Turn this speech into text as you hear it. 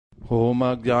Om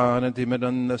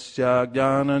Ajnanatimirandasya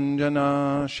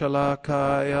Jnananjana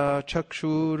Shalakaya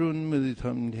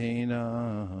Chakshurunmilitam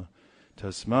Dhena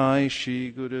Tasmai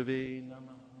Shri Gurave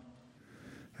Namah.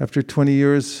 After 20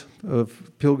 years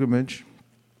of pilgrimage,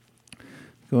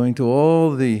 going to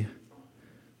all the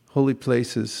holy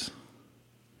places,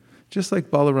 just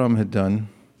like Balaram had done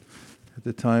at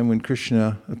the time when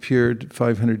Krishna appeared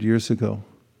 500 years ago,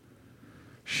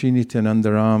 Shri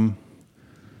Nityanandaram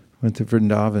went to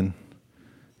Vrindavan.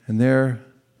 And there,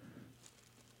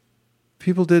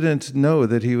 people didn't know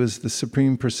that he was the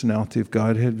Supreme Personality of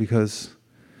Godhead because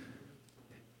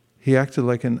he acted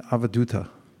like an avaduta.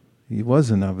 He was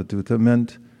an avaduta,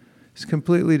 meant he's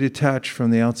completely detached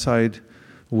from the outside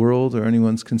world or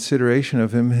anyone's consideration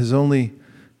of him. His only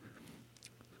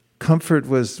comfort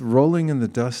was rolling in the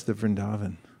dust of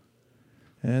Vrindavan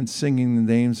and singing the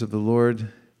names of the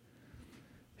Lord.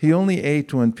 He only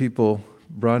ate when people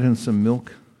brought him some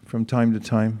milk from time to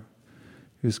time.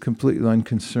 He was completely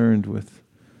unconcerned with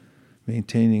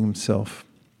maintaining himself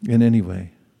in any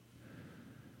way.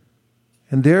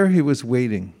 And there he was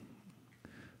waiting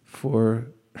for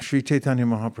Sri Chaitanya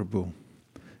Mahaprabhu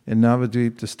in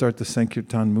Navadvip to start the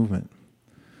Sankirtan movement,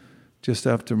 just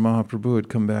after Mahaprabhu had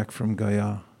come back from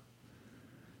Gaya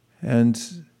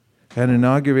and had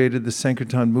inaugurated the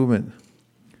Sankirtan movement.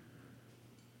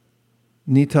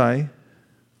 Nitai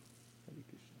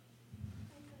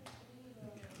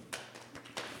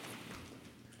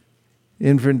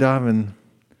in Vrindavan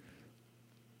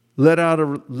let out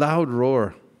a loud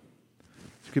roar.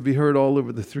 It could be heard all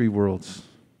over the three worlds.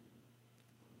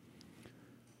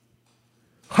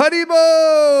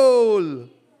 Haribol!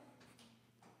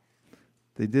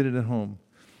 They did it at home.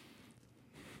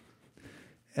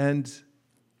 And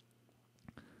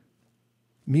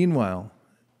meanwhile,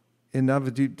 in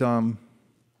Navadvip Dham,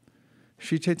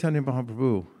 Sri Chaitanya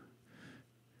Mahaprabhu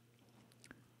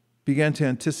began to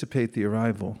anticipate the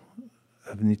arrival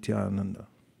of Nityananda.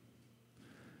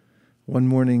 One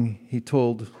morning he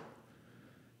told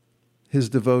his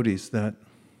devotees that,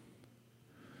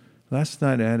 last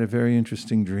night I had a very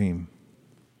interesting dream.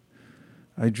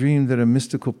 I dreamed that a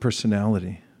mystical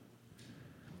personality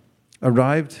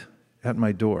arrived at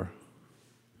my door.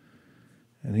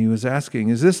 And he was asking,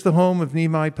 is this the home of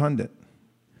Nimai Pandit?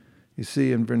 You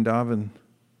see, in Vrindavan,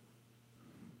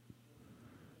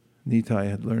 Nitai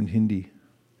had learned Hindi.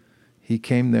 He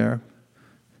came there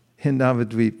in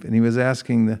Navadvip, and he was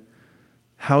asking the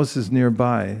houses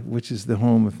nearby, which is the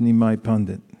home of Nimai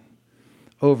Pandit,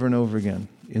 over and over again.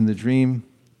 In the dream,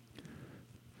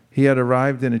 he had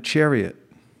arrived in a chariot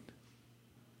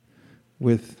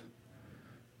with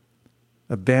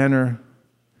a banner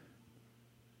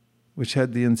which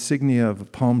had the insignia of a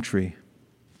palm tree.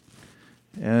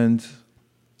 And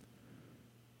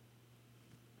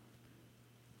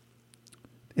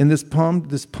in this palm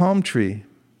tree,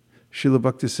 Srila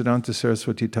Bhaktisiddhanta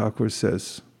Saraswati Thakur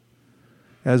says,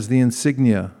 as the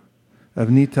insignia of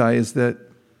Nitai, is that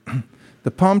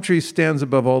the palm tree stands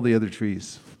above all the other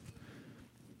trees.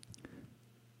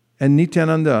 And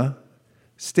Nityananda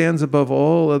stands above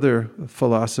all other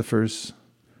philosophers,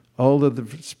 all of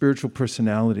the spiritual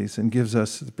personalities, and gives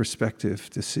us the perspective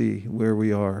to see where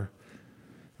we are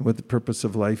and what the purpose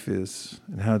of life is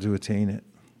and how to attain it.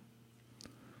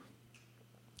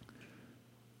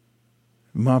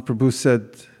 Mahaprabhu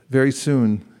said, very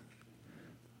soon,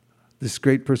 this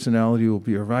great personality will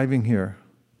be arriving here.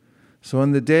 So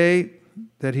on the day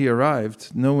that he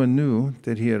arrived, no one knew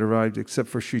that he had arrived except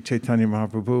for Sri Chaitanya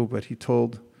Mahaprabhu, but he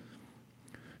told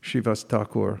Srivas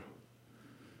Thakur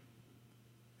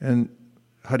and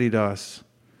Haridas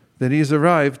that he's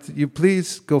arrived. You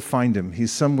please go find him.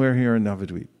 He's somewhere here in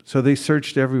Navadvip. So they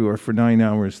searched everywhere for 9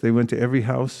 hours. They went to every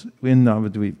house in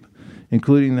Navadvip,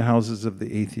 including the houses of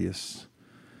the atheists.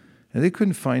 And they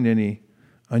couldn't find any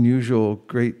unusual,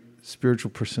 great spiritual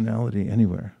personality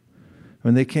anywhere.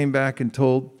 When they came back and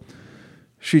told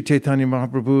Sri Chaitanya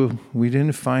Mahaprabhu, we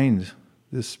didn't find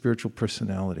this spiritual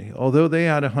personality, although they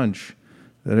had a hunch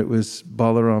that it was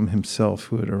Balaram himself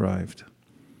who had arrived.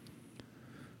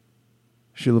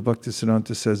 Srila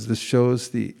Bhaktisiddhanta says this shows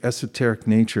the esoteric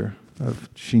nature of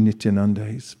Sri Nityananda.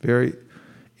 He's a very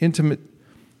intimate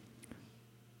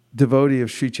devotee of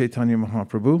Sri Chaitanya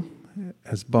Mahaprabhu,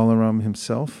 as Balaram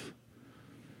himself.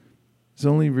 Is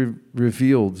only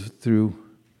revealed through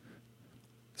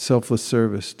selfless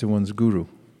service to one's guru.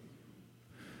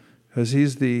 Because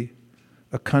he's the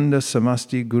Akhanda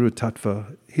Samasti Guru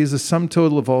Tattva. He's the sum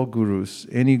total of all gurus.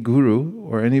 Any guru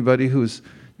or anybody who's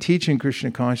teaching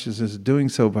Krishna consciousness is doing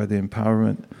so by the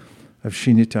empowerment of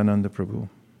Sri Nityananda Prabhu.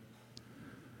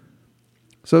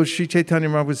 So Sri Chaitanya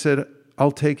Mahaprabhu said,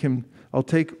 I'll take him, I'll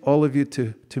take all of you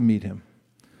to meet him.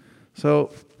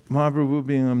 So Mahaprabhu,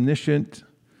 being omniscient,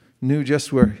 knew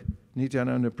just where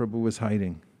Nityananda Prabhu was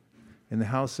hiding, in the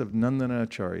house of Nandana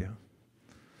Acharya.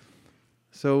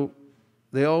 So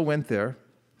they all went there,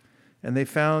 and they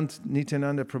found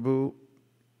Nityananda Prabhu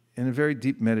in a very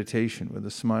deep meditation with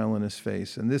a smile on his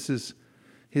face. And this is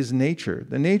his nature.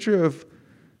 The nature of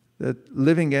the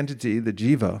living entity, the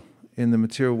jiva, in the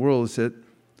material world is that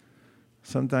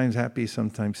sometimes happy,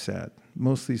 sometimes sad,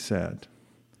 mostly sad.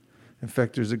 In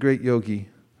fact, there's a great yogi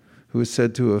who is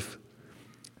said to have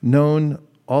known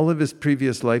all of his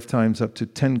previous lifetimes up to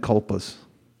 10 kalpas.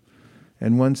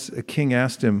 And once a king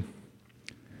asked him,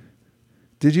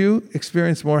 did you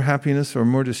experience more happiness or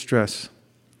more distress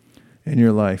in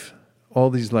your life, all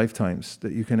these lifetimes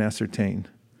that you can ascertain?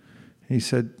 He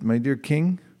said, my dear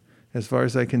king, as far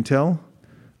as I can tell,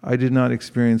 I did not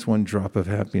experience one drop of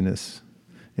happiness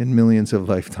in millions of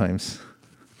lifetimes.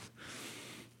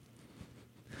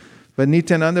 But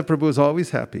Nityananda Prabhu is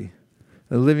always happy.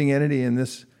 The living entity in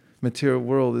this material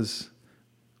world is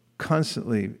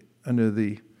constantly under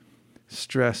the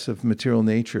stress of material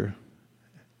nature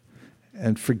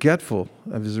and forgetful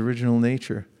of his original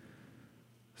nature.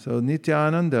 So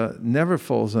Nityananda never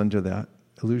falls under that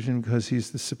illusion because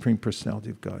he's the Supreme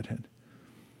Personality of Godhead.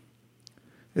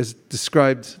 It's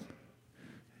described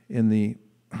in the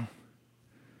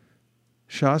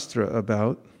Shastra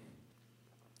about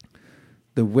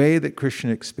the way that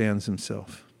Krishna expands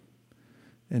himself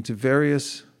into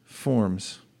various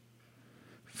forms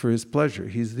for his pleasure.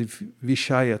 He's the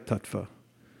Vishaya Tattva.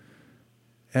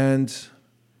 And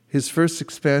his first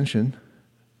expansion,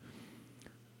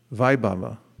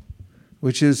 Vaibhava,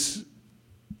 which is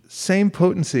same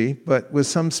potency but with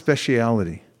some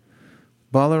speciality.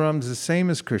 Balaram's the same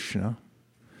as Krishna,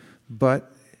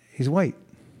 but he's white.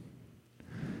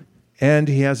 And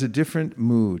he has a different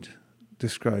mood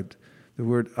described, the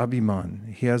word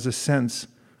abhiman. He has a sense,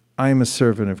 I'm a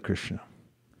servant of Krishna.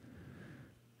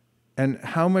 And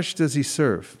how much does he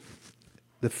serve?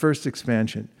 The first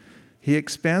expansion. He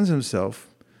expands himself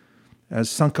as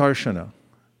Sankarshana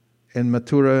in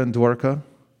Mathura and Dwarka.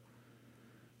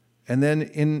 And then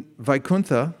in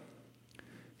Vaikuntha,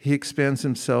 he expands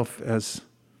himself as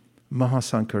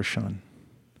Mahasankarshan.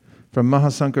 From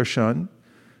Mahasankarshan,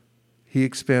 he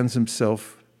expands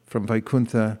himself from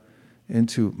Vaikuntha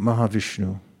into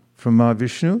Mahavishnu. From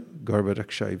Mahavishnu,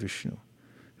 Garbhadakshayi Vishnu,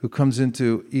 who comes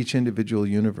into each individual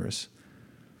universe.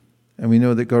 And we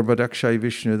know that Garbhadakshayi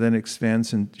Vishnu then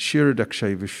expands in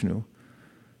Kshirodakshayi Vishnu,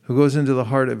 who goes into the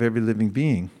heart of every living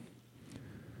being.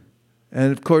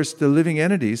 And of course, the living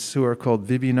entities who are called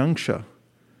Vibhinangsha,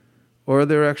 or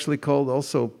they're actually called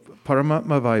also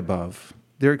Paramatma Vaibhav.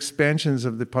 They're expansions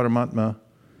of the Paramatma,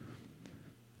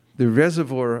 the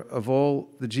reservoir of all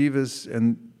the jivas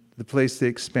and the place they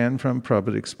expand from.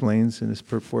 Prabhupada explains in his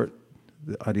purport,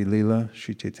 the Adi Lila,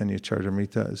 Sri Chaitanya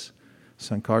Charitamrita is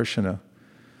Sankarshana.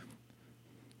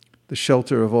 The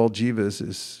shelter of all jivas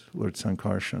is Lord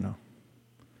Sankarshana.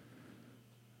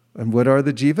 And what are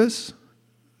the jivas?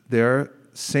 They're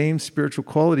same spiritual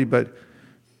quality, but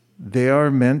they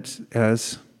are meant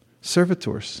as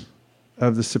servitors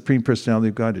of the Supreme Personality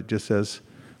of Godhead, just as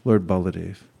Lord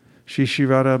Baladev. Shri Shri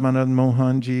Radha Madan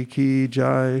Mohan Ji ki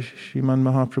jai, Shriman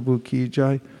Mahaprabhu ki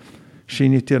jai, Shri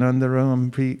Nityananda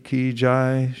Ram ki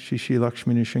jai, Shri Shri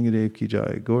Lakshmi Nrsingadev ki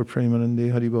jai, Gaur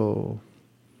Premanande Haribol.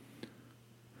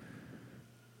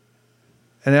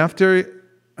 And after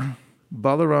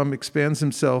Balaram expands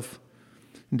himself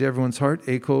into everyone's heart,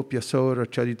 Eko Pyasora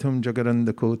Charitum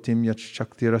Jagaranda Kotim Yach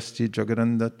Shaktirasti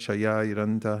Jagaranda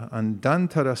Chayayiranda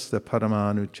Andantarasta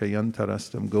Paramanu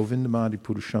Chayantarastam Govindamadi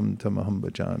Purusham Tamaham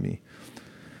Bhajami.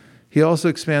 He also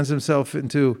expands himself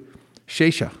into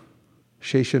Shesha.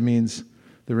 Shesha means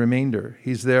the remainder.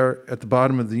 He's there at the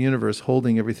bottom of the universe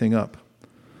holding everything up.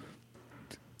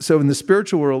 So in the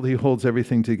spiritual world, he holds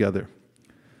everything together.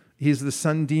 He's the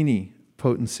Sandini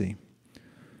potency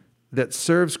that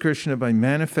serves Krishna by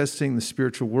manifesting the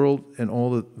spiritual world and all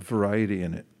the variety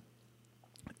in it.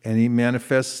 And he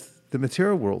manifests the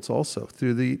material worlds also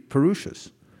through the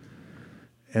Purushas.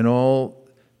 And all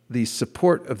the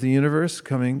support of the universe is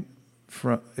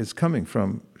coming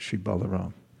from Sri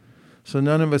Balaram. So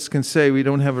none of us can say we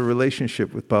don't have a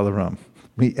relationship with Balaram.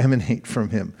 We emanate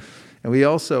from him. And we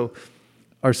also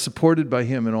are supported by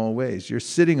him in all ways. You're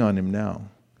sitting on him now.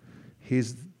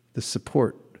 He's the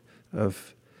support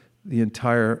of the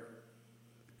entire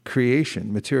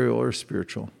creation, material or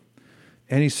spiritual.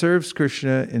 And he serves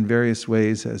Krishna in various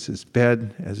ways, as his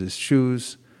bed, as his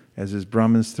shoes, as his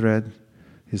Brahman's thread,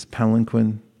 his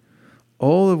palanquin.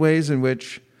 All the ways in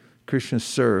which Krishna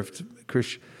served.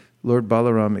 Lord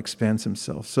Balaram expands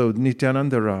himself. So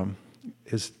Nityananda Ram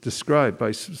is described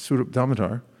by Swarup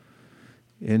Damodar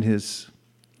in his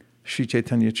Sri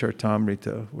Chaitanya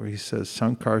Charitamrita, where he says,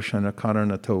 Sankarshana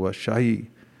Karanatova Shahi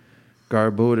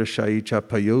Garbhoda Shahi Cha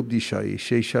Payobdi Shahi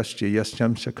Sheshascha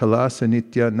Yasyamsa Kalasa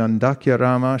Nitya Nandakya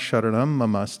Rama Sharanam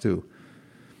Mamastu.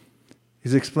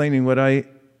 He's explaining what I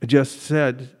just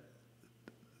said.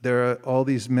 There are all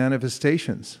these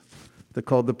manifestations. They're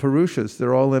called the Purushas.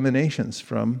 They're all emanations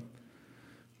from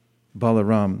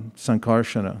Balaram,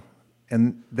 Sankarshana.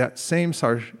 And that same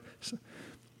Sankarshana,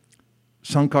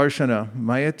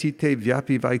 Mayatite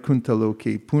Vyapi Vaikuntha Loke,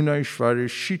 Punaishvara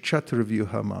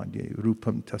Shichatravyuha Madhye,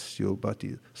 Rupam Tasyo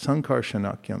Bhati,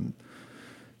 Sankarshanakyam.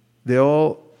 They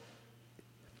all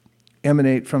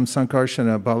emanate from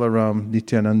Sankarshana, Balaram,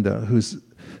 Nityananda, who's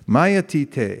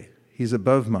Mayatite, he's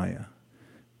above Maya,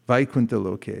 Vaikuntha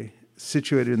Loke,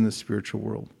 situated in the spiritual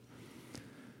world.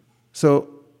 So,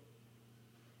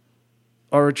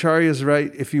 our Acharya is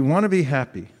right. If you want to be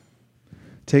happy,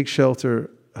 take shelter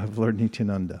of Lord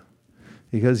Nityananda,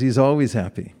 because he's always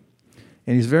happy.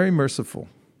 And he's very merciful.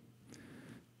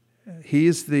 He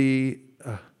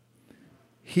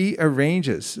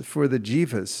arranges for the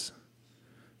jivas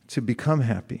to become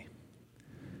happy,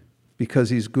 because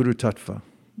he's Guru Tattva.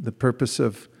 The purpose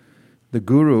of the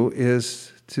Guru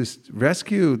is to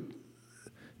rescue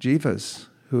jivas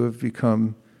who have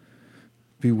become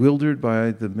bewildered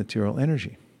by the material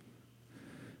energy.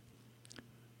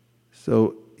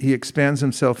 So he expands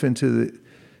himself into the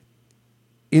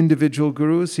individual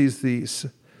gurus. He's the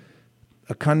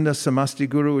Akhanda Samasti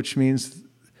Guru, which means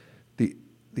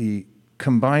the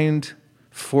combined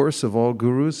force of all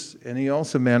gurus, and he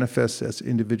also manifests as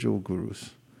individual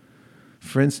gurus.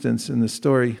 For instance, in the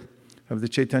story of the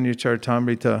Chaitanya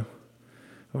Charitamrita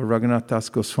of Raghunath Das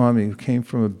Goswami, who came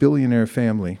from a billionaire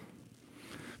family,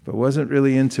 but wasn't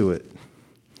really into it.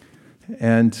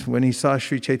 And when he saw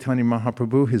Sri Chaitanya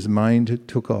Mahaprabhu, his mind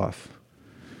took off.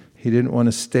 He didn't want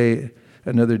to stay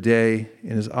another day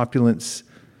in his opulence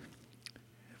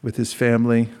with his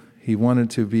family. He wanted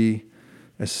to be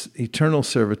an eternal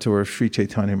servitor of Sri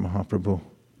Chaitanya Mahaprabhu.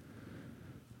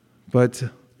 But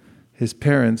his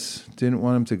parents didn't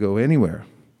want him to go anywhere.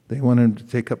 They wanted him to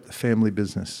take up the family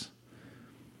business.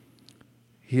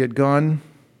 He had gone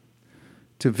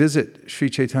to visit Sri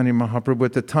Chaitanya Mahaprabhu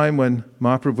at the time when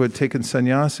Mahaprabhu had taken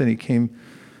sannyas, and he came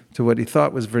to what he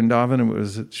thought was Vrindavan, and it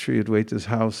was at Sri Advaita's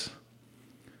house.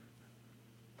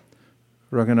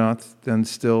 Raghunath, then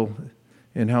still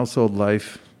in household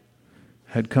life,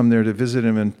 had come there to visit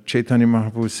him, and Chaitanya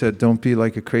Mahaprabhu said, "Don't be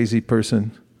like a crazy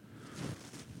person.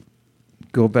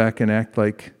 Go back and act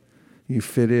like you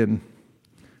fit in.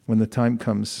 When the time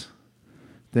comes,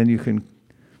 then you can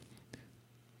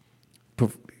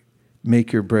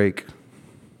make your break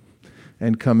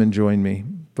and come and join me.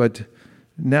 But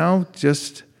now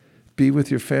just be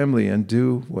with your family and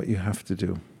do what you have to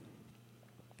do."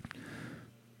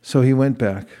 So he went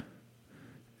back.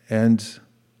 And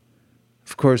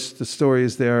of course, the story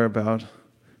is there about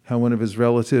how one of his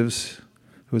relatives,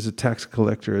 who was a tax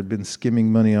collector, had been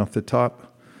skimming money off the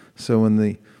top. So when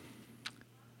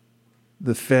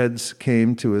the feds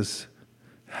came to his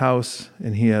house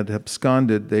and he had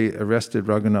absconded, they arrested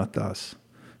Raghunath Das.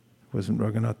 It wasn't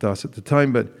Raghunath Das at the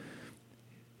time, but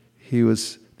he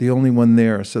was the only one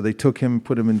there. So they took him,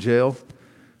 put him in jail.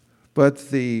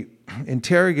 But the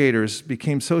interrogators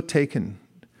became so taken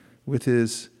with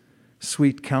his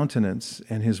sweet countenance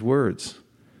and his words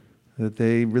that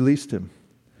they released him.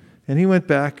 And he went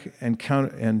back and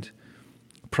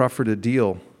proffered a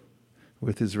deal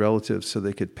with his relatives so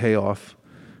they could pay off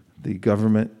the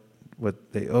government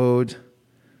what they owed.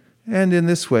 And in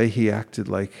this way, he acted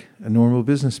like a normal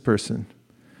business person.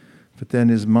 But then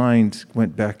his mind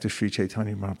went back to Sri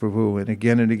Chaitanya Mahaprabhu,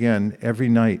 and again, every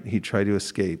night he tried to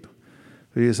escape.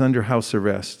 But he was under house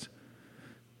arrest.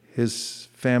 His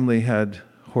family had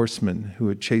horsemen who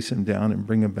would chase him down and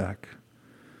bring him back.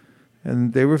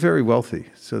 And they were very wealthy,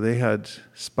 so they had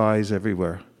spies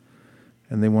everywhere,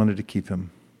 and they wanted to keep him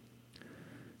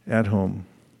at home.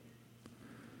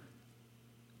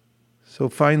 So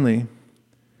finally,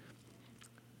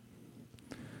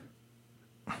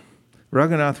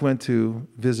 Raghunath went to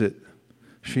visit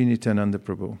Sri Nityananda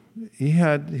Prabhu. He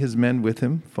had his men with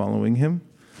him, following him,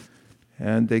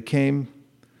 and they came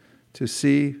to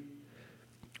see.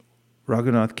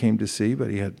 Raghunath came to see, but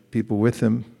he had people with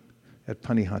him at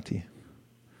Panihati.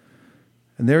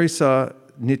 And there he saw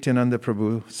Nityananda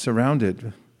Prabhu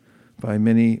surrounded by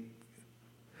many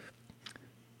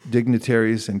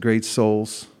dignitaries and great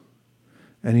souls,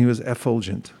 and he was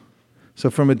effulgent. So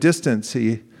from a distance,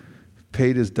 he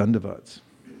paid his dandavats.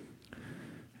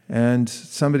 And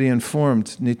somebody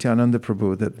informed Nityananda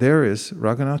Prabhu that there is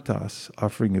Raghunath Das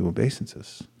offering you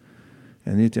obeisances.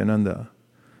 And Nityananda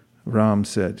Ram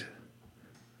said,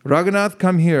 Raghunath,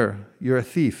 come here. You're a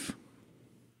thief.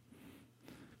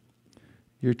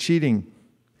 You're cheating.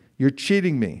 You're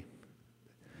cheating me.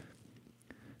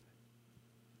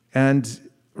 And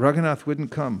Raghunath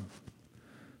wouldn't come.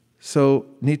 So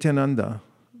Nityananda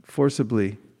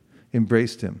forcibly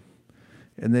embraced him.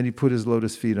 And then he put his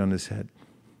lotus feet on his head.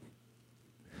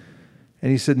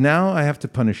 And he said, now I have to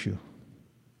punish you.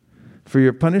 For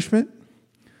your punishment,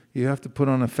 you have to put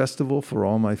on a festival for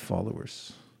all my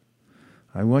followers.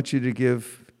 I want you to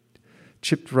give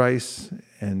chipped rice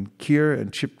and kheer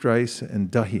and chipped rice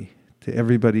and dahi to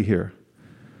everybody here.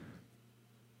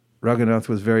 Raghunath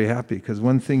was very happy because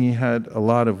one thing he had a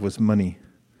lot of was money.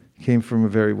 He came from a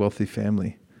very wealthy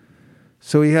family.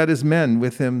 So he had his men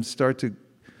with him start to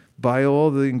buy all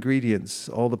the ingredients,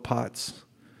 all the pots,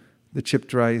 the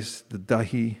chipped rice, the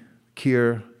dahi,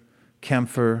 kheer,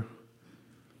 camphor,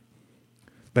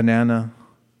 banana,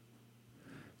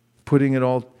 putting it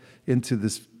all into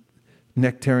this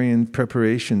nectarian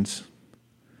preparations.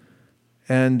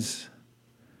 And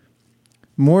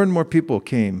more people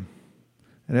came.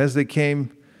 And as they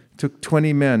came, it took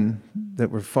 20 men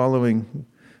that were following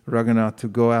Raghunath to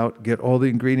go out, get all the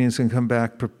ingredients and come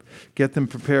back, get them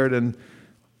prepared. And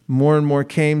more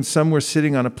came. Some were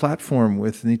sitting on a platform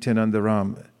with Nityananda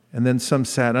Ram. And then some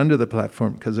sat under the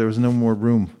platform because there was no more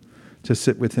room to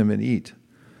sit with him and eat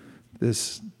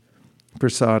this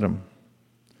prasadam.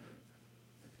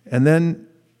 And then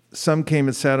some came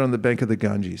and sat on the bank of the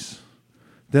Ganges.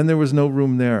 Then there was no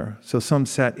room there. So some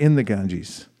sat in the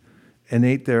Ganges and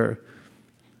ate their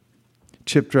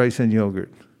chipped rice and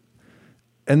yogurt.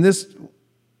 And with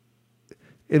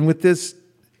this,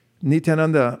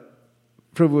 Nityananda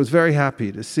Prabhu was very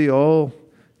happy to see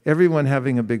everyone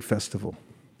having a big festival.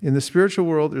 In the spiritual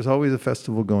world, there's always a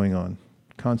festival going on,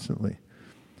 constantly.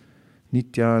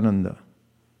 Nityananda,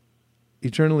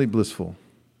 eternally blissful.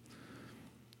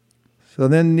 So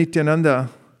then Nityananda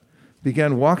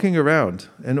began walking around,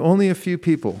 and only a few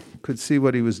people could see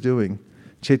what he was doing.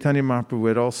 Chaitanya Mahaprabhu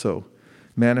had also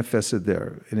manifested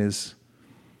there in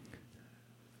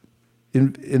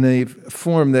a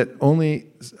form that only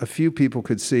a few people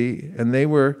could see, and they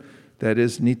were, that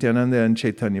is, Nityananda and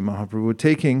Chaitanya Mahaprabhu,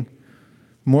 taking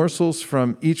morsels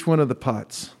from each one of the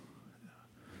pots.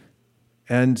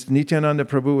 And Nityananda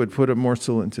Prabhu would put a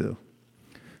morsel into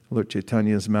Lord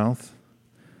Chaitanya's mouth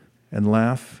and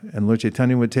laugh, and Lord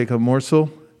Chaitanya would take a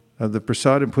morsel of the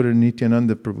prasad and put it in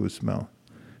Nityananda Prabhu's mouth,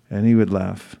 and he would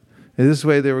laugh. And this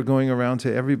way they were going around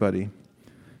to everybody,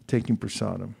 taking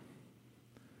prasadam.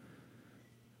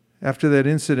 After that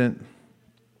incident,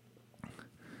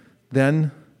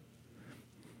 then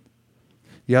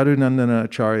Yadunandana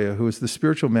Acharya, who was the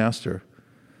spiritual master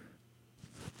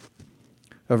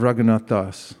of Raghunath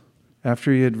Das,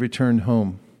 after he had returned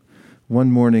home one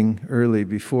morning early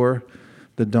before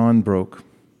the dawn broke,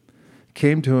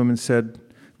 came to him and said,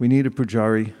 we need a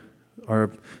pujari.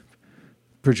 Our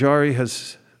pujari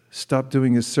has stopped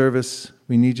doing his service.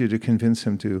 We need you to convince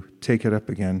him to take it up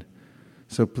again.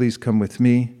 So please come with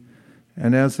me.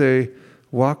 And as they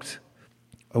walked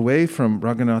away from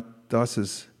Raghunath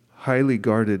Das's highly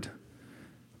guarded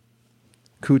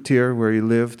kutir where he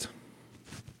lived,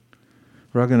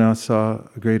 Raghunath saw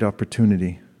a great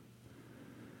opportunity.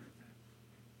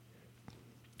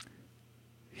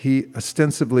 He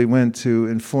ostensibly went to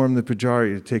inform the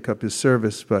pujari to take up his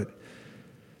service, but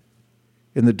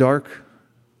in the dark,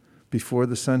 before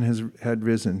the sun had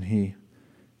risen, he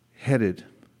headed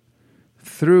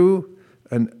through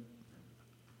an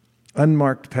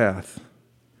unmarked path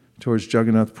towards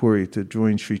Jagannath Puri to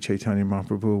join Sri Chaitanya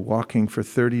Mahaprabhu, walking for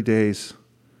 30 days.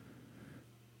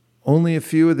 Only a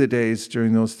few of the days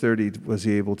during those 30 was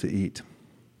he able to eat.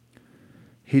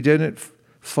 He didn't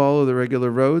follow the regular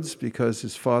roads because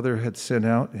his father had sent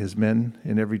out his men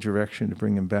in every direction to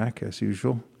bring him back, as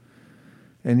usual.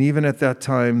 And even at that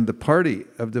time, the party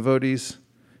of devotees,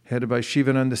 headed by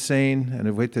Shivananda Sain and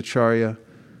Advaitacharya,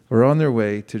 were on their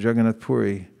way to Jagannath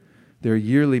Puri, their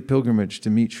yearly pilgrimage to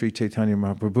meet Sri Chaitanya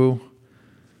Mahaprabhu.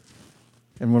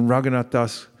 And when Raghunath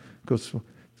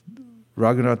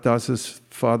Das's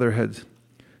father had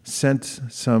sent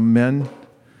some men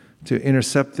to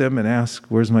intercept them and ask,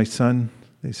 where's my son?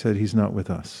 They said, he's not with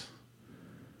us.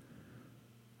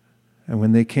 And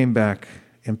when they came back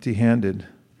empty-handed,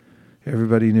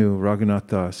 everybody knew Raghunath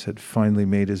Das had finally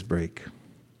made his break.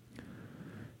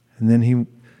 And then he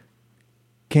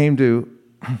came to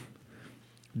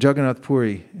Jagannath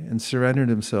Puri and surrendered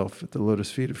himself at the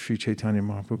lotus feet of Sri Chaitanya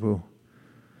Mahaprabhu,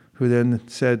 who then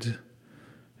said,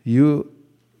 You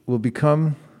will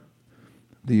become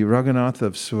the Raghunath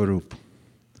of Swarup,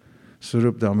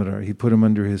 Swarup Damodar. He put him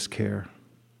under his care.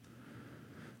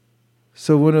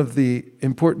 So one of the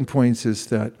important points is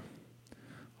that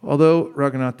although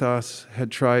Raghunath Das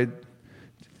had tried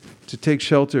to take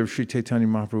shelter of Sri Chaitanya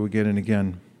Mahaprabhu again and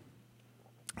again,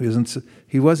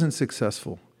 he wasn't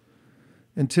successful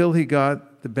until he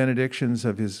got the benedictions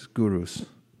of his gurus.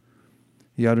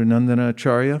 Yadunandana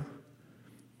Acharya,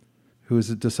 who was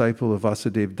a disciple of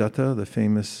Vasudev Datta, the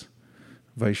famous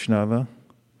Vaishnava,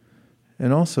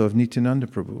 and also of Nityananda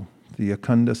Prabhu, the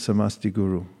Akhanda Samasti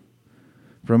Guru.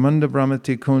 Brahmanda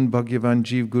Brahmati Kon Bhagyavan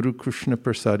Jeev Guru Krishna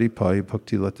Prasadi Pai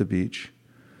Bhakti Lata Beach.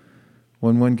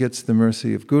 When one gets the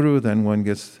mercy of Guru, then one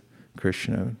gets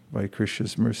Krishna. By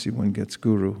Krishna's mercy, one gets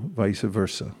Guru, vice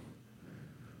versa.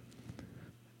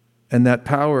 And that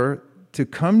power to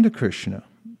come to Krishna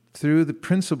through the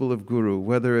principle of Guru,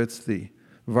 whether it's the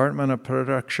Vartmana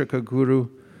Parakshaka Guru,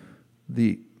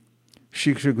 the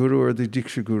Shiksha Guru, or the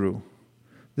Diksha Guru.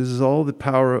 This is all the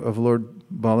power of Lord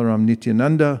Balaram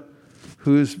Nityananda,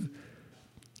 who is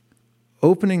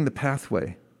opening the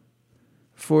pathway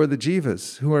for the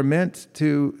jivas who are meant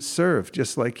to serve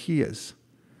just like he is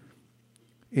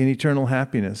in eternal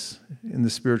happiness in the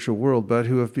spiritual world, but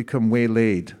who have become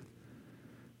waylaid,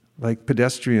 like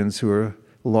pedestrians who are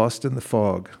lost in the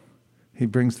fog. He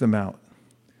brings them out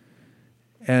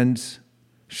and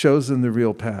shows them the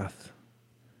real path.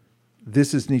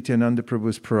 This is Nityananda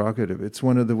Prabhu's prerogative. It's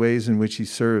one of the ways in which he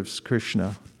serves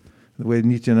Krishna, the way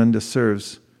Nityananda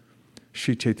serves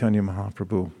Sri Chaitanya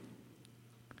Mahaprabhu.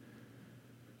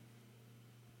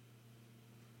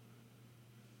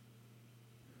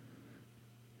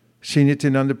 Sri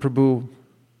Nityananda Prabhu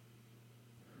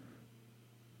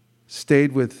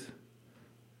stayed with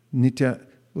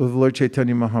Lord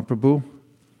Chaitanya Mahaprabhu.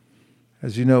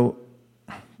 As you know,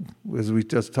 as we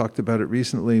just talked about it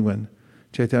recently, when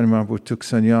Chaitanya Mahaprabhu took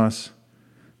sannyas,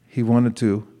 he wanted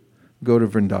to go to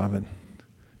Vrindavan.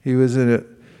 He was in an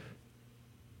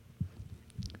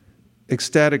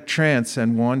ecstatic trance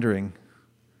and wandering.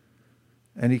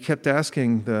 And he kept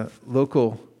asking the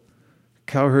local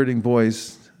cowherding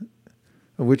boys,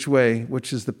 which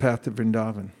is the path to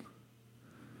Vrindavan?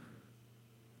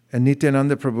 And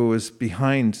Nityananda Prabhu was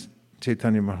behind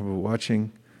Chaitanya Mahaprabhu,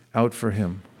 watching out for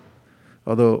him,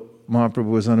 although Mahaprabhu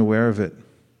was unaware of it.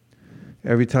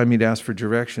 Every time he'd ask for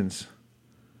directions,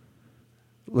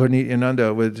 Lord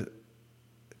Nityananda would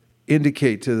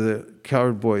indicate to the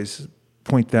cowherd boys,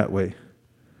 point that way.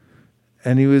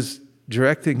 And he was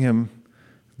directing him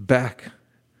back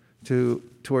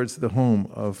towards the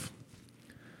home of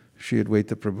Sri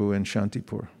Advaita Prabhu in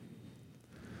Shantipur.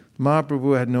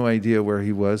 Mahaprabhu had no idea where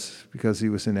he was because he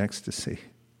was in ecstasy.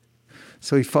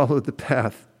 So he followed the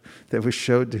path that was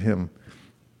showed to him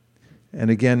and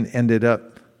again ended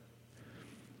up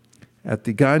at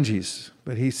the Ganges.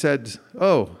 But he said,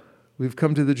 "Oh, we've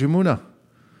come to the Jamuna."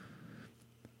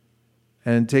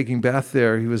 And taking bath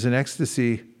there, he was in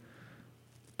ecstasy.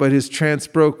 But his trance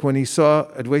broke when he saw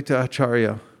Advaita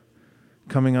Acharya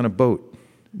coming on a boat.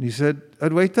 And he said,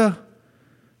 "Advaita,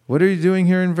 what are you doing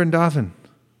here in Vrindavan?"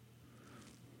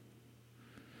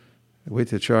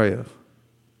 Advaita Acharya,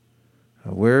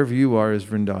 "Wherever you are is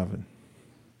Vrindavan."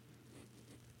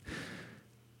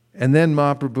 And then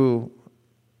Mahaprabhu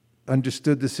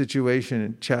understood the situation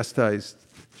and chastised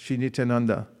Sri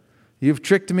Nityananda. "You've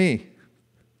tricked me.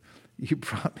 You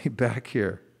brought me back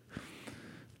here."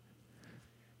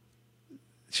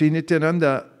 Sri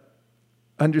Nityananda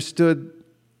understood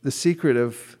the secret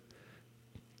of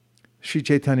Sri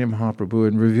Chaitanya Mahaprabhu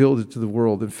and revealed it to the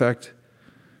world. In fact,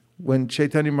 when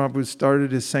Chaitanya Mahaprabhu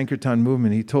started his Sankirtan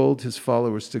movement, he told his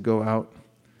followers to go out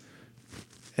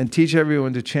and teach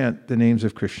everyone to chant the names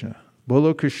of Krishna.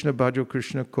 Bolo Krishna, Bhajo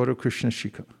Krishna, Koro Krishna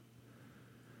Shikha.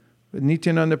 But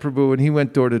Nityananda Prabhu, when he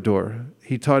went door to door,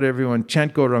 he taught everyone,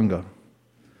 chant Gauranga.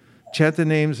 Chant the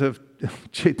names of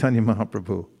Chaitanya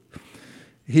Mahaprabhu.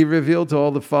 He revealed to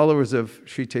all the followers of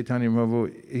Sri Chaitanya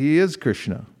Mahaprabhu, he is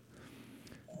Krishna.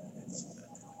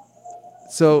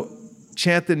 So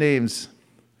chant the names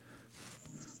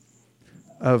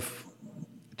of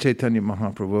Chaitanya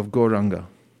Mahaprabhu, of Gauranga.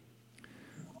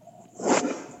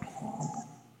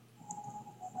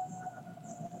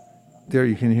 There,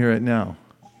 you can hear it now,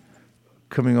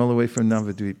 coming all the way from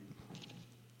Navadvip.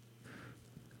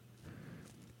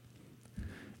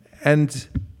 And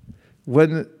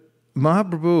when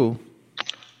Mahaprabhu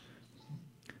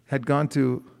had gone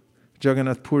to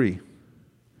Jagannath Puri,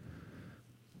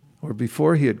 or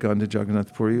before he had gone to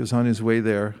Jagannath Puri, he was on his way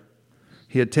there.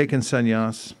 He had taken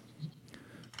sannyas.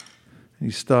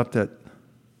 He stopped at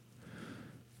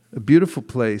a beautiful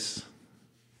place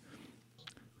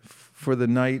for the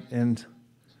night, and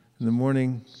in the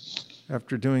morning,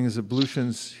 after doing his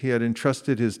ablutions, he had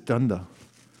entrusted his danda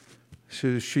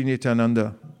to Sri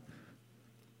Nityananda.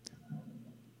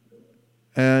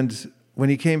 And when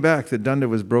he came back, the danda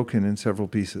was broken in several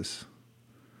pieces.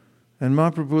 And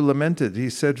Mahaprabhu lamented. He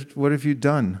said, "What have you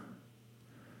done?"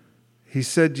 He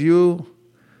said,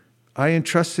 I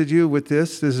entrusted you with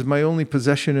this. This is my only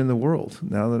possession in the world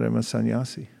now that I'm a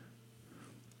sannyasi.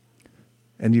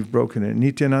 And you've broken it.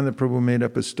 Nityananda Prabhu made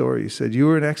up a story. He said, you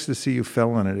were in ecstasy, you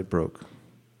fell on it, it broke.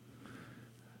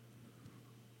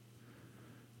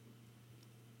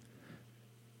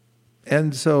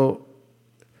 And so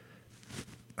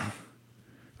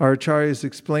our acharyas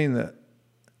explain that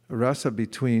rasa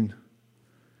between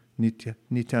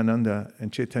Nityananda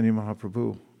and Chaitanya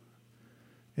Mahaprabhu,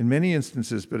 in many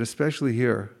instances, but especially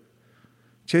here,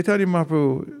 Chaitanya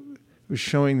Mahaprabhu was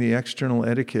showing the external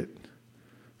etiquette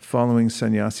following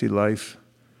sannyasi life,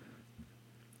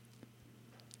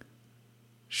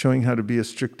 showing how to be a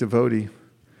strict devotee.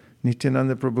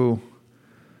 Nityananda Prabhu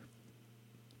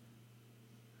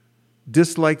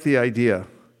disliked the idea.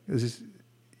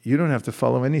 You don't have to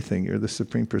follow anything. You're the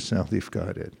Supreme Personality of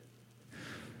Godhead.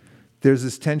 There's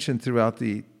this tension throughout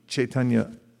the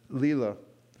Chaitanya Leela,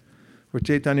 where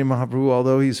Chaitanya Mahaprabhu,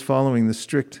 although he's following the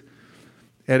strict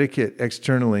etiquette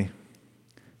externally,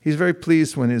 he's very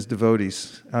pleased when his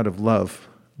devotees, out of love,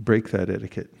 break that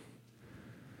etiquette.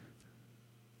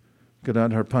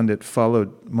 Gadadhar Pandit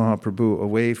followed Mahaprabhu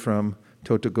away from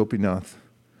Tota Gopinath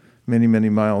many, many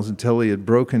miles until he had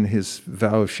broken his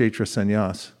vow of Kshetra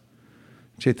Sannyas.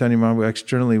 Chaitanya Mahaprabhu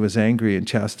externally was angry and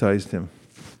chastised him.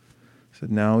 He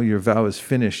said, now your vow is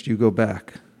finished, you go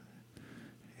back.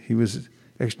 He was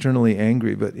externally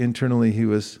angry, but internally he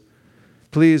was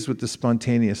pleased with the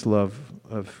spontaneous love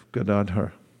of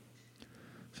Gadadhar.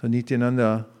 So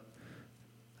Nityananda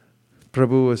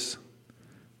Prabhu was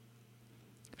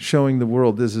showing the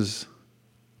world this is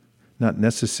not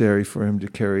necessary for him to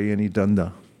carry any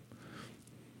danda.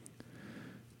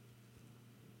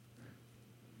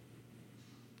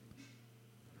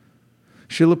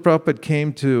 Srila Prabhupada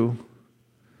came to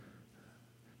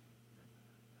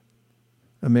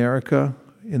America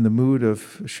in the mood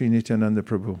of Sri Nityananda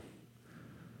Prabhu,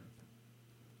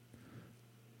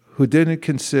 who didn't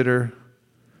consider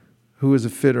who was a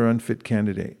fit or unfit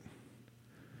candidate.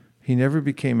 He never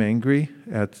became angry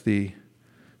at the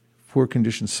poor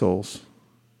conditioned souls.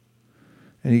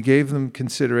 And he gave them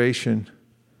consideration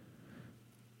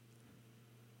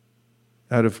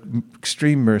out of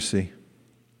extreme mercy.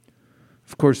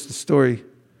 Of course, the story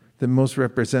that most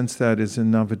represents that is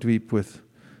in Navadvip with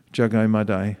Jagai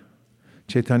Madai.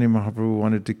 Chaitanya Mahaprabhu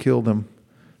wanted to kill them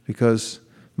because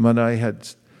Madai had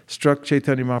struck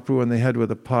Chaitanya Mahaprabhu on the head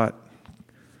with a pot,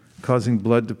 causing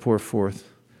blood to pour forth.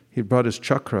 He brought his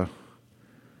chakra.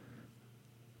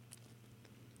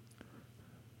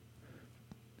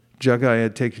 Jagai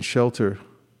had taken shelter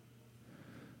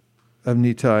of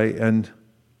Nitai and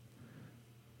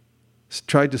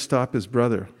tried to stop his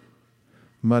brother,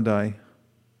 Madai.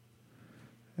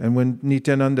 And when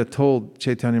Nityananda told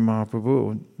Chaitanya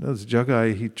Mahaprabhu, that was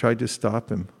Jagai, he tried to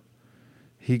stop him.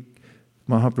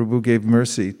 Mahaprabhu gave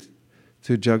mercy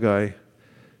to Jagai.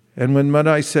 And when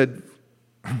Madai said,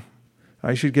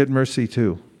 I should get mercy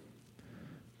too,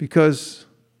 because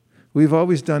we've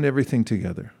always done everything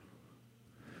together.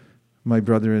 My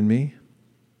brother and me,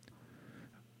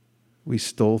 we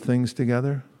stole things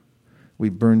together. We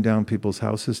burned down people's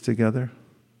houses together.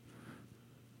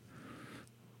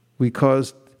 We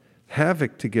caused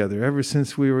havoc together ever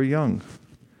since we were young.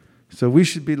 So we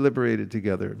should be liberated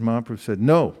together. Mahaprabhu said,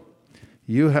 no,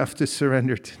 you have to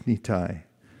surrender to Nitai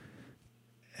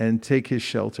and take his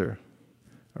shelter,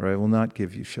 or I will not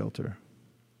give you shelter.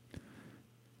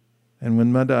 And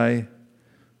when Madai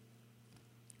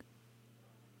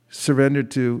surrendered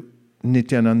to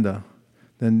Nityananda,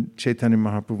 then Chaitanya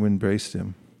Mahaprabhu embraced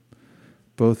him,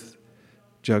 both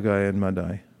Jagai and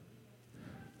Madai.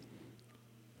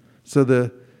 So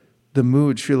the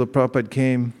mood Srila Prabhupada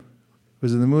came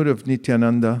was in the mood of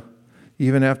Nityananda,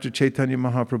 even after Chaitanya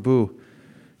Mahaprabhu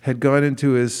had gone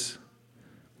into his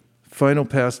final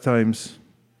pastimes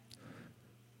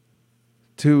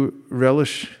to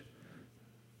relish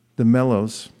the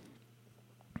mellows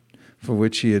for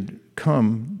which he had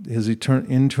come, his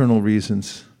internal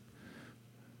reasons.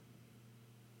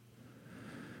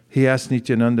 He asked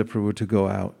Nityananda Prabhu to go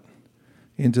out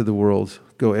into the world,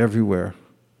 go everywhere,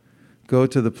 go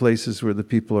to the places where the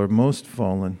people are most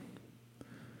fallen,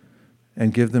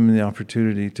 and give them the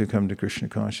opportunity to come to Krishna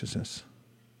consciousness.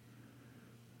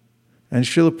 And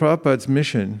Srila Prabhupada's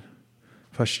mission,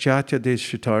 Paschatya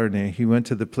Deshatarne, he went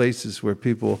to the places where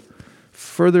people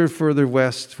further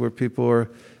west, where people are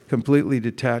completely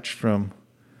detached from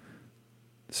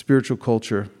spiritual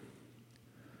culture,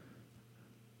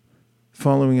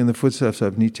 following in the footsteps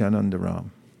of Nityananda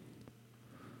Ram.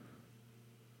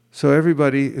 So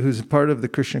everybody who's part of the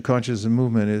Krishna consciousness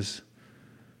movement is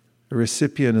a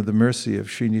recipient of the mercy of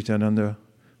Sri Nityananda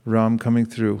Ram coming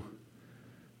through.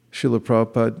 Srila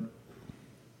Prabhupada,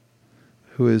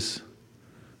 who is,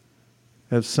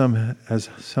 as some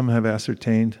have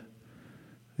ascertained,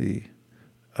 the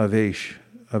Avesh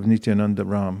of Nityananda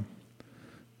Ram,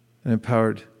 an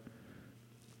empowered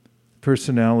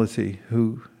personality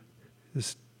who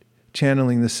is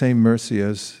channeling the same mercy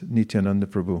as Nityananda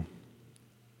Prabhu.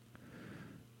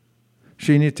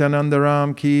 Shri Nityananda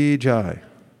Ram ki jai.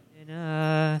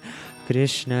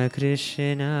 Krishna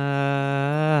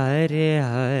Krishna Hare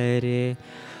Hare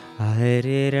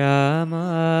Hare Rama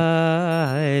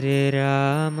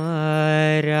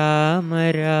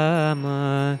Rama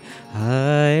Rama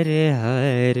Hare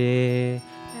Hare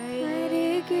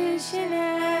Hare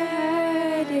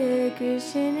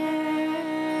Krishna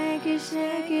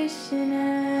Krishna Krishna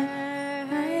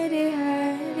Hare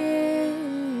Hare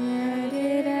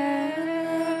Hare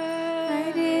Rama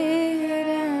Hare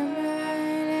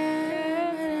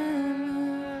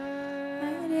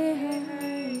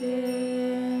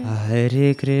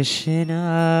Hare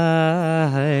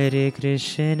Hare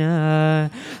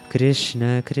Krishna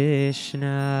Krishna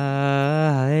Krishna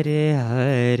Hare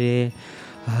Hare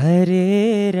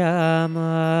Hare Rama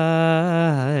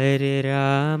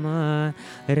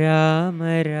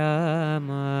Rama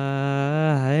Rama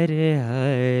Hare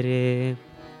Hare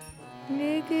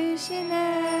Hare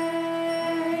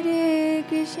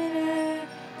Krishna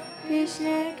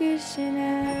Krishna Krishna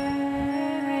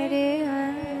Hare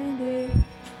Hare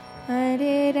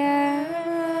Hare Rama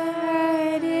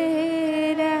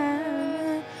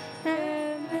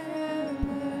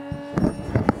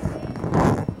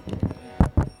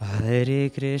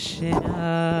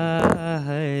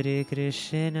Hare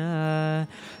Krishna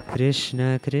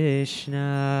Krishna Krishna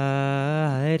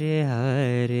Hare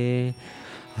Hare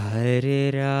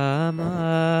Hare Rama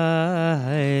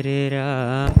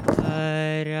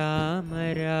Rama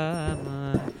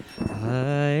Rama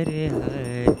Hare Hare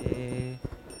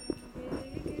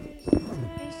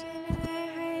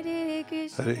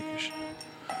Hare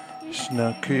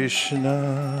Krishna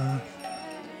Krishna.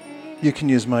 You can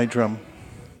use my drum.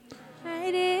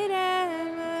 Hare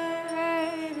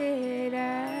Rama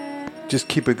Just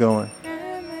keep it going.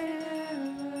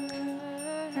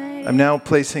 I'm now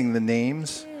placing the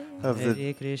names of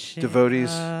the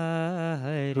devotees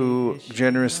who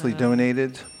generously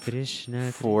donated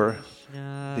for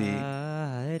the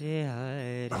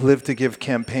Live to Give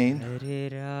campaign,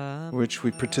 which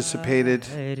we participated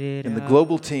in the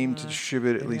global team to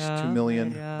distribute at least 2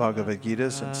 million Bhagavad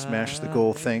Gitas and smash the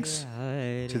goal thanks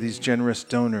to these generous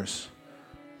donors.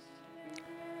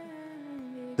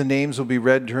 The names will be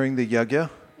read during the yajna,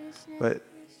 but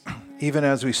even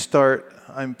as we start,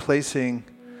 I'm placing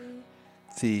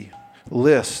the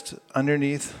list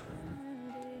underneath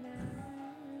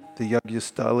the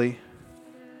Yagyastali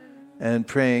and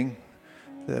praying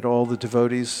that all the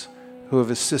devotees who have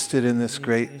assisted in this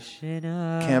great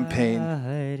campaign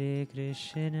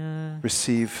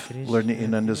receive Lord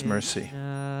Nityananda's mercy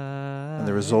and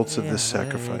the results of this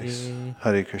sacrifice.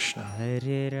 Hare Krishna.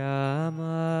 Hare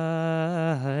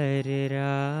Rama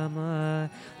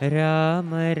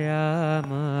Rama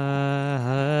Rama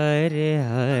Hare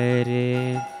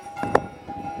Hare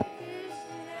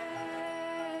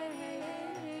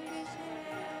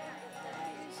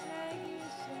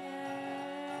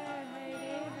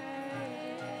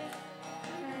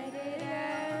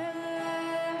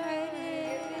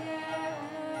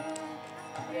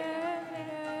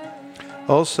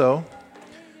Also,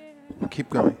 keep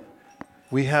going.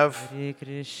 We have Hare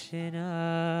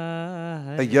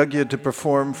Krishna a yajna to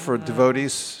perform for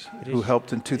devotees who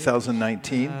helped in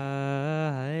 2019.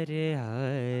 Hare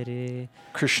Hare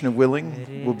Krishna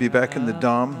willing, we'll be back in the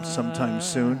Dham sometime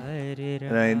soon,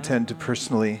 and I intend to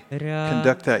personally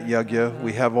conduct that yajna.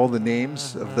 We have all the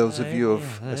names of those of you who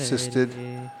have assisted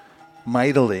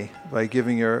mightily by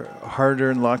giving your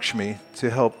hard-earned Lakshmi to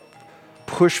help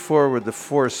push forward the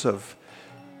force of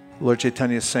Lord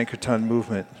Chaitanya's Sankirtan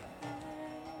movement.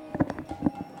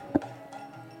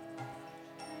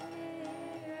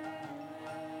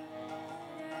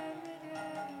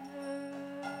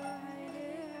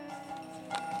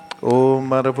 Om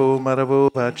Madhavo Madhavo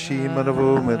Vachi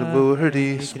Madhavo Madhavo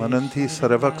Hardi Smananti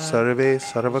Saravak Sarve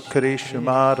Saravakaresh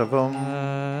Madhavam.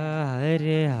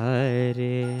 Hare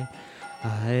Hare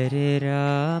Hare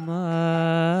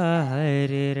Rama,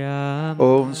 Hare Rama,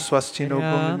 Om Swastino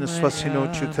Govinda Swastino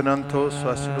Chutananto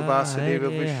Swastino Vasudeva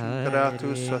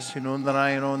Vishnukaratu Swastino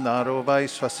Narayano Narovai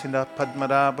Swastina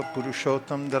Padmarabha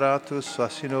Purushottam Daratu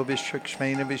Swastino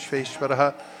Vishwakshmena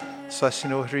Vishveshwaraha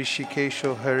Swastino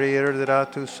Hrishikesho Harir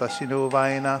Daratu Swastino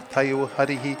Vayana Tayo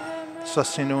Harihi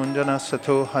Swastino Unjana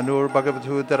Sato Hanur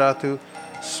Bhagavatu Daratu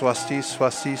Swasti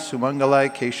Swasti Sumangalai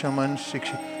Keshaman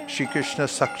Shri Krishna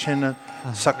Sakshina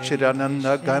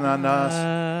Sakshirananda Gananas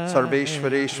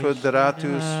Sarveshwareshwar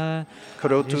Daratus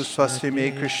Karotu Swasti Me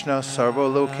Krishna Sarvo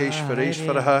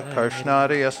Lokeshwareshwaraha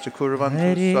Karshnare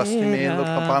Astakurvantu Swasti Me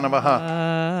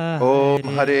Lokapanavaha Om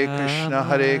Hare Krishna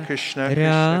Krishna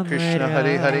Krishna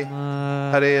Hare Hare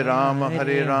Hare Rama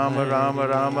Rama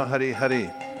Rama Hare Hare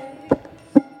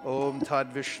Om Tad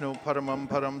Vishnu Paramam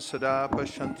Param Sada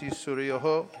Pashanti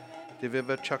Suryoho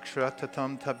Diviva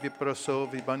Chakshra-tatam Tavipraso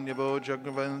Vibhanyavo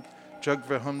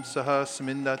Jagvraham Saha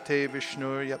Samindate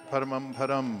Vishnur Yat Paramam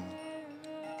Param.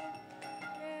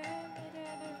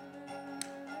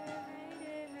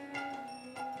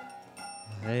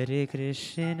 Hare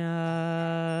Krishna,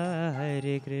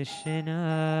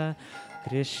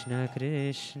 Krishna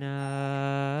Krishna,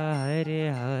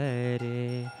 Hare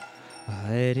Hare,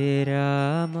 Hare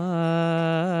Rama,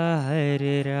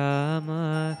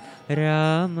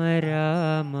 Rama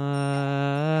Rama,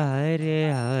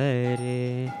 Hare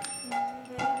Hare.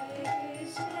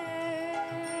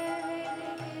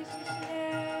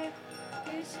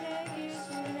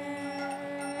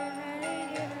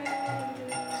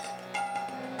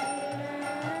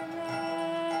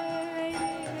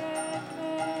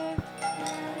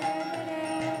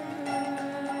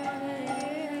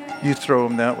 You throw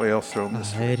them that way, I'll throw them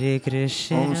this way. Hare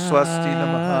Krishna, Om Swasti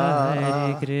Namaha.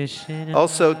 Hare Krishna.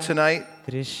 Also tonight,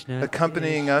 Krishna,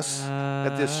 accompanying us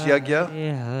at this yajna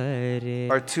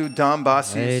Hare are two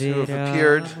Dambasis who have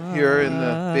appeared here in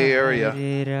the Bay Area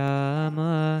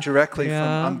directly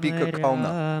from Ambika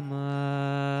Kalna.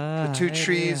 The two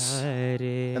trees,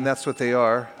 and that's what they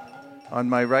are, on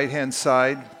my right-hand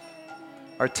side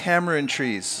are tamarind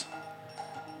trees.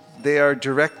 They are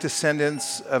direct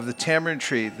descendants of the tamarind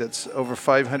tree that's over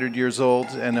 500 years old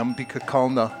in Ambika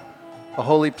Kalna, a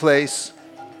holy place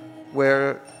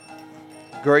where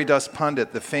Gauridas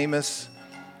Pandit, the famous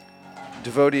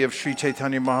devotee of Sri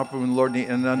Chaitanya Mahaprabhu and Lord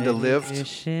Nityananda lived,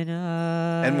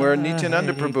 and where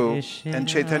Nityananda Prabhu and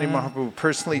Chaitanya Mahaprabhu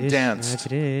personally danced.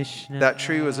 That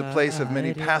tree was a place of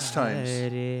many pastimes.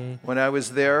 When I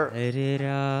was there a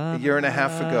year and a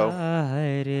half ago,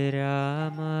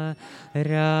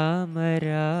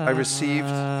 I received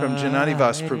from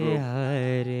Jananivas Prabhu,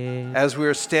 as we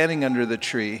were standing under the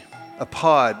tree, a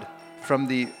pod from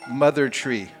the mother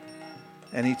tree.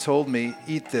 And he told me,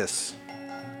 eat this.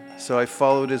 So I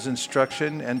followed his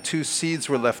instruction, and 2 seeds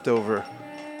were left over.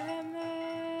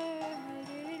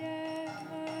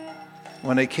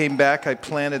 When I came back, I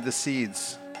planted the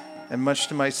seeds, and much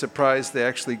to my surprise, they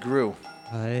actually grew.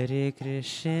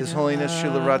 His Holiness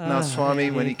Srila Ratna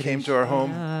Swami, when he came to our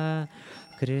home,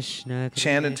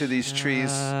 chanted to these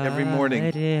trees every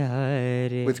morning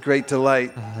with great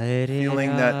delight,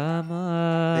 feeling that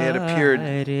they had appeared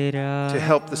to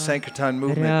help the Sankirtan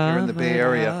movement here in the Bay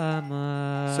Area.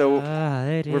 So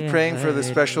we're praying for the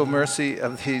special mercy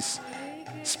of these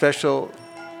special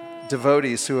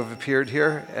devotees who have appeared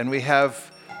here, and we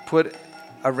have put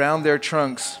around their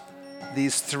trunks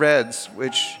these threads,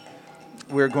 which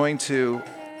we're going to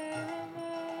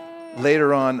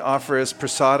later on offer as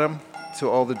prasadam to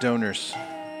all the donors.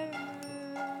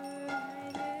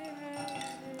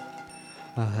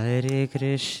 Hare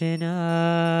Krishna,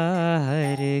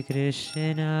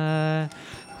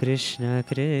 Krishna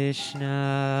Krishna,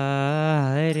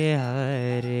 Hare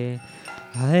Hare,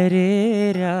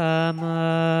 Hare Rama,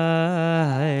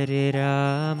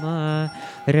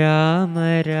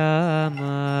 Rama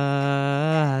Rama,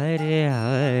 Hare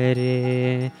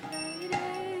Hare.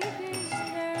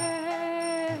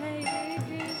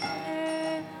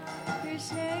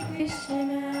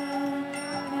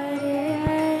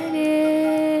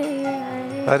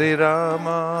 Hare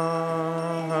Rama,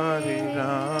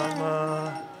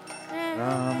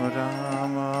 Rama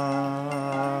Rama,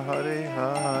 Hare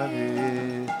Hare.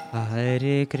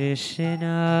 Hare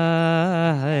Krishna,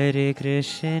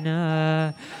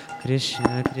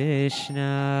 Krishna Krishna,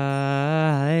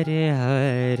 Hare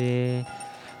Hare,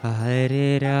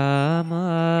 Hare Rama,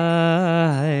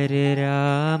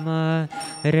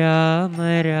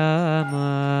 Rama Rama,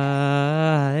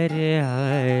 Hare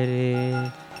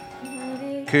Hare.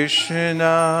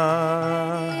 Krishna,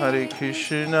 Hare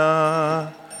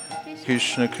Krishna,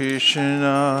 Krishna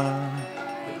Krishna,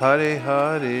 Hare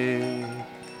Hare,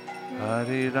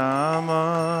 Hare Rama,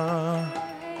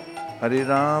 Hare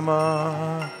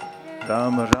Rama,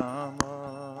 Rama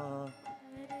Rama,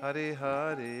 Hare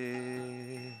Hare.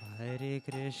 Hare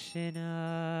Krishna,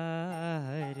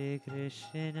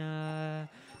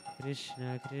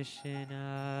 Krishna Krishna,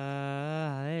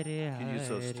 Hare Can use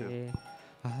those too.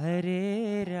 Hare,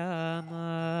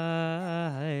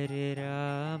 Hare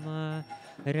Rama,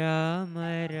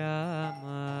 Rama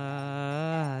Rama,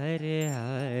 Hare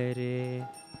Hare.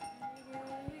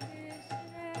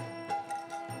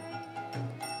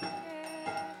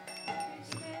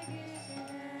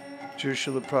 Dear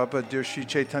Srila Prabhupada, dear Shri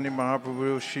Chaitanya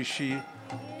Mahaprabhu, Shri Shri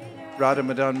Radha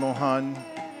Madan Mohan,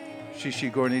 Shri Shri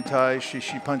Gaurnitai, Shri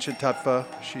Shri Panchatattva,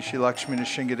 Shri Shri Lakshmi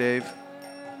Nrsingadev,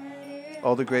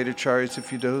 all the great acharyas,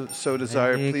 if you so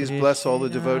desire, Hare please bless all the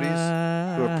devotees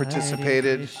who have Hare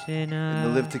participated in the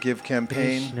Live to Give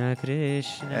campaign Krishna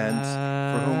Krishna, and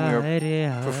for whom we are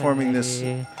Hare performing this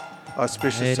Hare,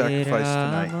 auspicious sacrifice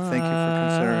tonight. Thank you for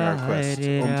considering our request.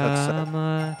 Hare Om Tat Sat.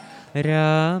 Rama,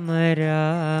 Rama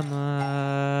Rama,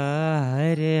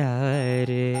 Hare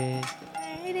Hare.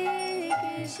 Hare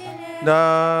Krishna, Na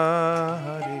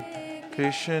Hare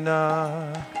Krishna,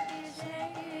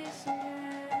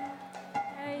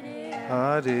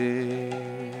 Hare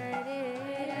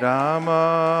Rama,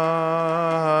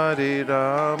 Hare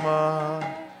Rama,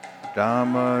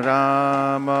 Rama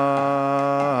Rama,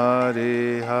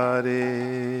 Hare Hare.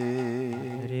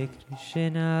 Hare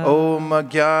Krishna, Om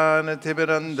Jnana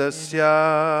Timirandasya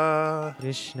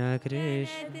Krishna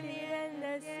Krishna,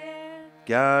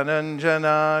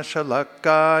 Jnananjana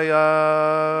Shalakaya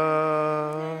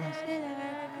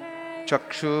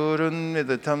Chakshurun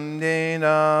Vidatam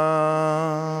Dena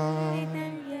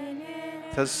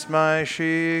Tasmai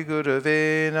Shri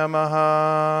Gurave Namaha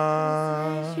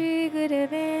Shri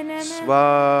Gurave Namaha.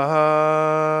 Swaha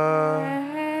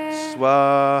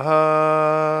Swaha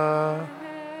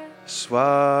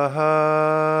Swaha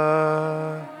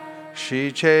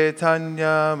Shri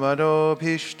Chaitanya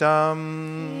Manobhishtam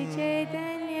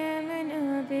Chaitanya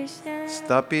Manobhishtam.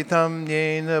 Stapitam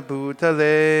Yena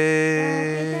Bhutale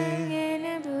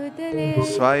Yena Bhutale.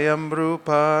 Swayam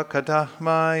Rupa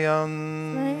Katahmayam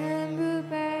Swayam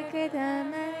Rupa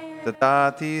Kadamaya.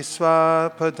 Tatati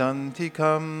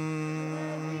Swapadantikam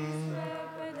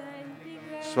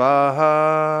Swaha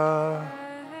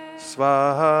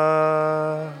Swaha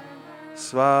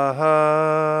Swaha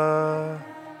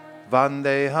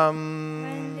Vandeham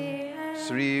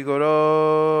Sri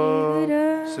Guru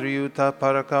Sri Yuta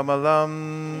Parakamalam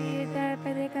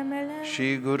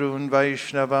Shri Gurun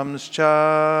Vaishnavamscha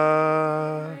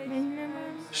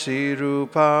Sri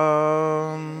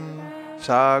Rupam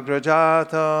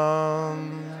Sagrajatam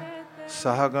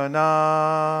Sahagana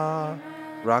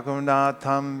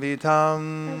Raghunatham Vitam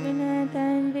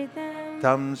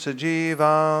Tam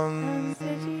Sajivam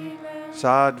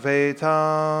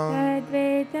Sadvaitam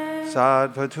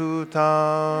Sadvatutam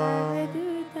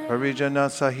Parijana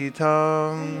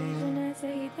Sahitam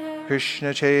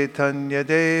Krishna Chaitanya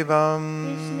Devam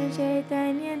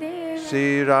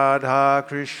Sri Radha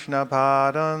Krishna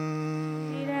Padam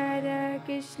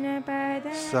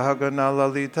Sahagana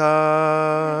Lalita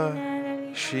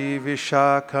Shri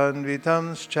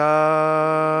Vishakhanvitamscha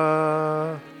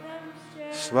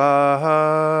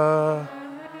Swaha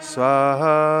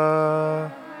Swaha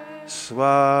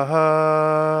Swaha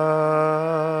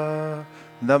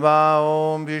Nama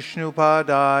Om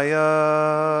Vishnupadaya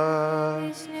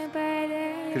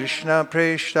Krishna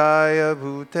Preshtaya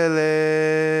Bhutale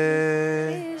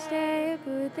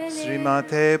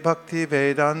Srimate Bhakti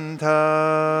Vedanta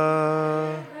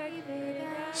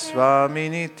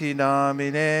Swaminiti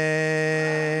Namine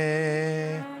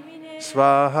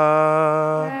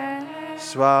Swaha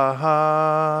Swaha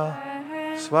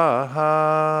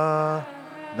Swaha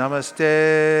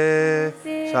Namaste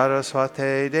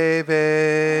Saraswate Deve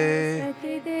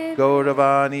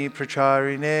Gauravani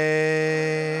Pracharine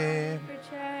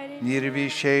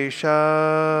Nirvishesha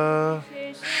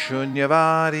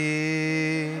Shunyavadi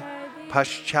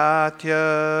Paschatya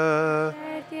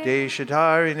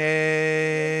Deshatarine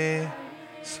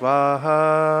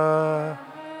Swaha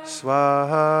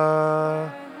Swaha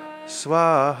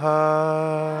Swaha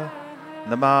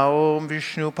Nama Om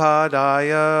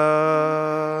Vishnupadaya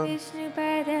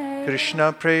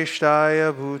Krishna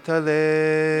Preshtaya Bhutale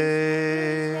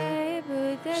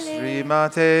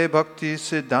Srimate Bhakti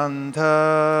Siddhanta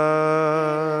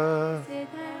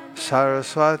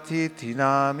Saraswati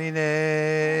Tinamine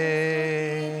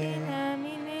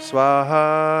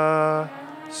Swaha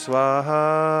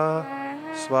Swaha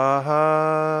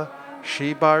Swaha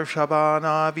Shri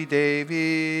Barshabhanavi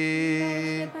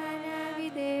Devi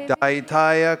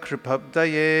Daitaya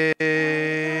Kripabdaye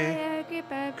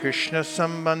Krishna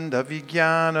Sambandha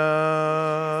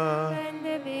Vijnana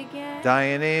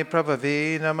Dayane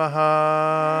Prabhave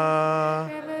Namaha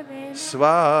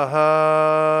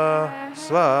Swaha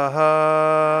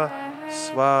Swaha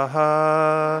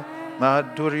Swaha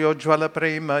Madhuryo Jwala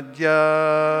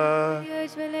Premadya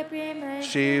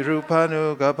Shri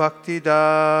Rupanuga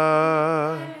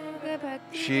Bhaktida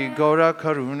Shri Gaura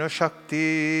Karuna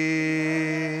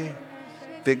Shakti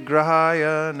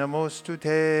Vigrahaya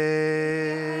Namostute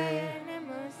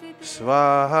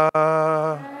Swaha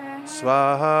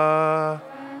Swaha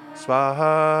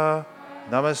Swaha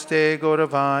Namaste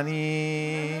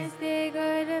Gauravani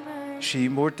Shri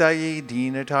Murtaye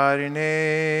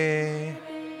Dinatarine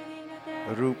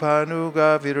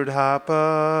Rupanuga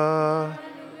Virudhapa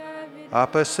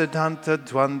Apasiddhanta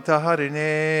Dvanta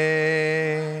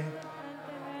Harine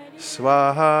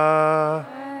Swaha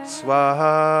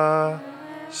Swaha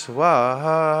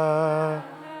Swaha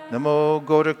Namo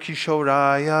Gaura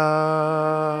Kishoraya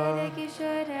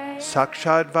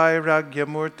Sakshad Vairagya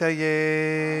Murtaye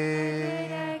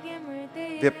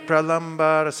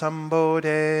Vipralambara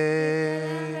Sambodhe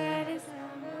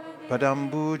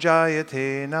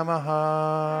Padambujayate Namaha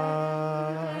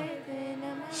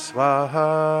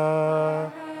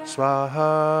Swaha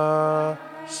Swaha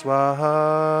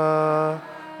Swaha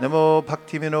Namo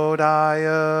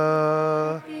Bhaktivinodaya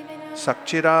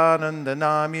Sakchirananda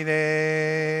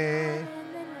Namine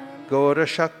Gaura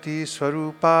Shakti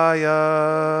Swarupaya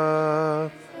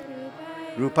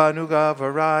Rupanuga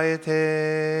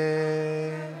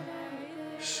Varayate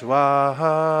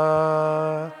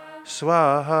Swaha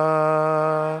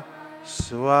Swaha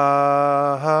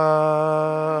Swaha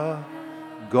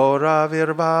Gaura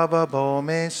Virbhava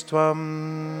Bhomestvam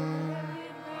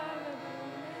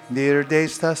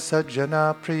Nirdesta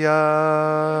Sajjana Priya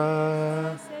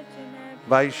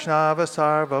Vaishnava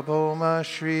Sarvabhauma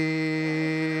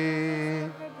Shri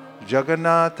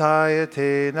Jagannathaya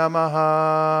Te Namaha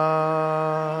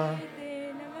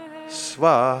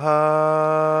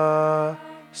Swaha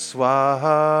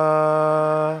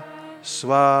Swaha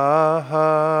Swaha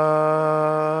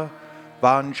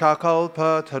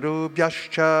Vanchakalpa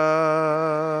Tarubhyascha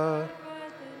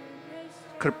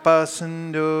Kripa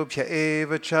Sindhubhya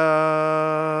Evacha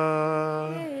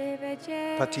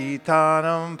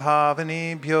Patitanam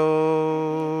Pavanebhyo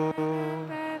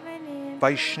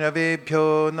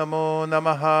Vaishnavebhyo Namo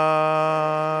Namaha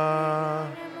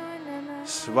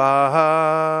Swaha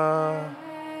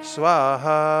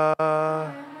Swaha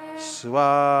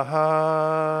Swaha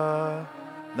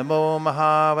Namo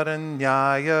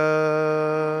Mahavaranyaya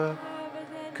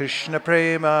Krishna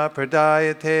Prema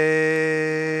Pradayate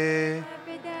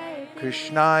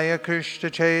Krishnaya Krishna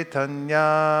Chaitanya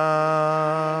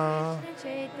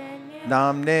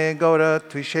Namne Gaura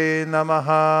Tvishe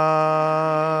Namaha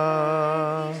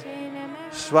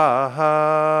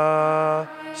Swaha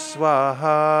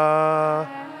Swaha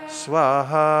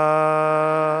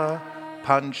Swaha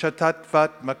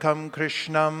Panchatattvatmakam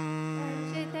Krishnam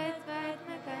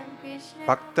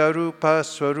Bhaktarupa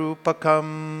Swarupakam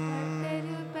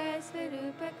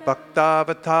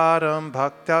Bhaktavataram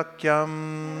Bhaktakyam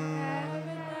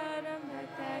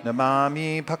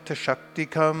Namami Bhakta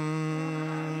Shaktikam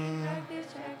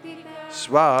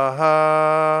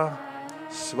Swaha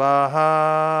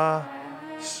Swaha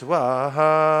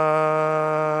Swaha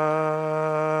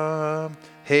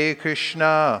Hey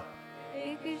Krishna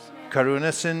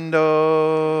Karuna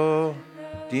Sindho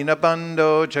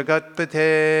Dinabandho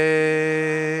Jagatpate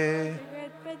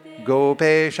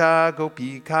Gopesha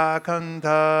Gopika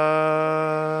Kanta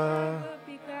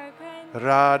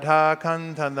Radha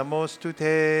Kanta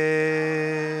Namostute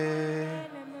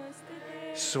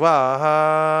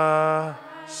Swaha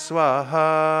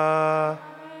Swaha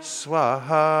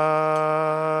Swaha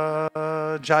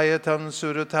Jayatam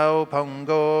Suratau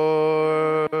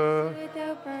Pangor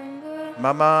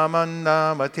Mama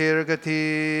Manna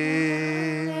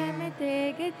Matirgati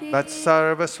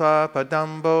Vatsarva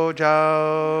Swapadambo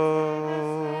Jao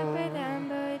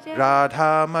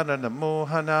Radha Madana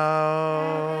Mohana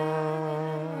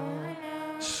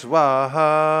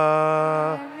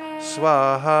Swaha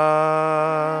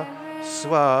Swaha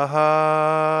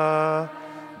Swaha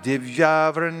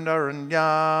Divya Vrindaranya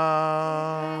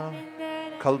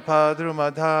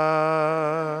Kalpadrumadha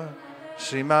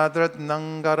Srimad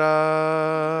Ratnangara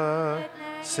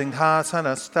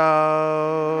Singhasanasta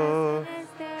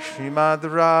Srimad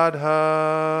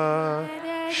Radha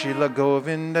Shila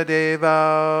Govinda Deva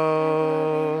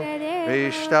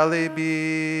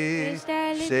Reshtalibi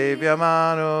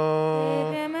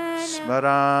Sevyamano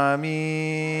Smarami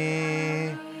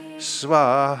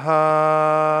Swaha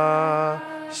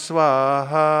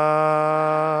Swaha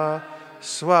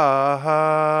Swaha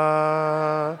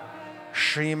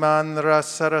Shriman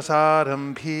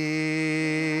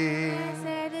Rasarasarampi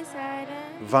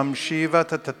Vamshiva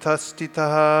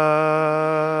Tatatastitaha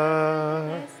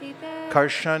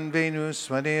Karshan Venus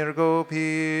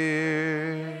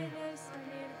Swanirgopir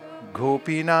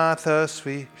Gopinatha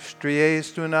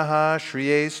Shriyestunaha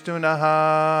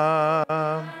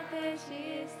Shriyestunaha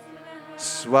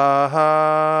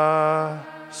Swaha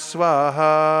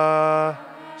Swaha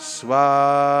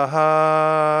Swaha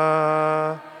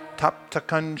Tapta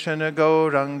Kanchana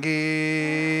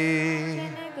Gaurangi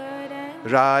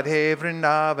Radhe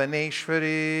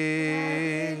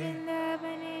Vrindavaneshwari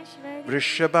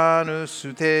Vrishabhanu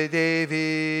Sute Devi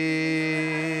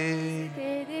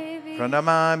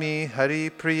Pranamami Hari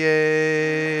Priye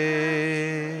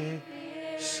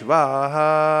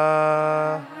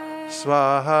Swaha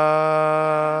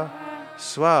Swaha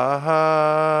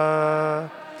Swaha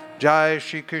Jai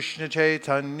Shri Krishna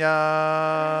Chaitanya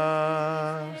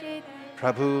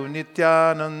Prabhu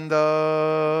Nityananda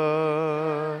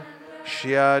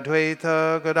Shri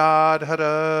Advaita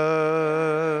Gadadhara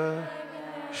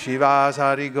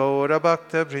Shivasari Gaura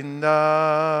Bhakta Vrinda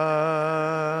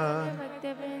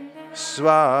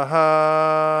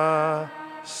Swaha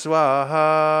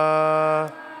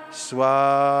Swaha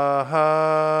Swaha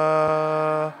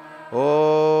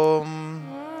Om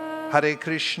Hare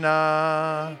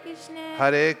Krishna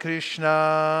Hare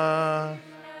Krishna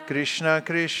Krishna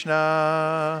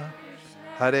Krishna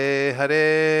Hare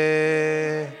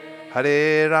Hare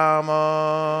Hare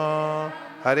Rama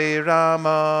Hare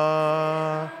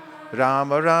Rama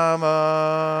Rama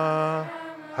Rama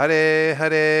Hare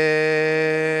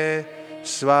Hare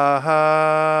Swaha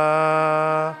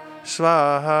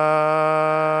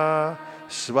Swaha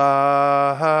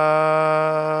Swaha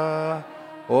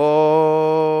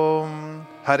Om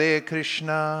Hare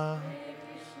Krishna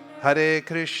Hare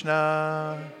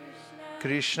Krishna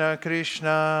Krishna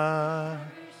Krishna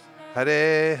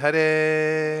Hare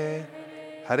Hare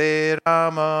Hare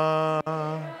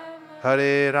Rama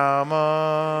Hare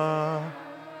Rama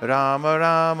Rama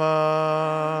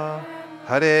Rama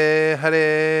Hare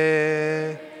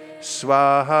Hare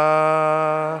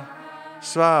Swaha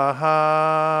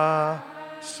Swaha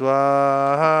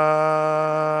Swaha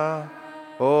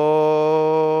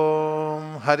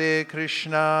Om Hare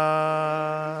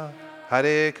Krishna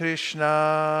Hare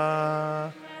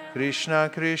Krishna Krishna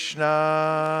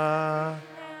Krishna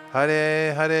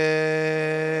Hare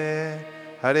Hare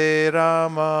Hare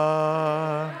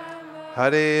Rama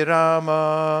Hare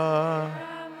Rama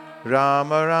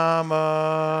Rama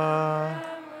Rama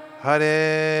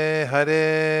Hare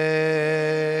Hare.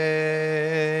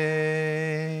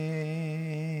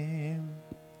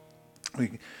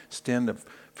 We stand up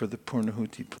for the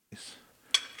Purnahuti, please.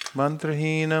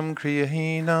 Mantrahinam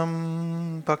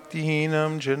kriyahinam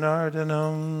bhaktihinam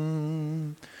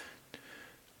janardanam.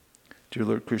 Dear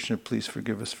Lord Krishna, please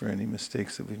forgive us for any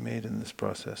mistakes that we've made in this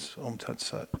process. Om Tat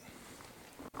Sat.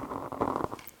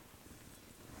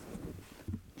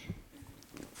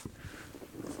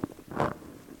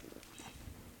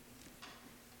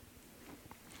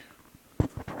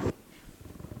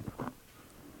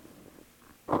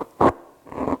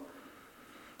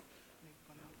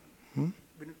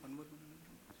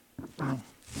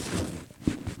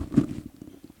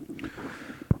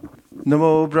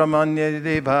 Namo Brahmanya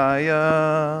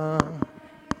Devaya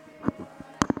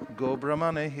Go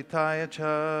Brahmana Hitaya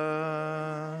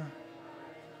Cha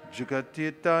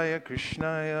Jugatitaya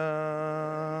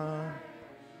Krishnaya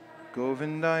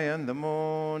Govindaya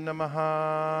Namo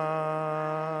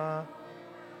Namaha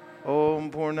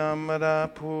Om Purnamada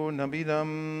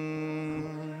Purnamidam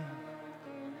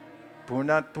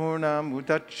Purnat Purnam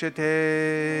Udachyate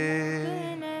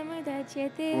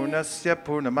Purnasya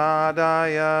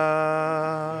Purnamadaya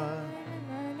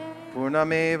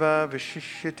Purnameva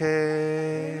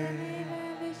Vishishyate.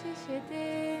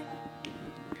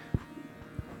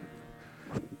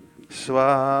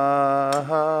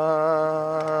 Swaha.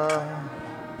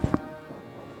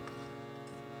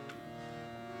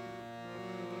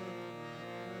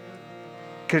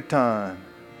 Kirtan.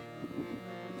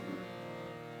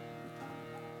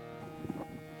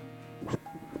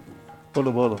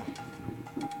 Bolo bolo.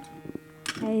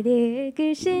 Hare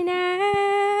Krishna,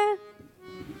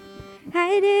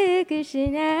 Hare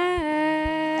Krishna,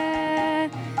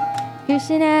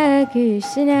 Krishna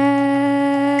Krishna,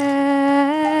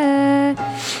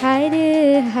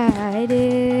 Hare Hare,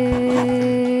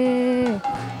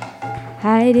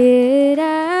 Hare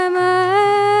Rama,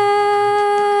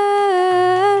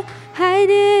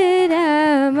 Hare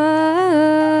Rama,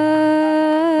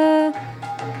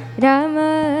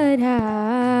 Rama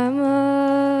Rama,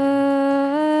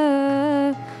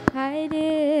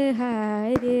 Hare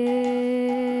Hare.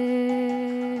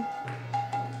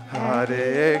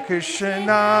 Hare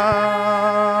Krishna,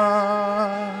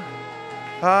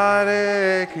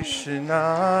 Hare Krishna,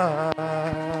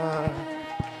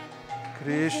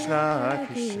 Krishna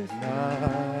Krishna,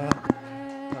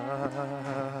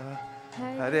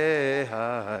 Hare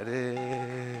Hare.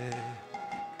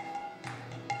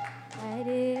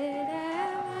 Hare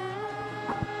Rama,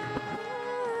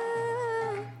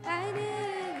 Hare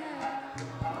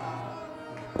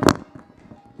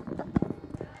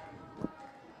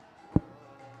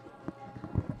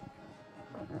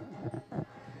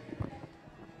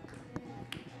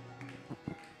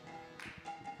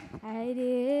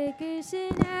Hare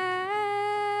Krishna,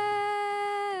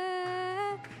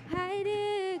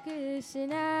 Hare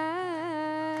Krishna,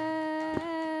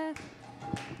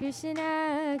 Krishna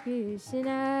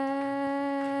Krishna,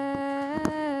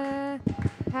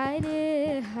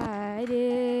 Hare Hare,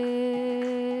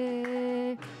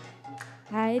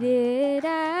 Hare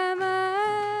Rama,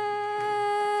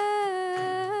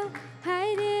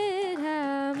 Hare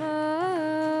Rama,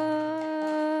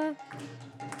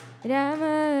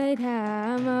 Rama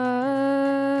Rama,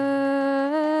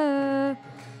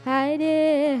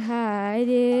 Hare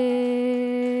Hare.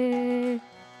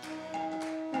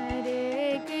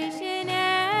 Hare Krishna,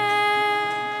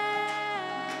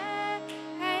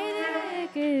 Hare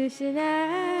Krishna,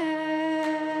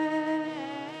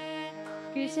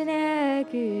 Krishna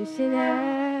Krishna,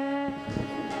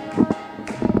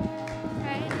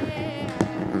 Hare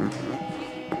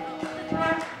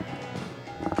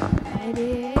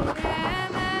Hare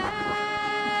Rama,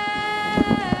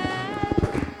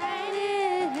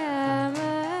 Hare Rama,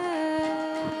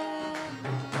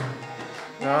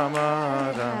 Rama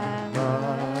Rama,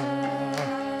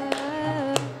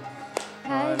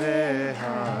 Hare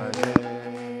Hare.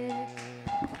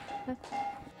 Hare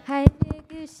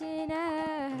Krishna,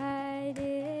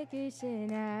 Hare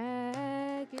Krishna, Krishna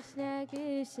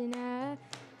Krishna,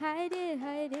 Hare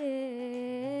Hare,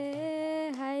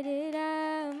 Hare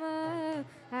Rama,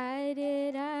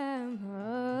 Hare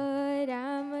Rama,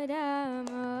 Rama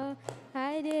Rama,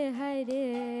 Hare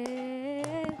Hare.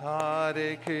 Hare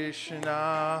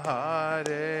Krishna,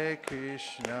 Hare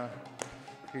Krishna,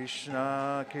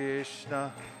 Krishna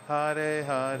Krishna, Hare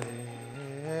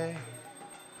Hare,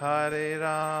 Hare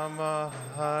Rama,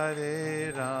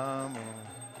 Hare Rama,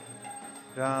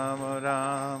 Rama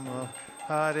Rama,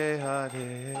 Hare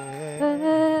Hare.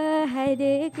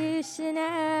 Hare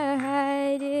Krishna,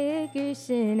 Hare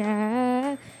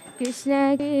Krishna,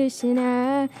 Krishna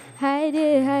Krishna,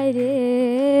 Hare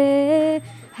Hare,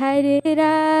 Hare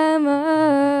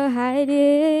Rama,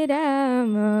 Hare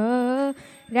Rama,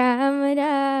 Rama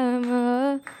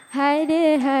Rama,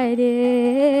 Hare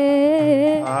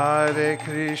Hare. Hare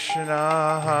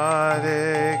Krishna,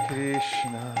 Hare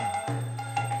Krishna,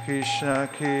 Krishna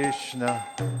Krishna,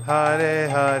 Hare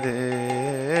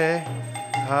Hare,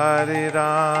 Hare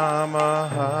Rama,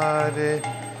 Hare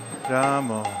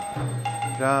Rama,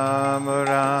 Rama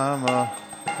Rama,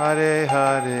 Hare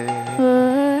Hare.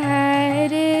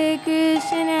 Hare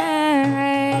Krishna,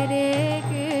 Hare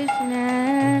Krishna,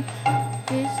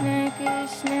 Krishna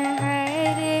Krishna,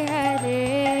 Hare Hare,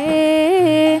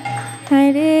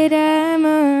 Hare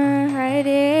Rama,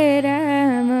 Hare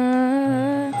Rama,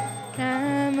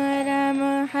 Rama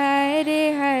Rama, Hare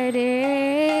Hare.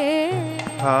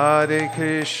 Hare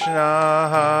Krishna,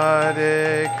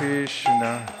 Hare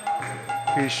Krishna,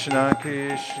 Krishna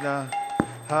Krishna,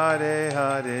 Hare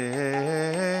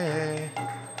Hare,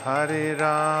 Hare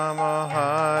Rama,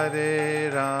 Hare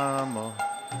Rama,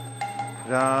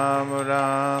 Rama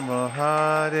Rama,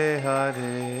 Hare Hare.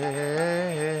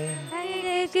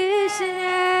 Hare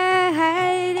Krishna,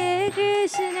 Hare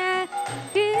Krishna,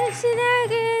 Krishna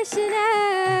Krishna,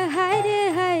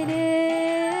 Hare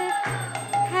Hare,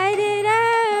 Hare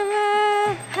Rama,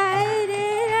 Hare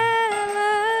Rama,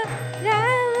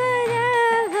 Rama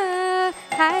Rama,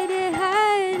 Hare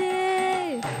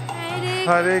Hare.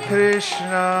 Hare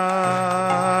Krishna,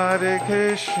 Hare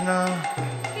Krishna,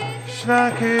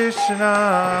 Krishna Krishna,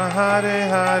 Hare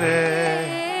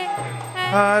Hare,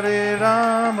 Hare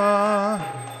Rama,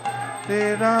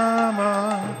 Hare Rama,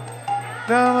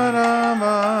 Rama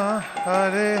Rama,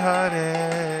 Hare Hare.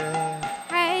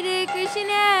 Hare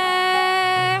Krishna,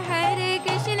 Hare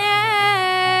Krishna,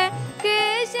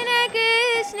 Krishna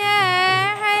Krishna,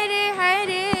 Hare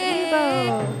Hare,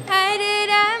 Hare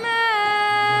Rama,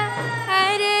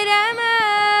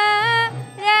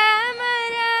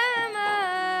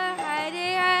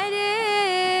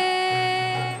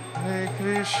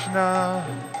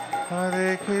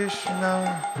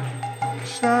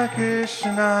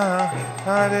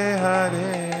 Hare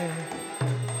Hare,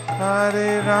 Hare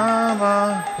Rama,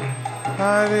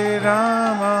 Hare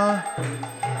Rama,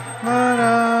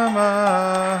 Rama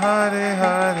Hare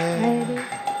Hare.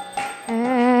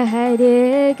 Hare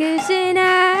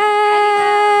Krishna,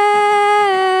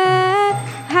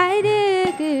 Hare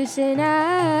Krishna,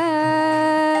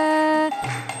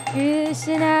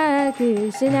 Krishna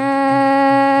Krishna,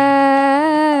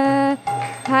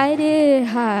 Hare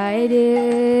Hare,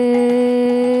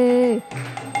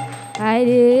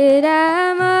 Hare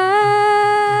Rama,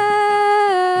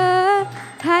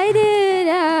 Hare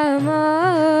Rama,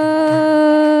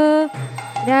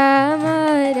 Rama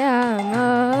Rama,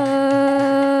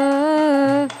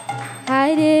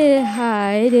 Hare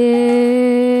Hare,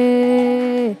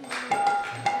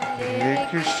 Hare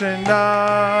Krishna,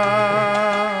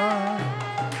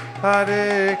 Hare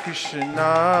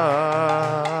Krishna,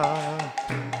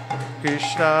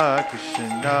 Krishna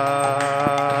Krishna,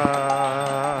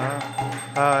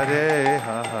 Hare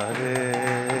Hare,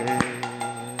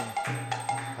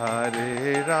 Hare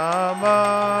Rama,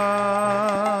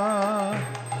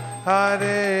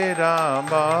 Hare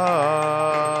Rama,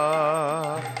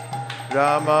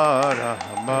 Rama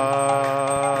Rama,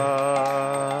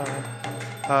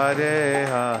 Hare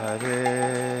Hare.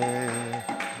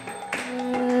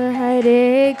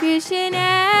 Hare Krishna,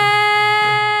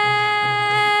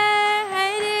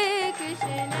 Hare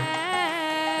Krishna,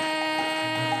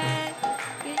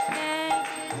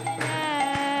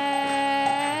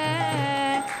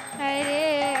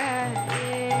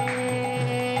 Krishna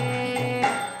Krishna,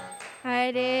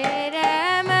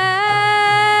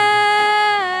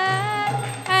 Hare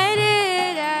Hare,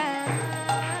 Hare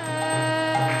Rama,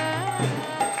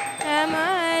 Hare Rama,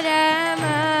 Rama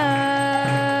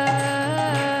Rama,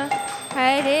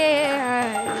 Hare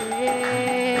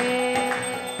Hare.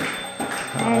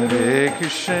 Hare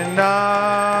Krishna,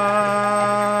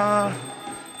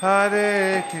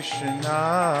 Hare Krishna,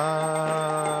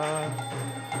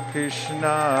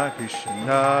 Krishna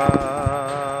Krishna,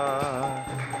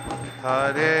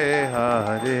 Hare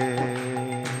Hare,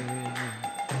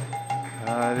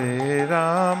 Hare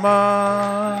Rama,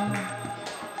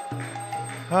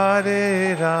 Hare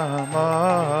Rama,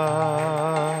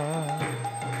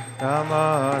 Rama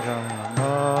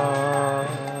Rama,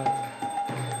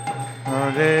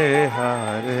 Hare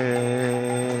Hare.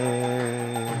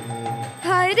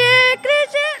 Hare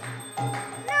Krishna,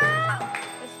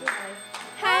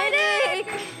 Hare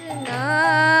Krishna,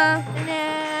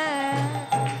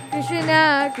 Krishna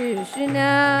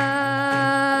Krishna,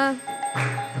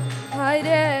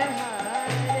 Hare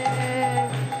Hare,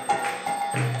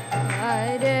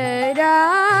 Hare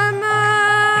Rama,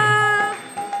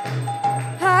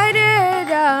 Hare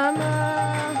Rama,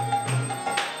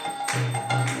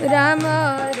 Rama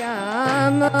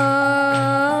Rama,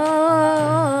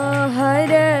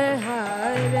 Hare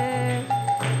Hare.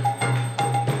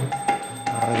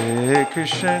 Hare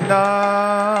Krishna,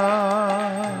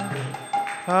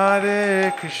 Hare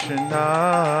Krishna,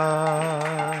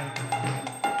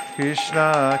 Krishna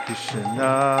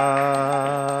Krishna,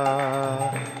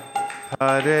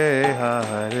 Hare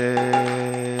Hare,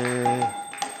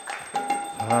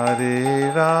 Hare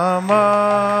Rama,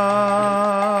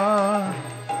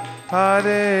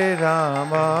 Hare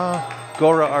Rama.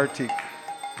 Gora Arti.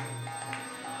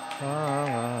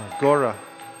 Gora.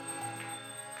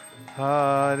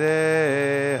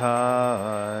 Hare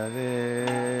Hare.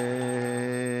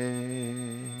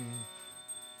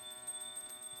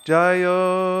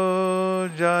 Jayo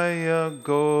Jaya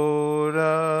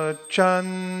Gora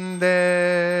Chande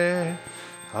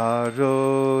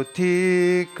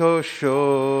Haroti Koshoba.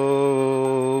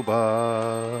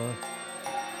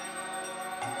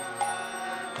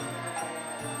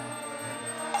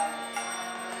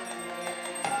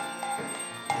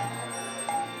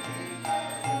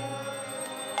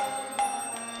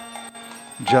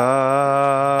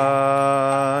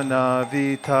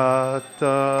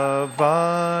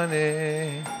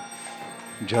 Janavitatavane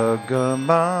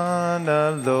Jagamana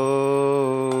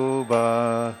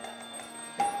Loba.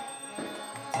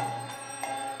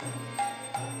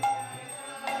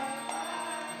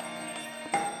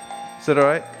 Is that all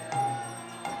right?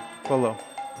 Follow.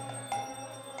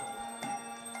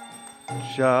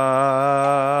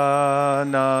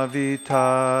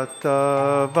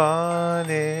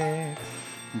 Janavitatavane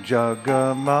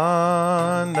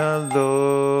Jagamana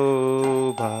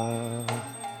Loba.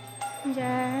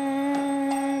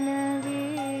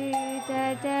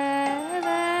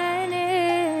 Janavitatavane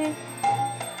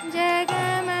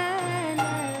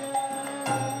Jagamana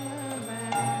Loba.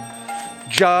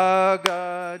 Jaga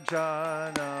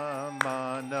Jana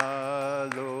Mana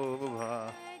Loba.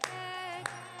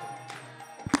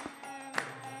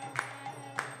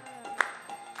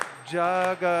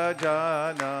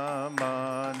 Jagajana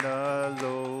Mana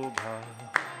Lobha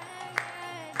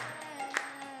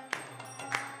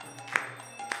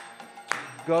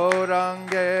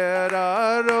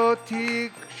Gaurangera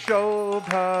Rotik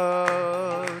Shobha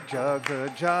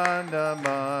Jagajana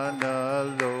Mana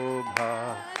Lobha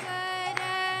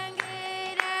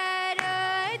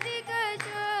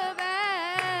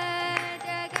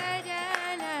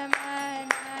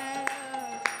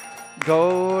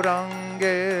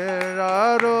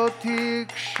Gaurangera Rotik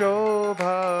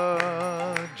Shobha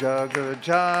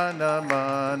Jagajana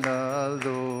Mana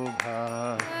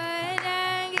Lobha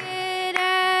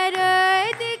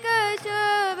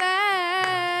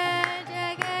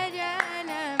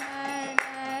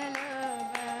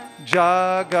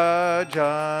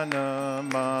Jagajana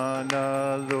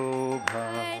Mana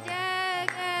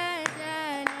Lobha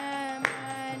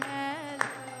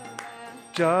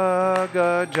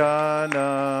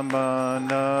Jagajana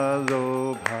Mana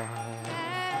Lobha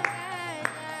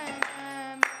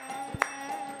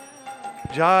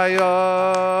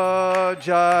Jaya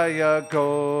Jaya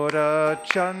Gora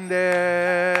Chandera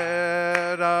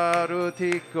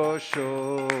Rutiko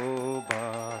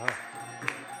Shobha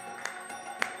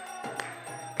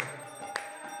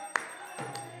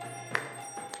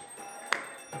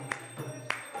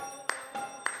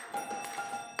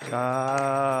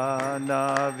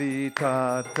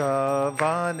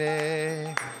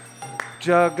Janavitatavane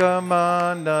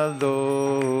Jagamana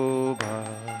Lobha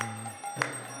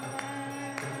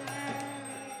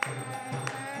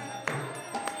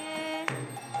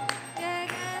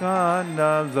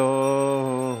Kana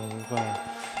Lobha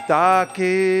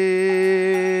Dakine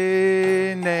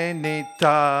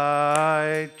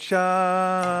Nitai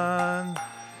Chan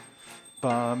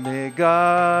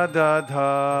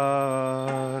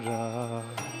Pamigadadhara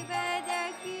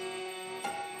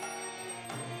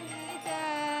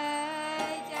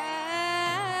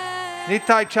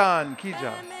Nitai Chan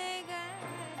Kija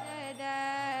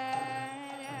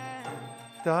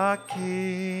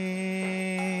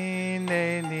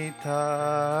Dakine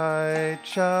Nitai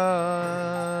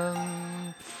Chan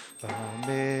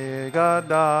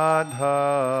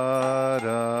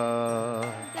Pamigadadhara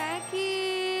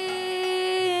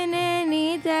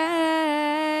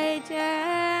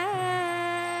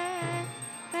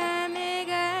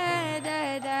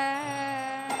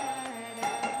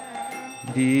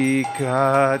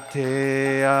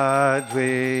Dikate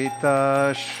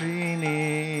Advaita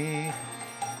Srini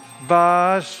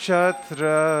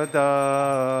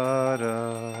Vaschatradara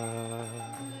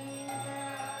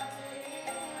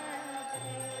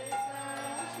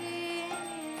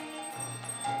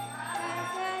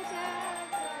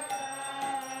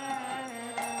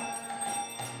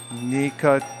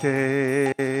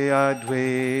Nikate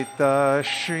Advaita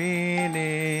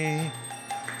Srini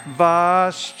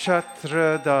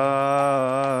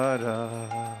Vaschatradara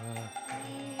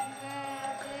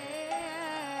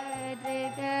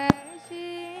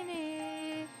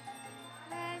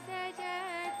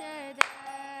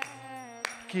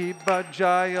Kiba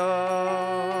Jaya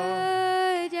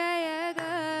Jaya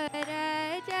Gora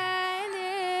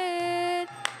Chandel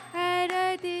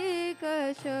Harati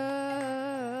Kosho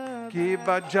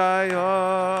Kiba Jaya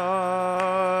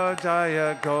Jaya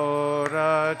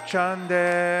Gora Chande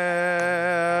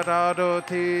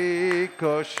Radoti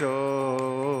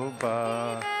Koshoba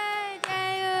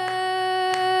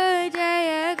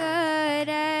Jaya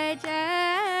Gora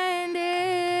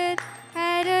Chandel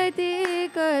Harati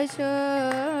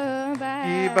Koshoba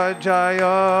Kiba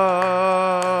Jaya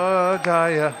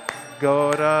Jaya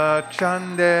Gora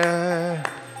Chande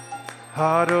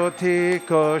Haroti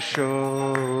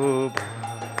Koshoba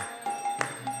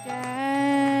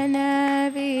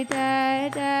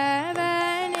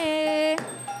Janavitatavane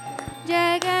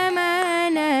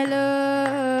Jagamana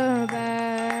Lobha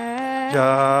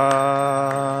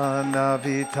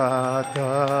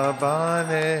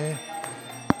Janavitatavane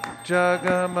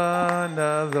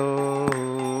Jagamana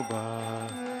Lobha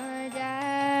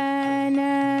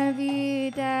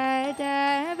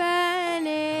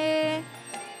Janavitatavane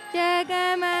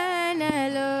Jagamana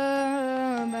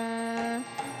Lobha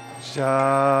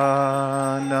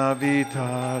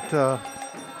Janavitata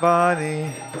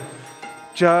Vani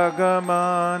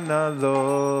Jagamana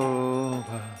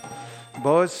Lobha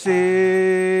Bosi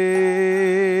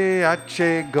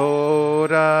Ache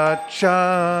Gora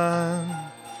Chan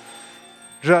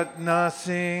Ratna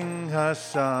Singhasane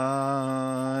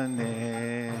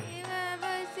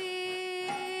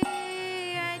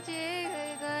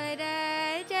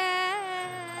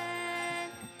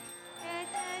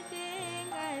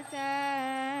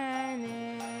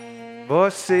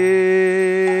Bosi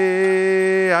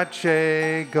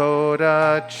Ache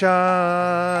Gaurachan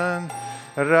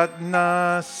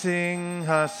Ratna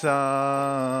Singhasane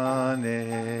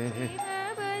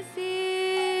Basi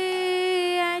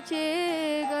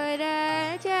ache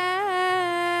Gaurachan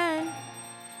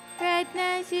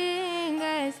Ratna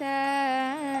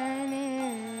Singhasane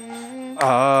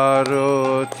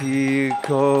Aroti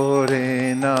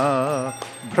Korena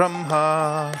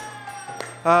Brahma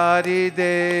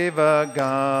Adideva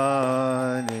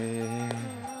Gane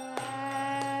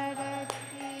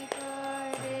Arati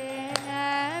Korena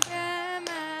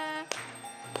Brahma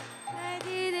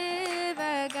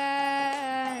Adideva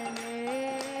Gane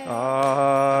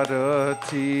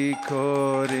Arati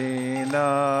Korena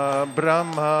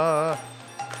Brahma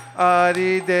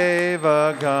Adideva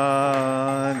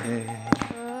Gane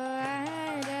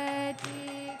Arati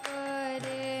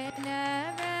Korena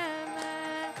Brahma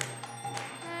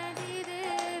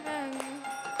Adideva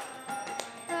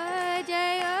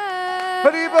Jaya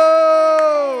Haribo!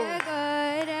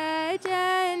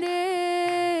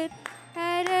 Gaurachandir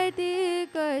Arati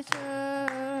ko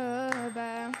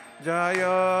shobha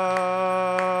Jaya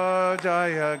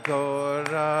Jaya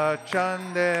Gora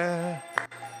Chande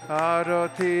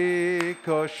Arati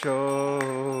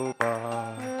Koshoba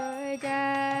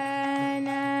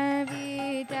Jana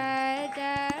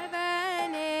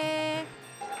Vitatavane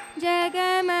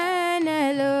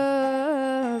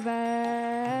Jagamanaloba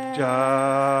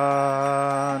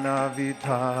Jana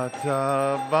Vitata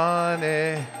Vane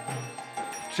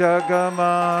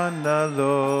Jagamana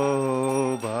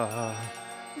Loba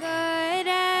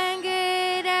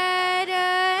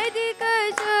Gaurangirarati ko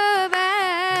shobha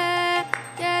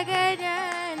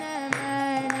Jagajana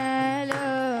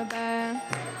manaloba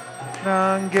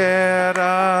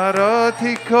Nangera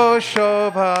Roti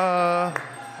Koshoba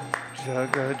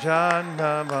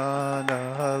Jagajana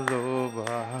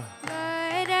Manaloba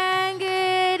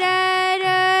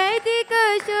Gaurangirarati ko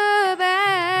shobha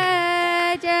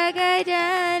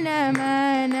Jagajana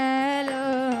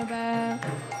manaloba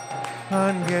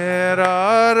Angera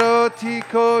Roti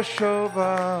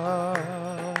Koshoba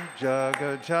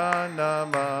Jagajana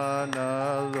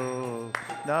Manalo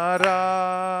Nara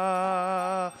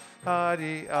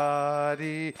Ari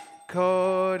Ari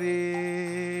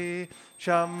Kori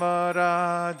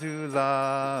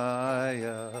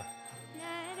Chamaradulaya.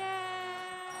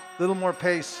 Little more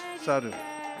pace, Sadhu.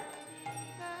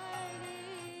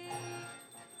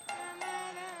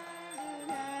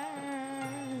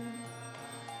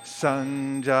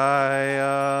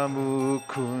 Sanjaya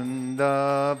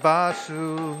Mukunda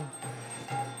Basu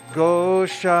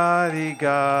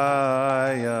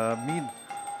Gosharigaya Min.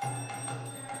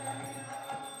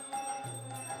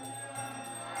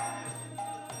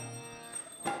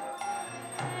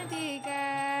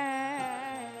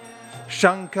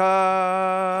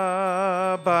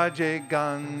 Shankar Baje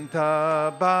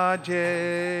Ganta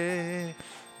Baje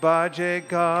Baje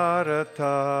Garatala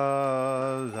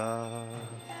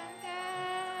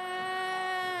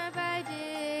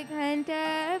Baje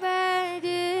ghanta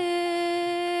baje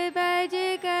baje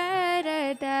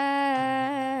karatala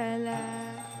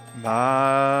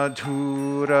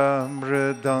Madhura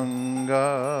Mridanga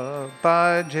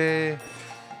Baje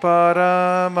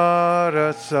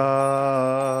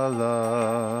Paramarasala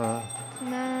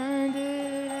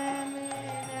Madhura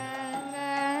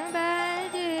mridanga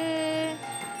baje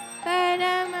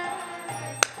paramasala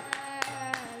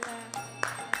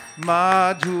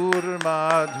Madhur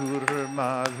Madhur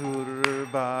Madhur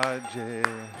Baje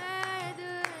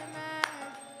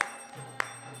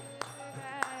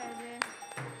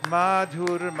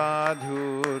Madhur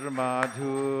Madhur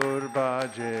Madhur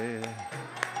Baje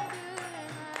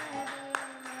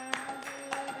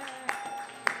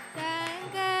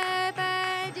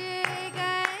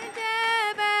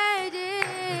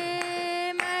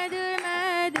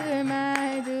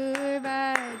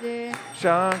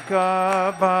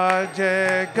Shankar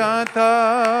Baje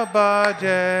Ganta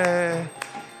Baje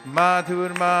Madhur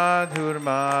Madhur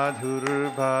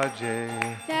Madhur Baje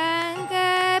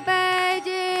Shankar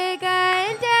baje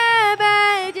ganta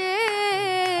baje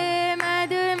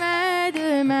madhur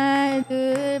madhur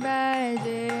madhur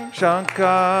baje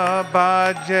Shankar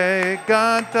Baje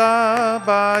Ganta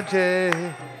Baje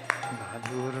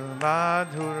Madhur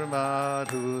Madhur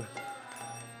Madhur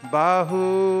Bahu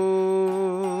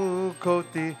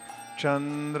Koti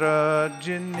Chandra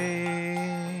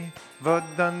Jini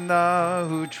Vadana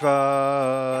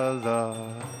Ujvala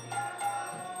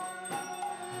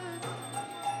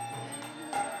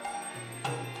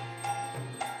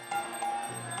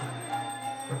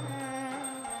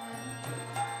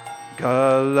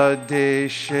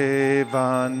Galadeshe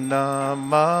Vanamala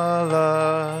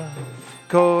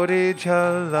Kori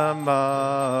Jalamala.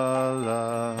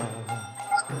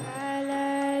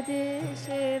 Mala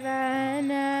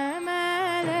Shivana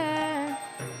Mala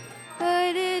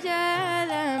Kori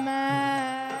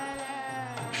Jalamala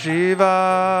Shiva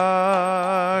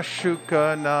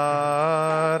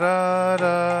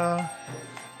Shukanarara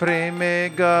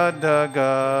Preme Gada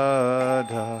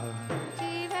Gada.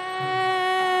 Shiva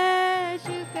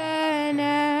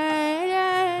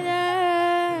Shukanarara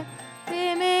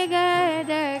Preme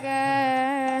Gada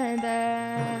Gada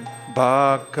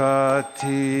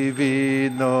Bhakati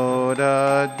Vinoda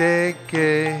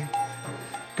Deke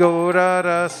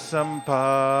Gaurara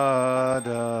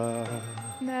Sampada.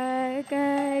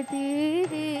 Bhakati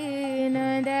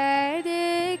Vinoda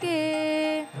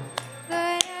Deke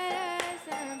Gaurara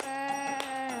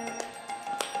Sampada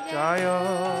Jaya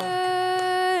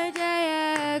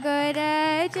Jaya Gaura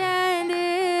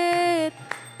Chandit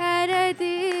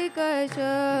Harati Ko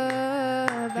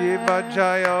Shobha Jiva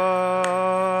Jaya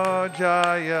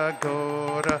Jaya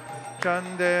Gaura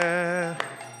Chande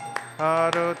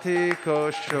Arati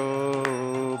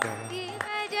Koshobha.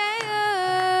 Shiva Jaya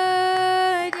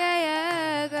Jaya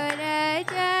Gaura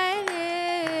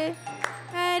Chandit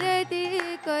Harati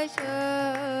Ko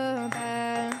Shobha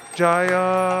Jaya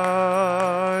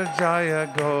Jaya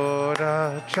Gaura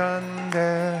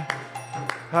Chande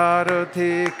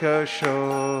Arati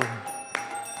Koshobha.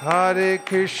 Hare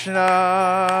Krishna,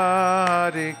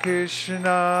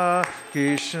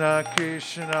 Krishna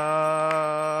Krishna,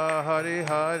 Hare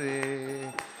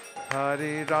Hare,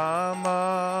 Hare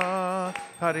Rama,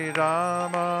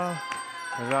 Rama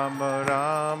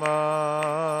Rama,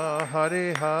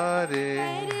 Hare Hare.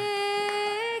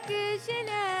 Hare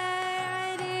Krishna,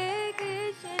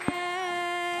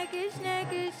 Krishna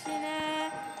Krishna,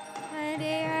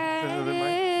 Hare Another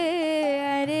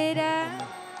Hare, Hare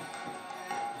Rama,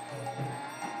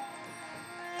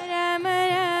 Rama,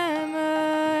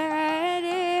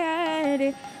 Hare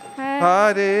Hare,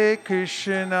 Hare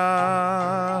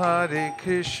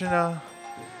Krishna,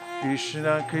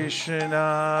 Krishna Krishna,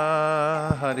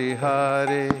 Hare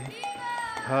Hare,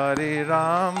 Hare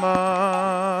Rama,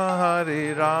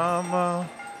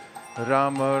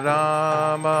 Rama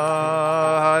Rama,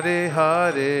 Hare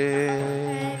Hare.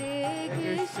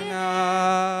 Krishna,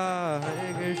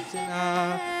 Krishna,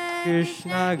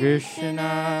 Krishna Krishna,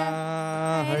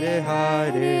 Hare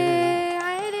Hare,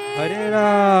 Hare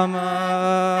Rama,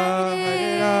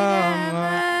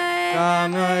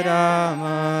 Rama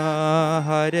Rama,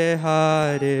 Hare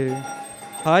Hare,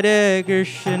 Hare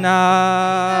Krishna,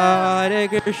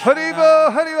 Haribo,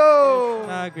 Haribo.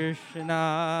 Krishna,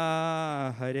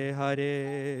 Hare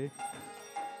Hare,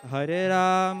 Hare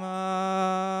Rama,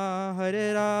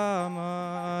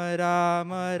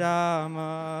 Rama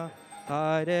Rama,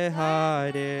 Hare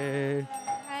Hare.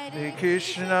 Hare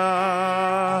Krishna,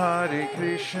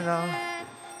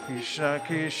 Krishna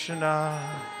Krishna,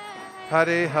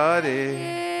 Hare Hare,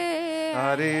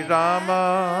 Hare Rama,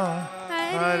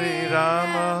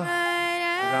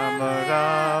 Rama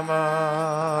Rama,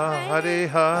 Hare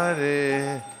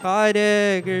Hare.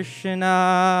 Hare Krishna,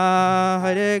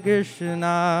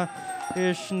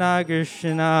 Krishna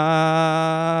Krishna,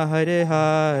 Hare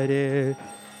Hare,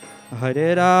 Hare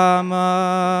Rama,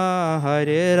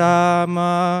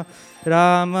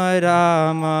 Rama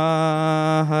Rama,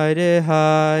 Hare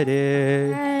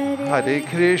Hare.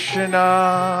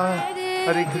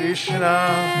 Hare Krishna,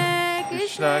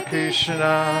 Krishna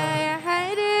Krishna,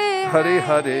 Hare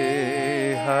Hare,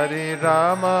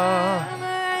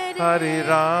 Hare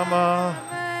Rama,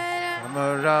 Rama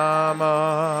Rama,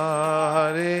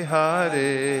 Hare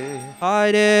Hare.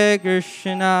 Hare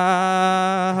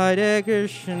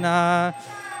Krishna,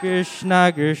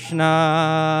 Krishna Krishna,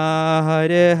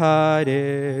 Hare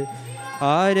Hare,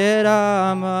 Hare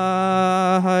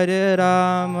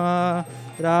Rama,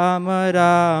 Rama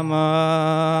Rama,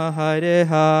 Hare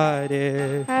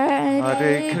Hare.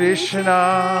 Hare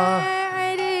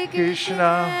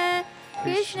Krishna,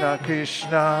 Krishna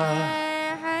Krishna,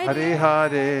 Hare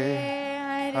Hare,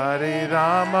 Hare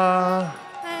Rama,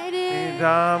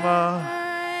 Rama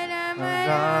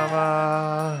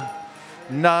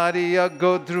Nadiya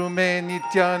Godrume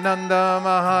Nityananda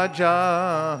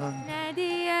Mahajan,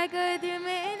 Nadia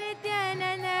Godume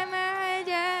Nityananda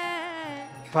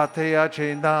Mahajan, Pateya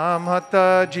Chenam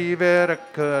Hata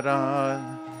Jiverakaran,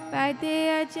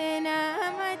 Pateya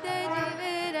Chenam Hata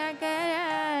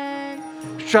Jiverakaran,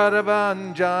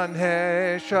 Sharabanjan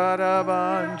Hai,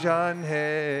 Sharabanjan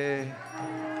Hai,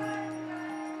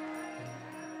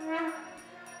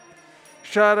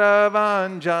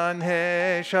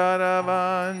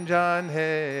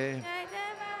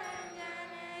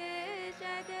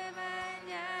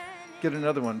 Get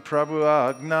another one. Prabhu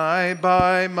Agnai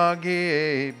Bhai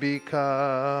Magi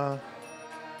Bika.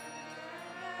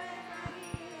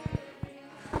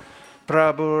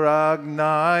 Prabhu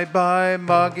Agnai Bhai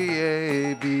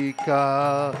Magi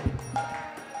Bika.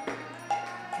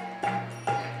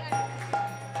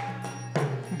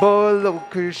 Bolo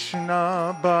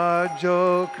Krishna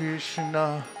Bhajo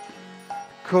Krishna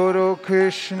Koro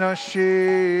Krishna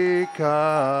Shika.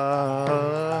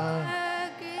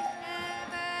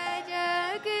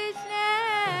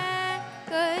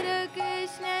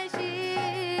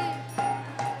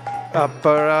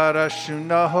 Aparara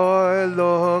Shuna Hoy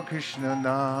Lo Krishna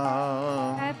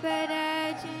Nam.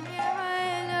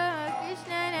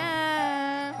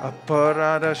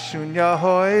 Aparara Shunya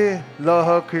Hoy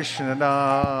Lo Krishna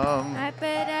Nam.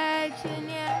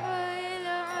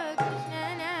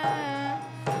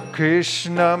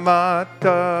 Krishna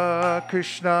Mata,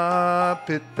 Krishna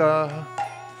Pita,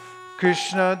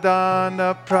 Krishna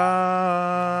Dana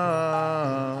Pran.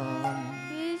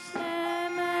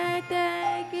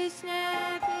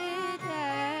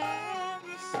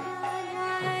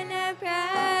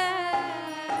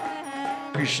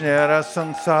 Krishnara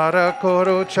Samsara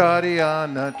Koro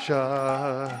Charyana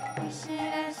Cha.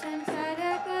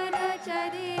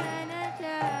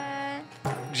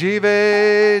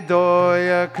 Jive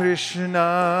Doya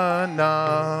Krishna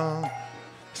Nam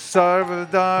Sarva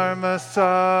Dharma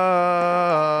Sa.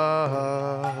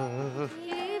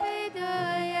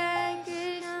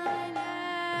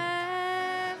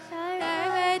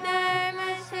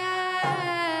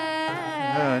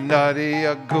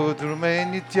 Nariya Godrume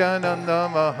Nityananda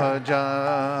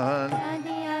Mahajan.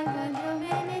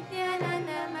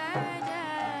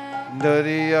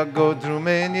 Nariya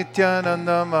Godrume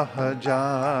Nityananda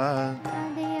Mahajan.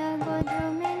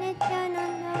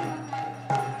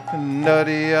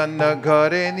 Nariya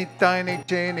Nagare Nitai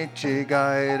Niche Niche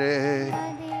Gaire.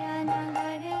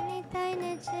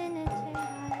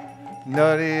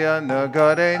 Nariya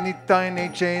Nagare Nitai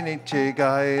Niche Niche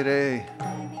Gaire.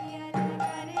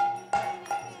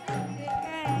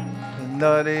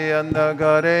 Nariya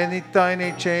Nagare Nitai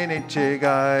Niche Niche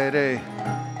Gaire.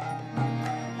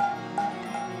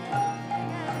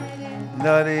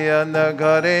 Nariya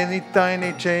Nagare Nitai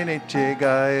Niche Niche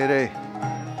Gaire.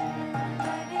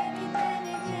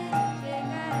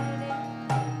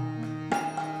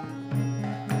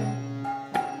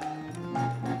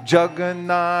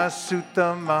 Jagannath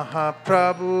Sutta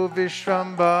Mahaprabhu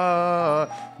Vishwambar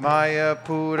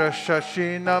Mayapura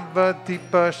Shashi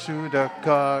Navatipa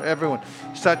Sudakar. Everyone.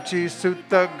 Sachi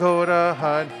Sutta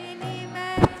Gaurahad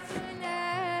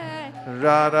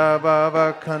Radha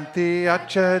Baba Kanti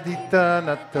Achadita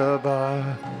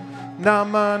Nataba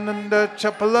Namananda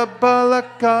Chapala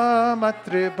Balaka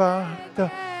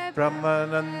Matribhata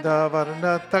Brahmananda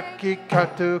Varna Taki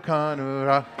Katu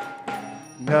Kanura.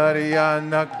 Nariya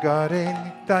Nagare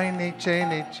Nitai Niche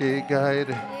Niche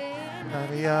Gaire.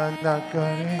 Nariya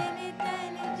Nagare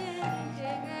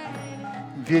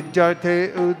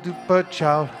Vidyarte Udupa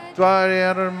Chau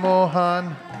Dwaryar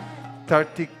Mohan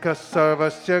Tartika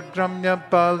Sarvasya Gramya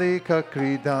Balika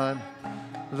Kridan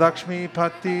Lakshmi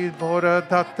Pati Bora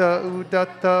Datta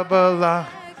Udatta Bala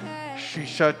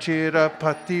Shishachira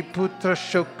Pati Putra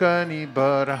Shokani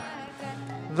Bara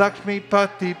Lakshmi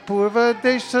Pati Purva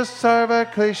Desha Sarva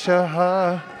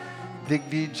Kleshaha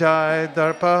Digvijay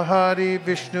Darpahari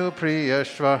Vishnu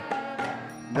Priyashva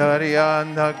Nariya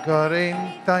Nagare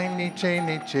Nitai Niche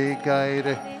Niche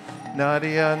Gaire.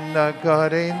 Nariya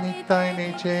Nagare Nitai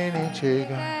Niche Niche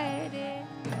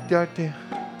Gaire.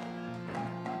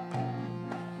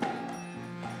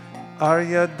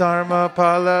 Arya Dharma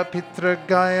Pala Pitra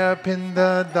Gaya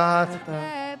Pinda Dat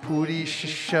Puri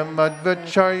Shishya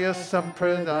Madhvacharya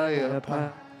Sampradaya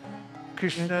Pa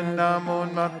Krishna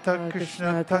Namon Mata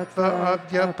Krishna Tattva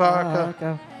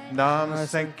Adhyapaka Nam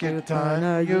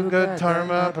Sankirtana Yuga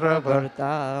Dharma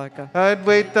Prabhartaka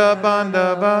Advaita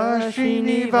Bandhava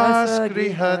Srinivas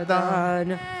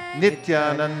Grihadan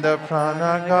Nityananda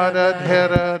Prana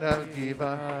Gadadhara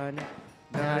Dalgivan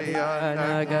Nariya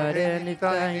Nagare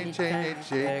Nitai Niche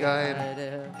Niche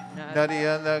Gaire.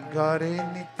 Nariya Nagare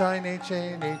Nitai Niche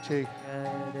Niche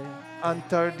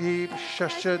Antardeep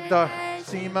Shashadar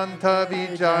Simanta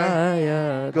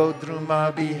Vijay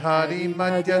Godruma Bihari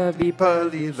Madhya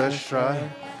Dvipa Lila Shrai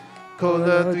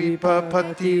Kola Dvipa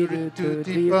Pati Ritu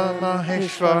Dvipa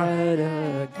Maheshwar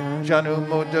Janu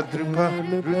Moja Drupa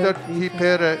Rudati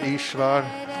Pera Ishwar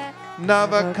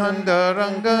Navakanda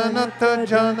Ranganatha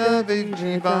Jana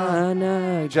Vijivan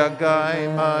Jagai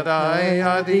Marai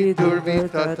Adi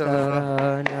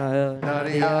Durvitatara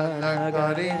Narayana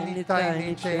Gare Nitai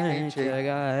Niche Niche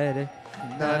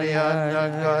Narayana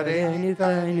Gare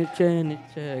Nitai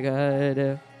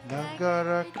Niche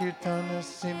Nagara Kirtana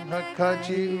Simha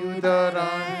Kaji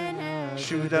Udaran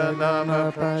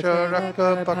Shudanama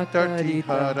Pracharaka Bhaktarti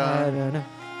Haran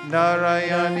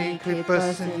Narayani Kripa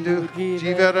Sindhu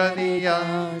Jivarani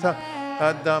Yanta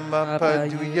Adama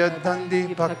Paduya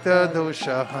Dandi Bhakta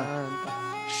Doshahan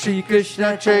Shri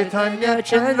Krishna Chaitanya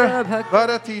Chandra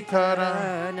Bharati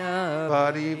Taran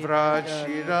Parivraj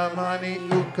Shri Ramani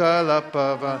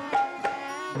Ukalapavan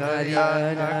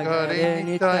Narayana Gare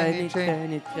Nitai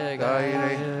Niche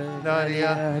Gaire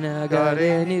Narayana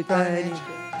Gare Nitai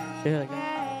Niche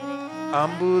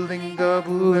Ambulinga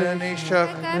Bhuvanesha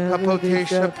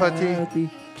Kapotesha Pati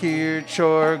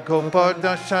Kirchor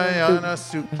Gopadashayana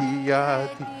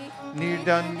Sukiyati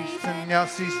Nirdani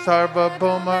Sanyasi Sarva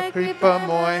Boma Kripa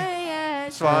Moy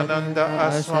Swananda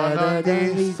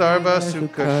Aswanandi Sarva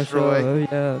Sukashroy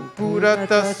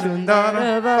Purata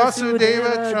Sundara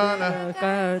Vasudeva Trana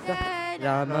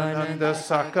Ramananda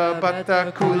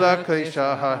Sakabata Kula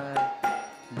Kaishaha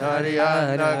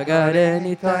Narayana Gare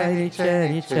Nitai Niche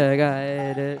Niche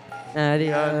Gaire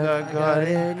Narayana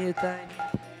Gare Nitai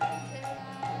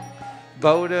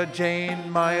Bodha Jain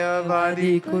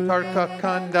Mayavadi Tarka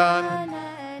Kandan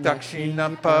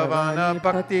Dakshina Pavana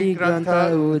Bhakti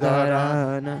Grantha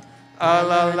Udarana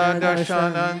Alala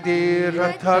Darshanandi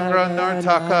Rathagra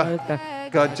Nartaka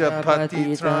Gajapati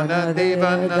Trana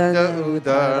Devananda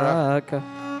Udaraka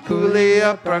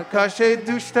Kuleya Prakashe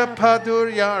Dushta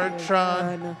Padur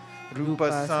Yartran Rupa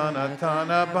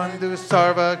Sanatana Bandhu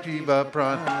Sarva Kriva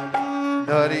Pran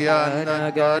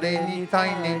Narayana Gare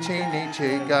Nitai Niche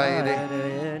Niche Gaire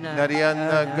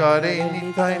Narayana Gare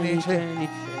Nitai Niche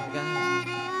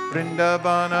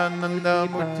Vrindavana Nanda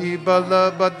Murti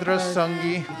Bala Badra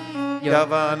Sangi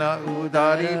Yavana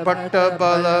Udari Bhatta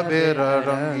Bala Vera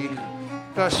Rangi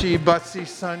Kashi Basi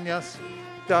Sanyas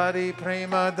Dari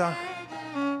Premada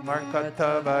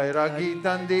Markata Vairagi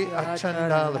Dandi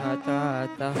Achandala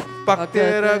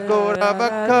Bhaktira Gora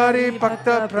Bhakkari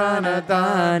Bhakta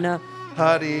Pranadana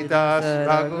Haridas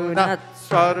Raghunath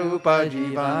Swarupa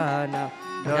Jivana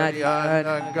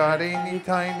Narayana Gare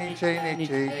Nitai Niche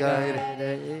Niche Gaire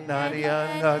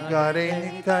Narayana Gare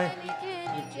Nitai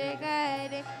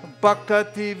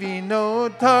Bhakati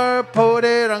Vinodhar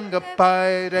Pore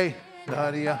Rangapaire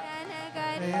Narayana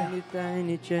Nitai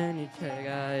Niche Niche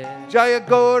Gaire Jaya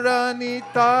Gora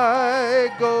Nitai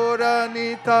Gora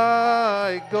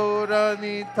Nitai Gora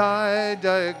Nitai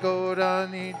Jaya Gora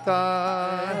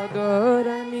Nitai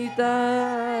Gora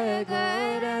Nitai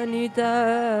Gora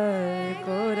Nitai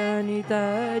Gora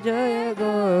Nitai Jaya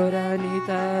Gora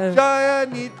Nitai Jaya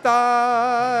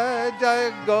Nitai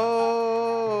Jaya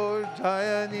Gaur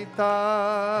Jaya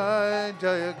Nitai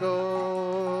Jaya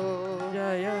Gaur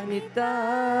Jaya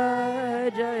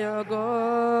Nitai Jaya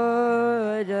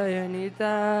Gaur Jaya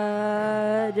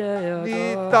Nitai Jaya Gaur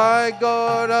Nitai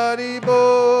Gaur Haribo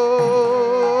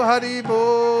Haribo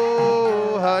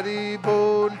Haribo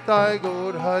Nitai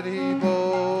Gaur Haribo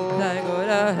Nitai Gaur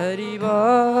Haribo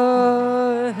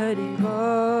Haribo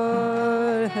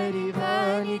Haribo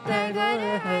Nitai Gaur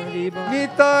Haribo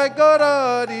Nitai Gaur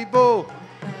Haribo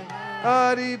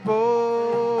Haribo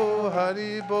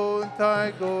Haribo Nitai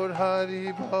Gaur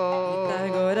Haribo Nitai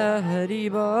Gaur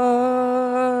Haribo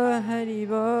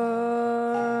Haribo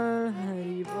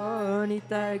Haribo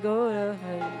Nitai Gaur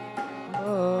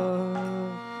Haribo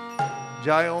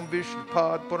Jai Om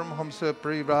Vishnupad Paramhamsa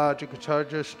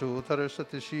Parivrajikacharya Stotra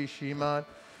Satashi Shiman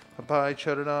Apai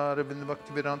Charana Ravinda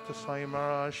Bhaktivedanta Swami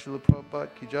Maharaj Srila Prabhupada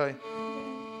Ki Jai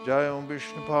Jai Om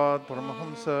Vishnupad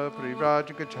Paramhamsa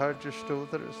Parivrajikacharya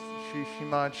Stotra Satashi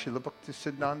Shiman Srila Bhakti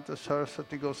Siddhanta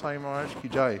Saraswati Goswami Maharaj Ki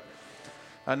Jai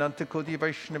Ananta Koti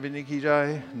Vaishnavini Ki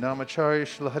Jai Namacharya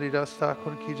Srila Haridas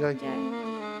Thakur Ki Jai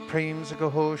Prem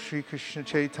Sagaho Shri Krishna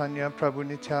Chaitanya Prabhu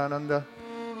Nityananda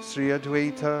Sri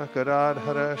Advaita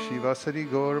Gadadhara Shivasari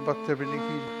Gaur Bhakta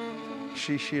Vriniki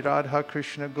Shri Shri Radha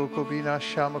Krishna Gokobina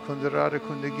Shyamakunda Radha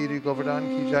Kundagiri Govardhan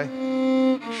Ki Jai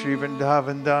Shri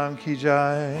Vrindavan Dham Ki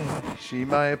Jai Shri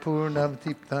Mayapur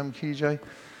Navdiptam Ki Jai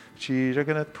Shri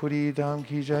Jagannath Puri Dham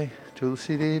Ki Jai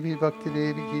Tulsi Devi Bhakti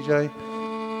Devi Ki Jai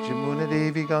Jamuna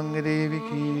Devi Ganga Devi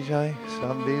Ki Jai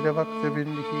Samveda Bhakta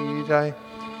Vrindi Ki Jai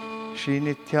Shri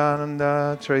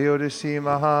Nityananda Trayodasi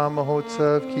Maha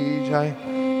Mahotsav Ki Jai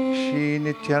Shri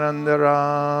Nityananda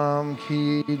Ram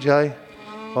Ki Jai.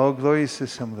 All glories to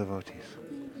some devotees.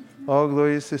 All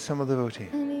glories to some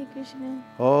devotees. Krishna.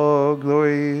 All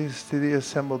glories to the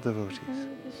assembled devotees. Hare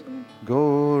Krishna.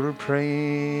 Gaur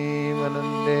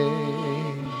Premanande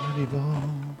Haribol.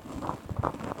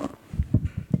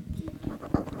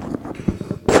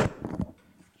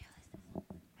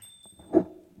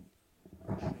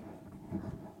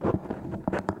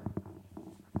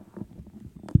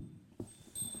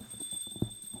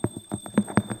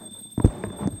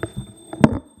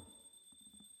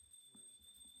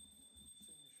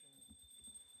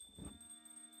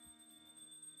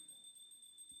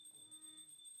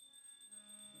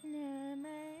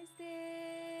 Namaste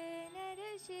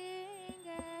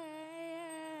Narashingaya.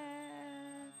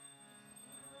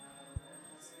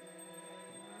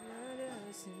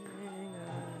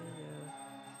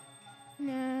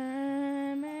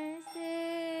 Namaste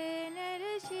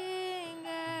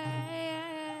Narashingaya.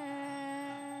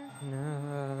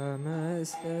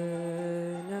 Namaste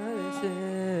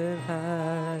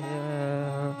Narasimhaya.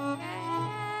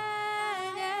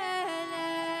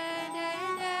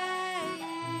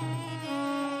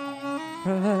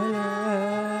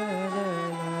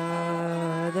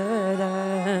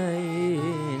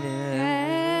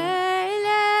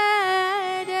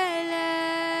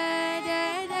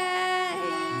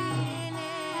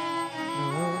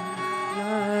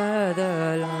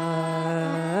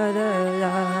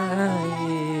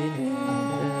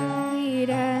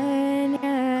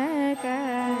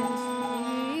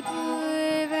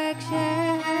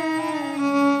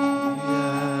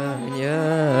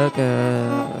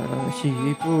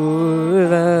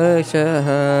 Shipurvakshah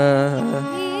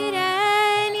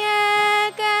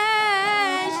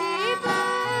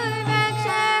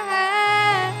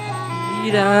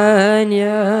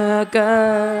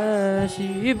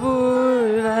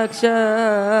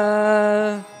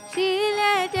Hiranyakashipurvakshah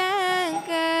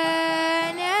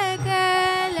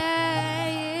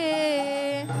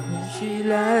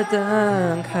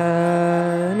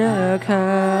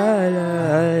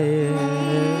Shilatankanakalaye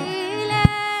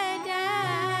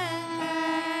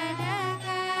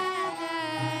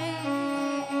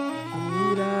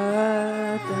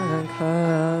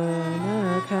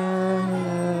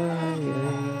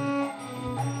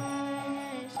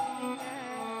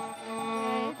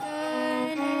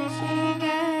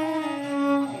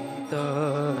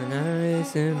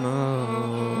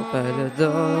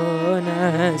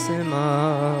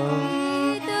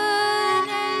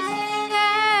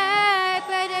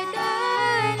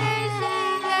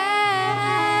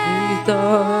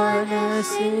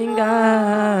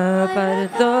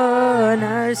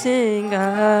Pardona Singa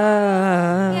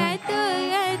Yato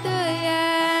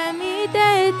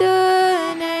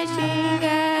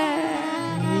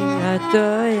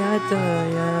Yato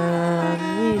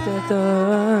Yamitato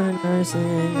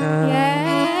Narsinga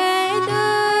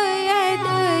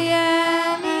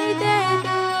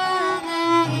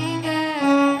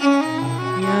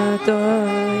Yato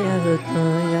Yato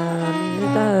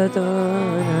Yamitato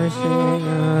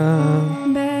Narsinga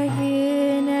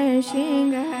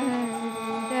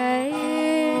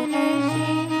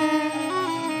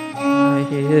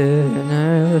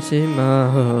Narsimha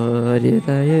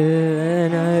Hridaya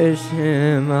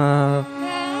Narsimha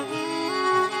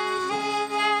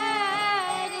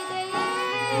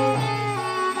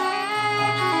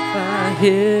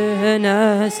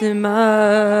Narsimha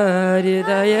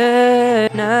Hridaya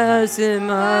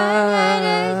Narsimha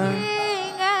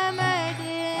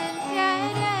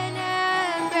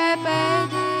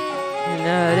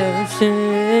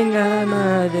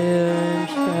Narsimhamadin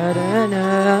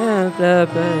Sharanam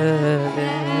Prapade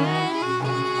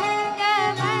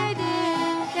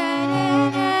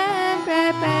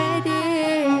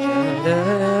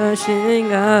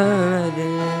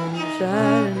Narsimhamadin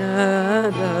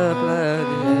Sharanam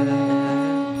Prapade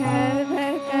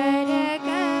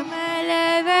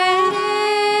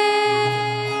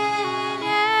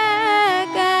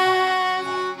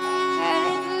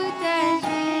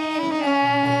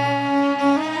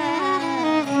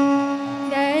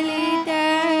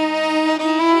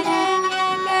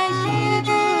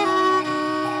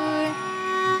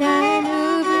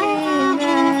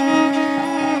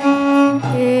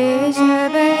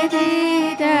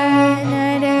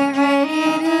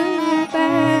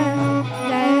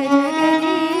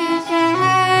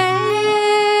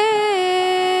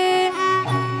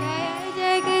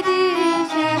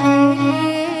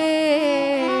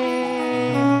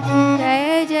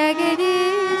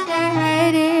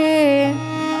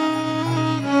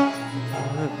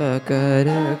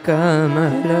Pakara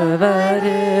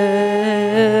Kamalavare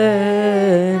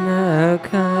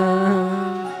Naka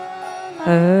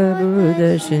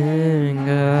Abuddha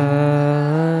Shinga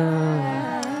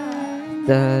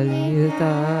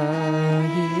Dalita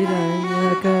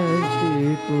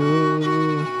Hiranyakashipu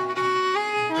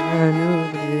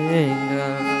Anubringa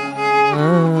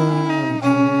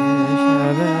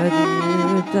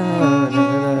Shabadita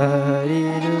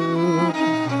Nariru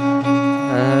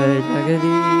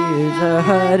Jagadish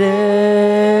Hare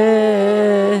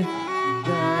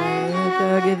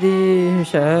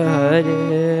Jagadish Hare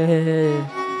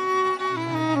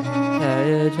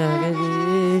Jaya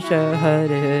Jagadish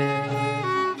Hare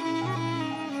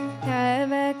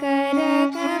तव कर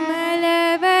कमल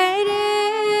वर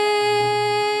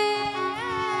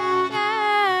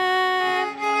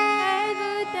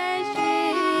अद्भुत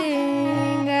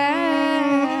श्रृंग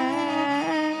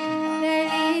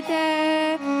ललित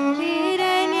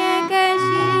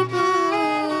हिरण्यकशिपु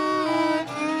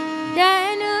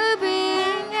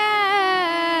धनुबिंग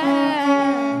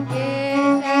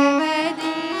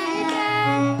केशवदीता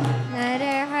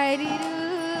नरहरि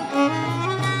रूप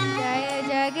जय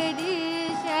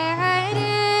जगदीश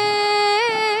हरे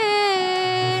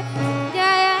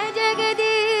जय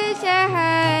जगदीश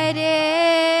हरे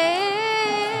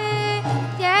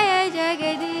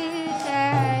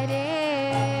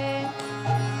जय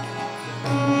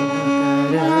जगदीश हरे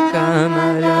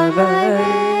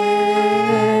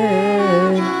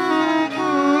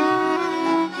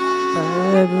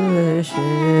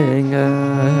Abushinga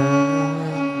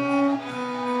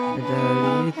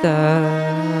Dalita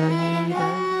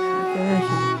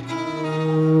Hiranyakashipu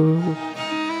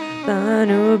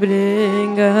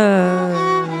Tanubringa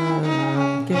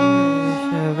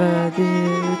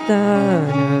Keshavadita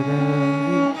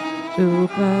Nagari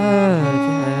Rupa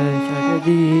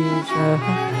Jagadisha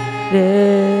Hare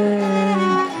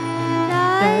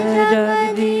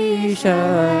Jagadish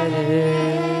Hare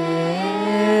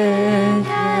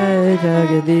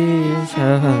Jagadish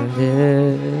Hare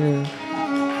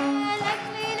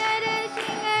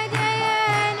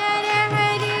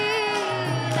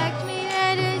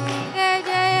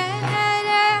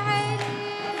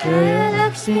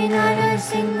Lakshmi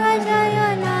Narasimha जय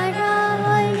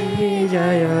Narayani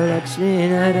Jaya Lakshmi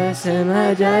Narasimha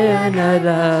Jaya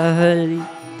Narahari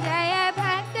जय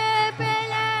भक्त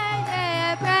प्रहलाद जय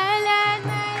प्रहलाद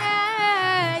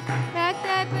महाराज भक्त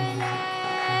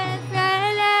प्रहलाद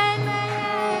प्रहलाद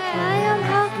महाराज जय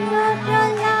भक्त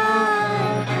प्रहलाद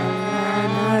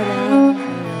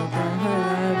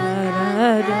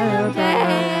जय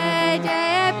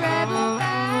जय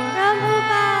प्रभुपाद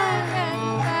प्रभुपाद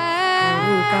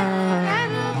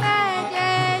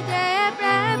जय जय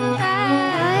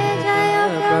प्रभुपाद जय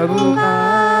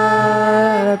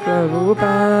Prabhupada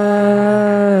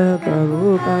Prabhupada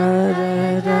Prabhupada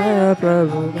Jaya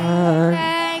Prabhupada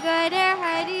जय गुरु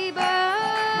हरि बोल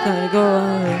Jai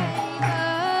Gaur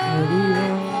Hari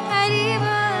Hari Bol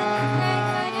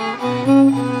बोल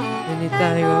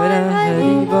Nitai Gaura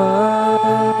Hari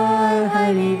Bol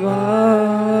Hari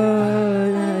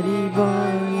Bol Hari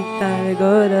Bol Nitai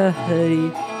Gaura Hari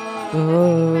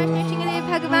Bol Krishnadeva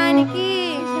भगवान की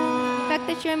भक्त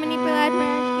शिरोमणि प्रहलाद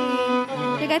महाराज की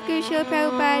जगत गुरु शिल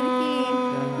प्रभुपाद की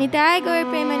निताय गौर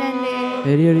प्रेमानंदे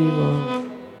Hari Hari Bol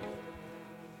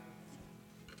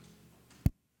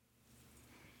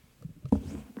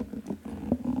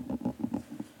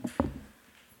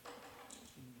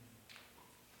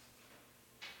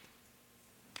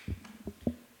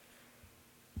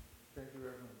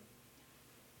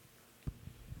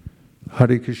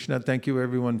Hare Krishna. Thank you,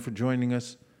 everyone, for joining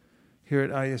us here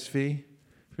at ISV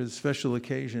for this special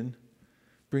occasion,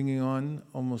 bringing on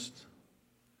almost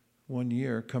 1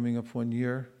 year, coming up 1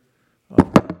 year of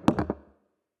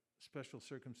special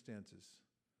circumstances.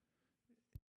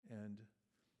 And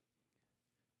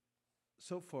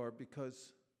so far,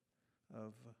 because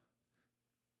of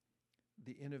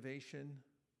the innovation,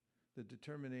 the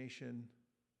determination,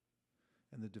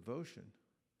 and the devotion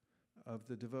of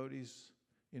the devotees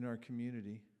in our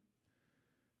community,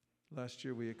 last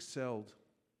year we excelled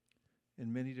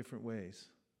in many different ways.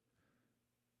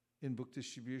 In book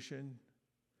distribution,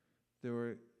 there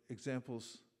were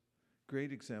examples,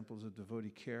 great examples of devotee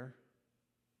care.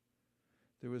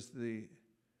 There was the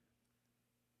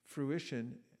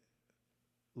fruition,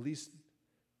 at least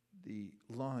the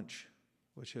launch,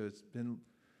 which has been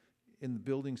in the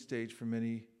building stage for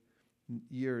many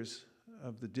years,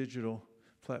 of the digital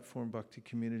platform Bhakti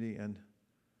Community. And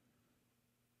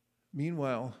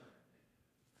meanwhile,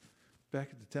 back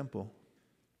at the temple,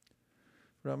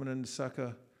 Ramananda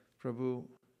Saka Prabhu,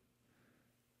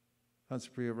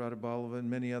 Hansapriya Radhabalava, and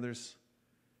many others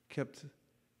kept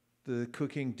the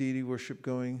cooking deity worship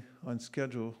going on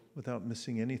schedule without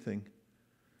missing anything.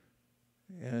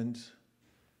 And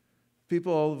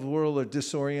people all over the world are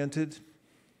disoriented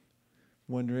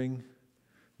wondering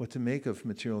what to make of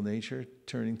material nature,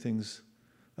 turning things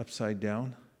upside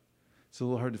down. It's a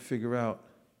little hard to figure out.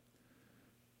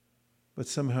 But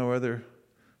somehow or other,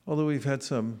 although we've had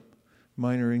some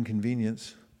minor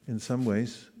inconvenience in some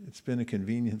ways, it's been a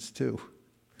convenience too.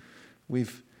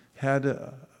 We've had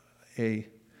a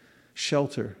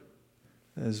shelter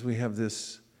as we have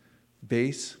this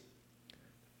base,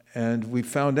 and we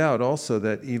found out also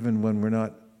that even when we're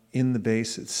not in the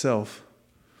base itself,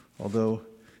 although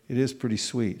it is pretty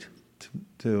sweet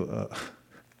to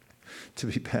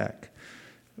be back,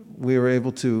 we were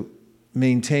able to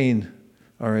maintain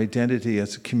our identity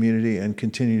as a community and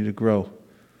continue to grow.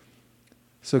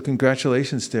 So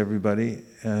congratulations to everybody,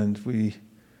 and we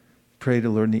pray to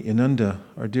Lord Nityananda,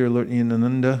 our dear Lord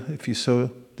Nityananda, if you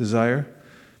so desire,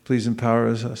 please empower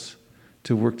us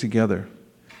to work together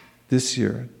this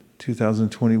year,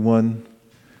 2021,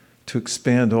 to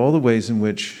expand all the ways in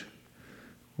which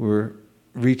we're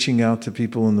reaching out to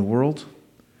people in the world,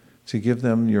 to give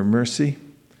them your mercy,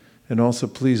 and also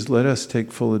please let us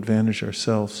take full advantage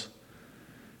ourselves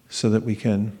so that we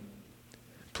can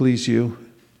please you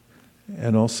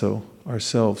and also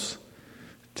ourselves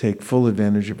take full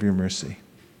advantage of your mercy.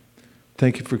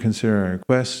 Thank you for considering our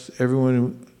request. Everyone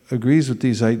who agrees with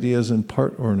these ideas in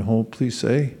part or in whole, please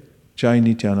say, Jai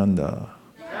Nityananda.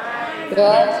 Hare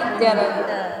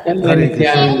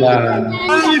Nityananda.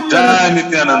 Jai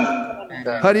Nityananda.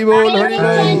 Haribol, Haribol.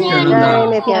 Jai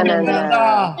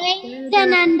Nityananda.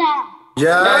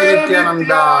 Jai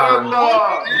Nityananda. Jai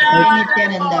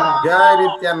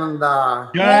Nityananda.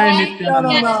 Jai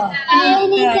Nityananda.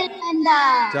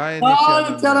 Jai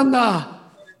Nityananda.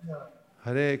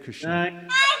 Hare Krishna.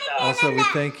 Also, we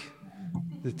thank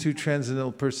the two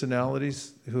transcendental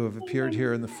personalities who have appeared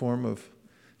here in the form of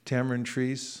tamarind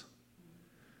trees.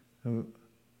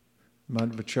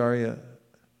 Madhvacharya,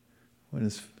 when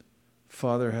his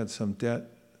father had some debt,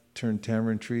 turned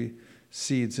tamarind tree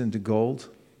seeds into gold.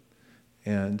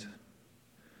 And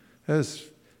that was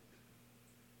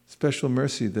special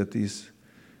mercy that these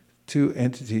two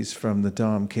entities from the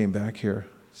Dham came back here.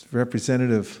 It's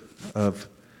representative of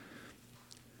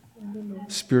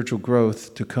spiritual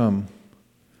growth to come.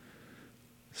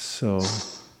 So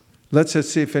let's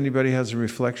just see if anybody has any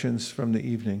reflections from the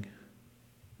evening.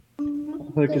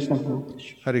 Hare Krishna.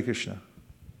 Prabhu. Hare Krishna.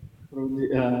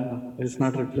 It's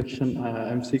not reflection.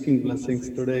 I'm seeking blessings.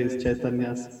 Today is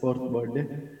Chaitanya's 4th birthday.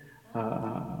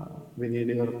 We need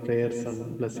your prayers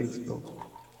and blessings, bro.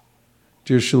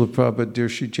 Dear Srila Prabhupada, dear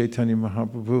Sri Chaitanya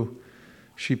Mahaprabhu,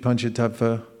 Sri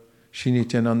Panchatattva, Sri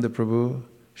Nityananda Prabhu,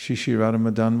 Sri Sri Radha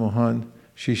Madan Mohan,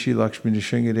 Sri Sri Lakshmi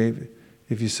Nrsingadev,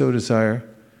 if you so desire,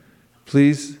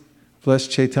 please bless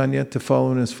Chaitanya to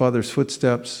follow in his father's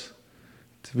footsteps,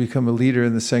 to become a leader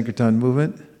in the Sankirtan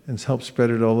movement and help spread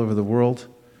it all over the world,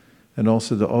 and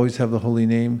also to always have the holy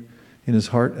name in his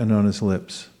heart and on his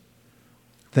lips.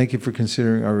 Thank you for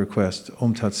considering our request.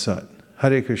 Om Tat Sat.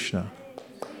 Hare Krishna.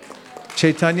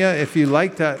 Chaitanya, if you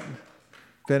like that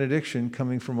benediction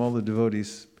coming from all the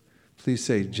devotees, please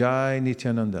say Jai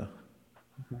Nityananda.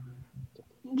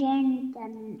 Jai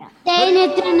Nityananda. Jai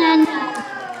Nityananda.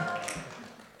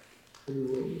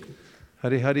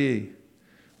 Hari Hari.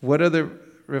 What other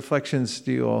reflections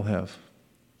do you all have?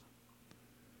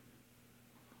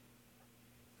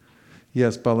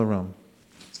 Yes, Balaram.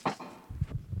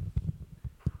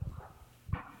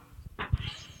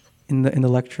 In the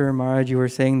lecture, Maharaj, you were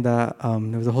saying that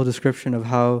there was a whole description of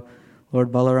how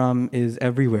Lord Balaram is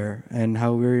everywhere and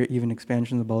how we're even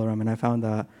expansions of Balaram. And I found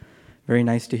that very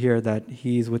nice to hear that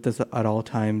he's with us at all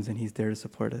times and he's there to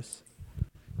support us.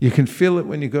 You can feel it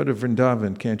when you go to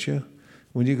Vrindavan, can't you?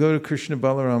 When you go to Krishna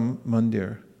Balaram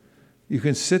Mandir, you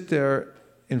can sit there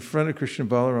in front of Krishna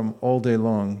Balaram all day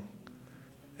long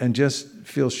and just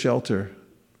feel shelter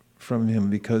from him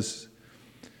because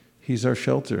he's our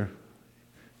shelter.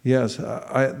 Yes,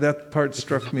 that part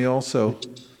struck me also.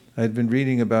 I had been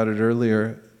reading about it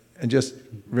earlier and just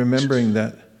remembering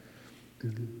that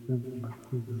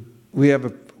we have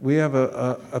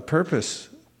a purpose,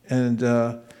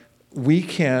 and we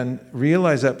can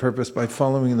realize that purpose by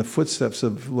following in the footsteps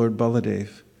of Lord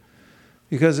Baladev.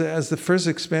 Because as the first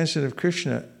expansion of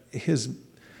Krishna, his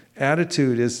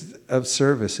attitude is of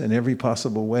service in every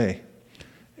possible way.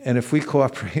 And if we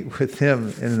cooperate with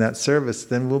him in that service,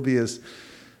 then we'll be as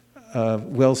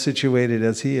well situated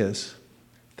as he is.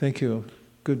 Thank you.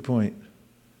 Good point.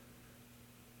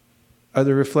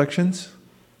 Other reflections?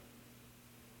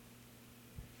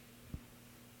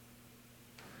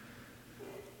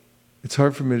 It's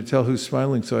hard for me to tell who's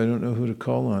smiling, so I don't know who to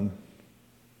call on.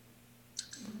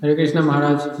 Hare Krishna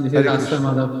Maharaj, this is Hare Astra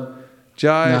Krishna. Madhav.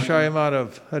 Jai Yeah. Shai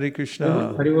Madhav. Hare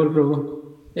Krishna. Haribol Prabhu.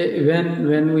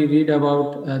 When we read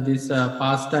about this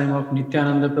pastime of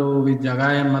Nityananda Prabhu with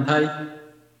Jagai and Madhai,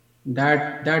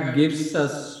 that gives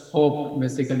us hope,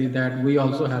 basically, that we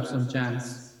also have some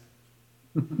chance.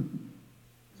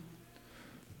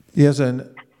 Yes, and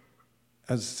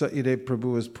as Satyadev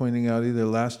Prabhu was pointing out, either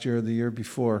last year or the year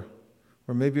before,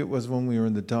 or maybe it was when we were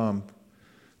in the Dham,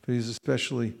 but he's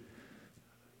especially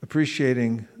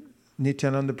appreciating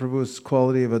Nityananda Prabhu's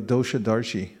quality of a dosha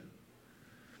darshi.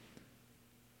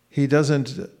 He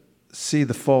doesn't see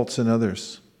the faults in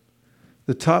others.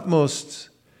 The topmost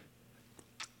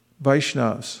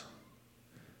Vaishnavas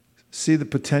see the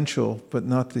potential, but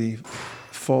not the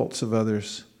faults of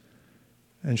others.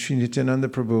 And Sri Nityananda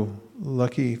Prabhu,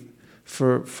 lucky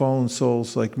for fallen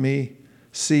souls like me,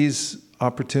 sees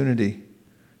opportunity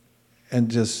and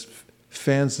just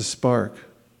fans the spark.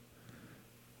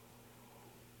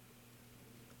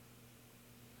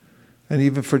 And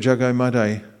even for Jagai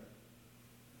Madhai,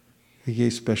 he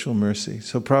gave special mercy.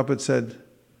 So Prabhupada said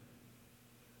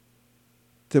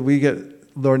that we get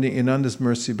Lord Nityananda's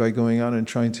mercy by going out and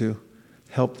trying to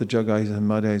help the Jagais and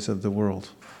Madhais of the world.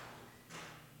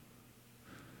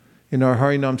 In our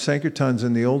Harinam Sankirtans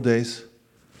in the old days,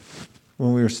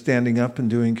 when we were standing up and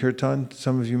doing kirtan,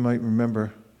 some of you might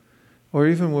remember, or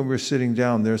even when we were sitting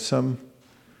down, there's some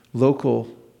local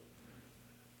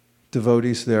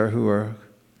devotees there who are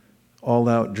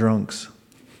all-out drunks.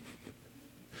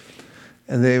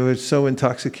 And they were so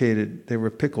intoxicated, they were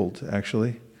pickled,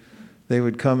 actually. They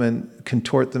would come and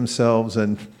contort themselves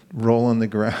and roll on the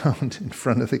ground in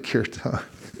front of the kirtan.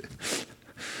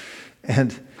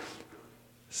 And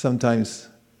sometimes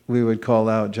we would call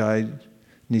out Jai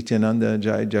Nityananda,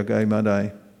 Jai Jagai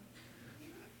Madhai,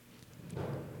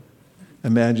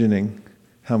 imagining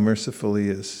how merciful he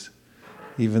is.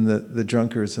 Even the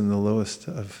drunkards and the lowest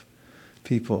of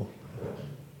people,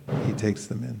 he takes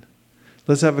them in.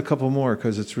 Let's have a couple more,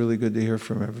 because it's really good to hear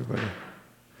from everybody.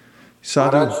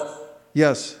 Sadhu. Maharaj,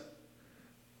 Yes.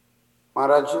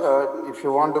 Maharaj, if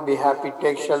you want to be happy,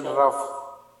 take shelter of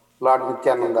Lord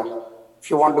Nityananda. If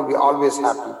you want to be always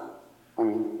happy,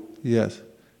 Yes.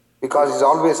 because he's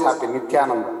always happy,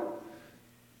 Nityananda.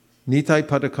 Nitai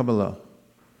Padakamala.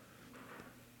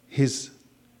 He's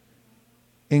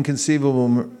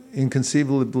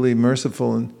inconceivably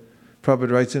merciful, and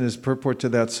Prabhupada writes in his purport to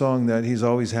that song that he's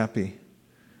always happy.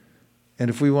 And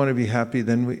if we want to be happy,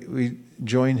 then we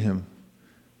join him.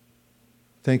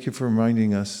 Thank you for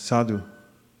reminding us. Sadhu.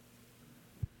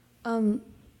 You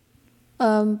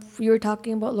were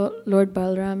talking about Lord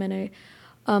Balaram, and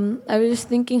I was just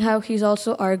thinking how he's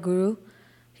also our guru.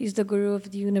 He's the guru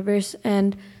of the universe,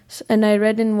 and I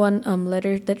read in one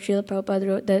letter that Srila Prabhupada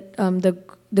wrote that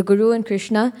the guru and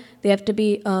Krishna, they have to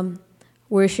be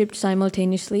worshipped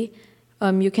simultaneously.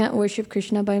 You can't worship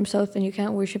Krishna by himself, and you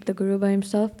can't worship the guru by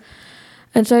himself.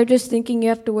 And so I'm just thinking you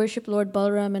have to worship Lord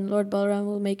Balaram, and Lord Balaram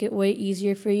will make it way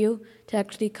easier for you to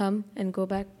actually come and go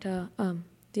back to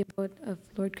the abode of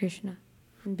Lord Krishna.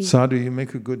 Sadhu, you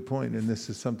make a good point, and this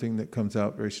is something that comes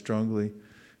out very strongly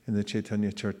in the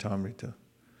Chaitanya Charitamrita.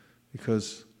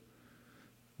 Because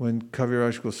when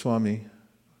Kaviraj Goswami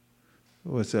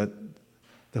was at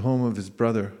the home of his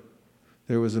brother,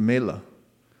 there was a mela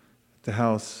at the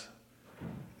house,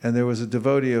 and there was a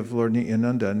devotee of Lord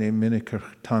Nityananda named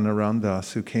Minikatana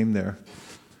Ramdas who came there.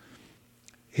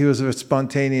 He was a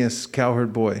spontaneous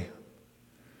cowherd boy.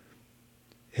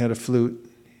 He had a flute.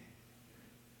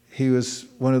 He was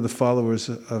one of the followers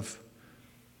of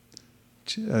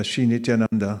Sri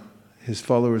Nityananda. His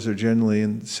followers are generally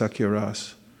in Sakya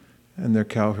Ras, and they're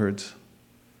cowherds.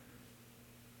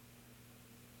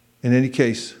 In any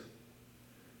case,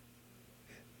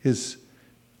 his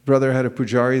brother had a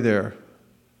pujari there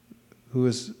who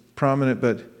was prominent,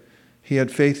 but he had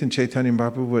faith in Chaitanya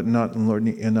Mahaprabhu, but not in Lord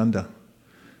Nityananda.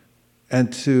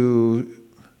 And to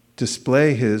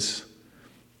display his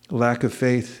lack of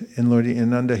faith in Lord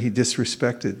Nityananda, he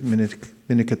disrespected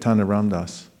Minikatana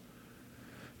Ramdas.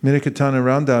 Minikatana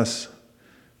Ramdas,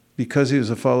 because he was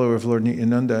a follower of Lord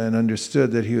Nityananda and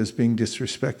understood that he was being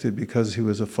disrespected because he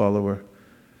was a follower,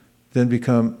 then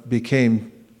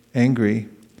became angry,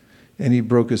 and he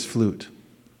broke his flute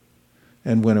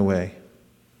and went away.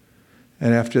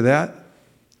 And after that,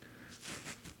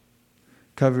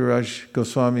 Kaviraj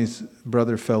Goswami's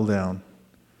brother fell down.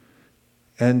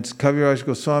 And Kaviraj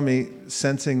Goswami,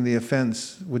 sensing the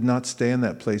offense, would not stay in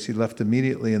that place. He left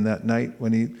immediately, and that night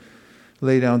when he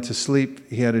lay down to sleep,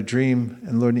 he had a dream,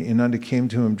 and Lord Nityananda came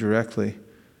to him directly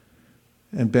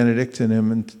and benedicted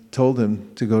him and told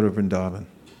him to go to Vrindavan.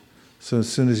 So as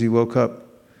soon as he woke up,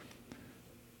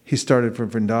 he started from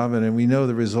Vrindavan, and we know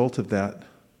the result of that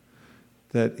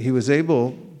he was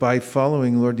able, by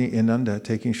following Lord Nityananda,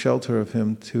 taking shelter of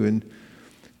him,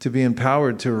 to be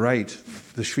empowered to write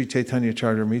the Sri Chaitanya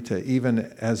Charitamrita, even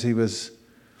as he was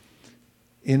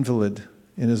invalid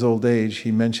in his old age.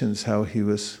 He mentions how he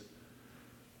was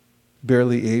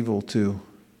barely able to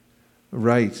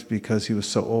write because he was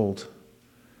so old.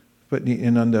 But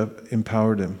Nityananda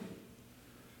empowered him.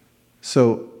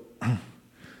 So,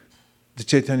 the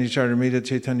Chaitanya Charitamrita,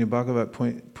 Chaitanya Bhagavat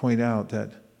point out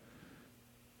that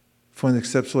if one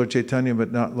accepts Lord Chaitanya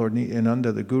but not Lord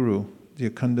Nityananda, the Guru, the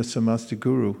Akhanda Samasta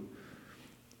Guru,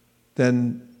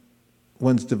 then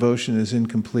one's devotion is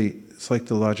incomplete. It's like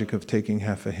the logic of taking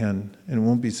half a hen, and it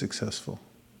won't be successful.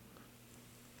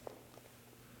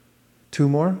 2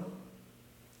 more?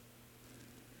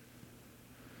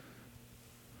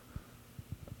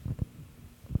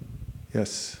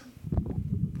 Yes.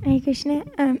 Hare Krishna.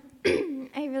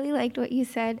 I really liked what you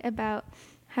said about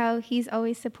how he's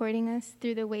always supporting us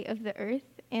through the weight of the earth.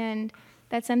 And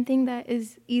that's something that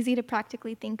is easy to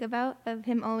practically think about, of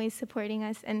him always supporting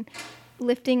us and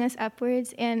lifting us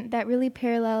upwards. And that really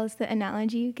parallels the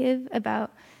analogy you give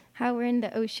about how we're in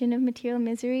the ocean of material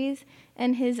miseries,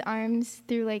 and his arms,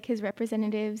 through like his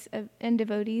representatives and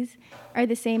devotees, are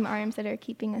the same arms that are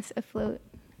keeping us afloat.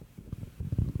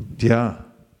 Yeah.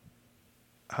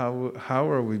 How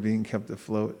are we being kept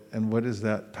afloat, and what is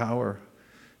that power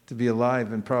to be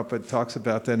alive? And Prabhupada talks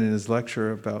about that in his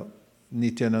lecture about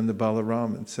Nityananda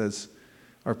Balaram, and says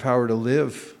our power to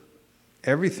live,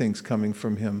 everything's coming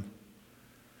from him.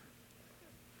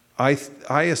 I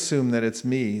assume that it's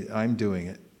me, I'm doing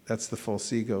it. That's the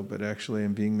false ego, but actually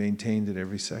I'm being maintained at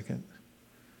every second.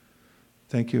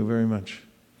 Thank you very much.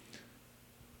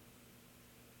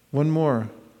 One more.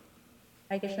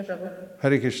 Hare Krishna, Prabhu.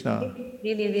 Hare Krishna.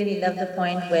 Really, really love the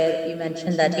point where you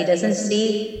mentioned that he doesn't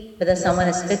see whether someone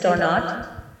is fit or not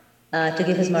to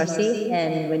give his mercy.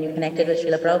 And when you connected with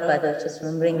Srila Prabhupada, I was just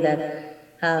remembering that,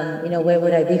 where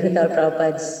would I be without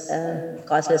Prabhupada's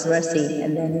causeless mercy?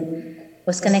 And then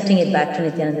was connecting it back to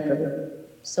Nityananda Prabhu.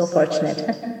 So fortunate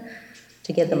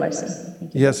to get the mercy.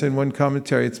 Yes, in one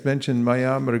commentary it's mentioned,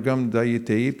 Maya Mragam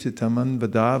Dayite Iptitaman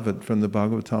Vadavad from the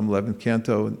Bhagavatam 11th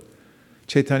canto.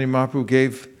 Chaitanya Mahaprabhu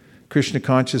gave Krishna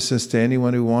consciousness to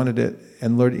anyone who wanted it,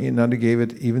 and Lord Nityananda gave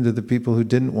it even to the people who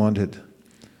didn't want it.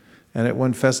 And at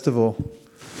one festival,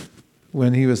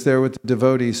 when he was there with the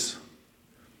devotees,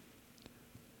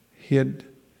 he had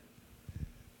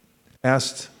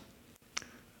asked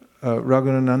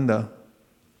Raghunananda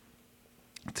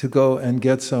to go and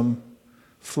get some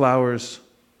flowers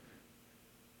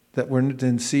that weren't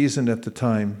in season at the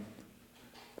time.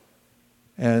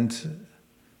 And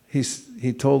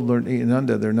he told Lord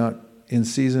Nityananda, they're not in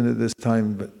season at this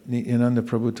time, but Nityananda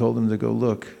Prabhu told him to go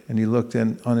look. And he looked,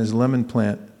 and on his lemon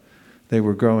plant, they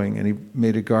were growing, and he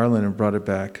made a garland and brought it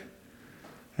back.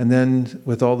 And then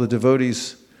with all the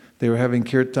devotees, they were having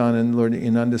kirtan, and Lord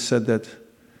Nityananda said that,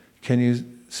 can you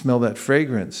smell that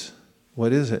fragrance?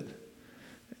 What is it?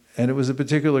 And it was a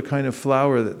particular kind of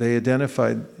flower that they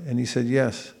identified, and he said,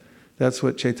 yes, that's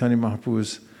what Chaitanya Mahaprabhu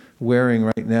is wearing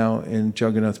right now in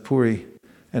Jagannath Puri.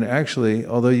 And actually,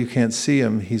 although you can't see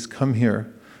him, he's come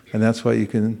here, and that's why you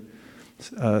can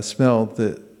smell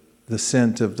the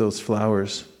scent of those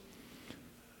flowers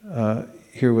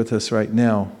here with us right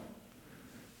now.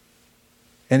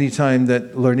 Anytime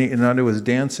that Lord Nityananda was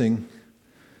dancing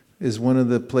is one of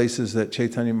the places that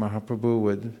Chaitanya Mahaprabhu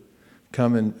would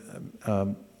come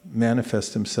and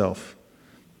manifest himself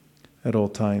at all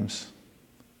times.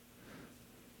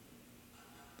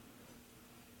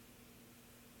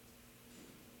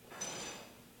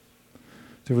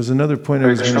 There was another point I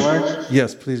was going to...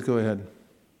 Yes, please go ahead.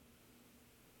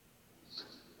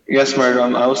 Yes,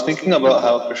 Madam. I was thinking about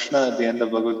how Krishna, at the end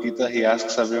of Bhagavad Gita, he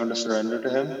asks everyone to surrender to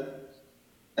him,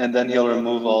 and then he'll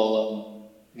remove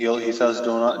all... he says, do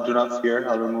not fear,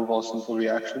 I'll remove all sinful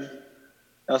reaction.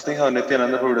 I was thinking how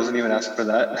Nityananda Prabhu doesn't even ask for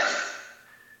that.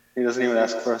 He doesn't even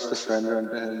ask for us to surrender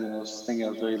unto him. And I was thinking I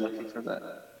was very lucky for that,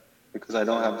 because I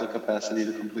don't have the capacity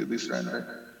to completely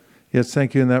surrender. Yes,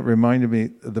 thank you. And that reminded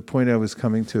me of the point I was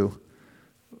coming to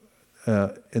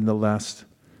in the last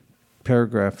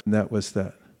paragraph, and that was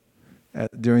that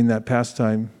during that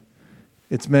pastime,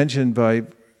 it's mentioned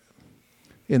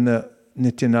in the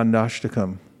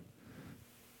Nityanandashtakam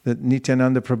that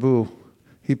Nityananda Prabhu,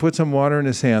 he put some water in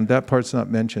his hand. That part's not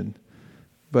mentioned.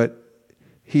 But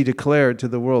he declared to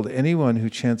the world, anyone who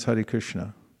chants Hare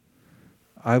Krishna,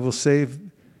 I will save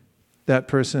that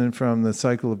person from the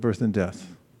cycle of birth and death.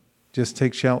 Just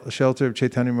take shelter of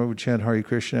Chaitanya Mahaprabhu, chant Hare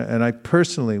Krishna, and I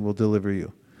personally will deliver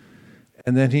you.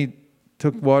 And then he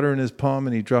took water in his palm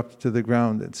and he dropped it to the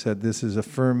ground and said, "This is a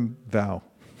firm vow."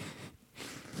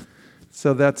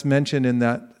 So that's mentioned in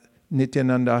that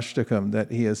Nityananda Ashtakam,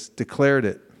 that he has declared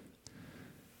it.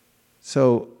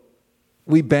 So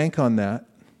we bank on that,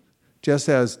 just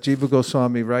as Jiva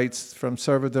Goswami writes from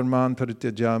Sarvadharman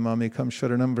Parityaja Mamekam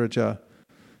Sharanam Vraja.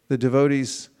 The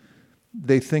devotees,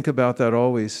 they think about that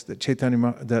always, that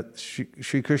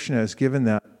Sri Krishna has given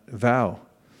that vow.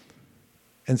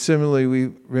 And similarly, we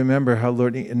remember how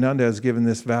Lord Nityananda has given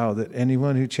this vow that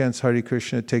anyone who chants Hare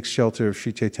Krishna takes shelter of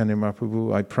Sri Chaitanya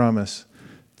Mahaprabhu, I promise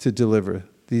to deliver.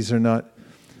 These are not,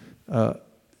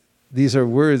 these are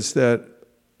words that,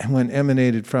 when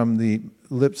emanated from the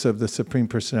lips of the Supreme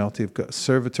Personality of God,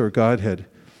 Servitor Godhead,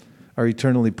 are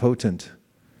eternally potent.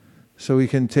 So we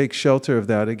can take shelter of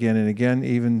that again and again,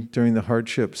 even during the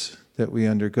hardships that we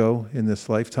undergo in this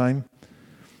lifetime.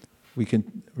 We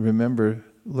can remember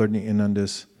Lord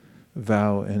Nityananda's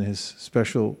vow and his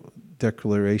special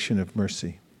declaration of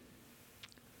mercy.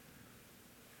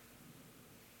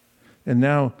 And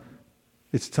now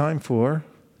it's time for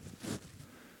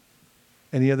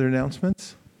any other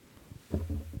announcements?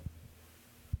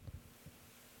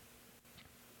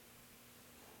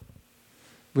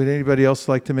 Would anybody else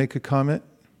like to make a comment?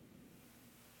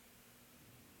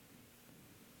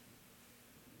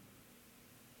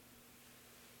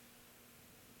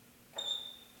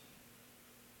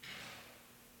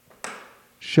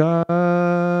 Sharirad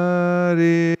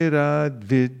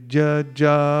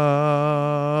Vijaja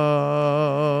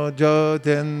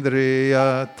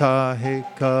Jotendriya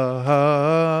Tahika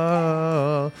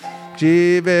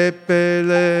Jive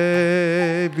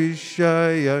Pele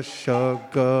Vishaya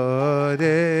Shagare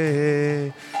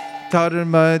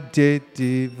Dharma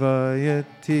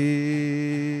Detivayati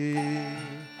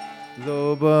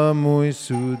Loba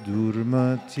Muisu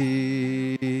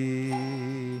Durmati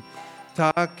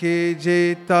Take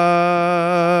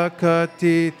jeta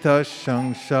katita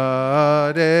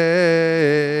shanshare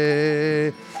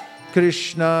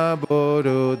Krishna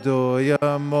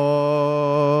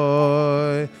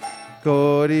borodoyamoy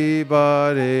Gori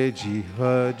bare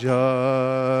jihajay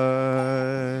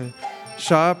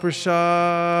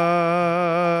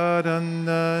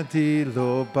Shaprasadana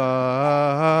dilobai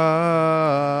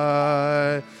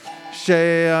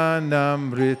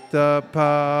Shayanamrita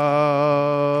Pao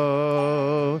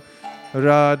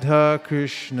Radha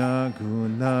Krishna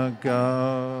Gunagao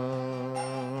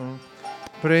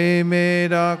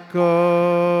Premedako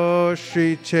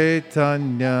Sri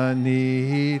Chaitanya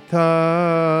Nitai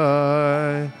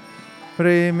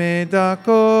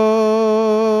Premedako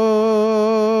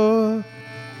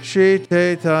Sri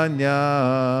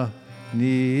Chaitanya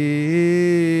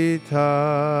Nitai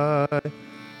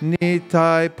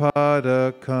Nitai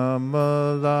Pada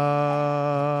Kamala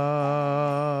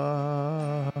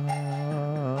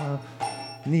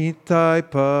Nitai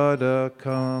Pada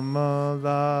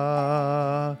Kamala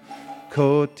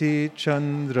Koti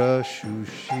Chandra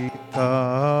Shushita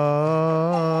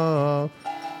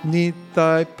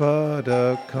Nitai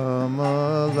Pada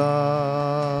Kamala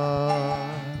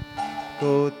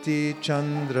Koti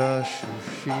Chandra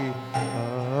Shushita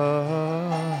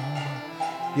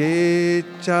Ye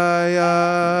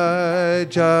Chaya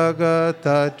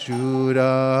Jagata Jurai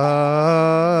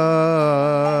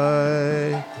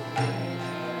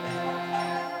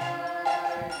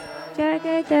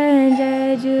Jagata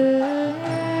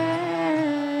Jurai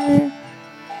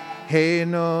He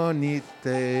no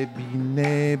Nite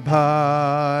Bine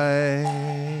Bhai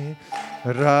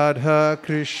Radha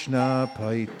Krishna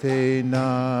Paite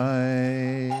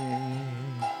Nai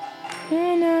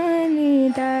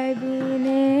Enani Dai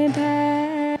Bine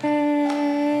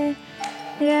Bhai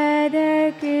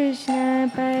Radha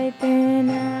Krishna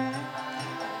Paitena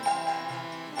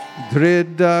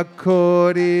Dridda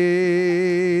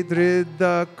Kori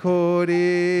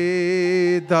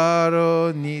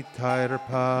Daro Nitair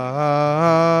Pai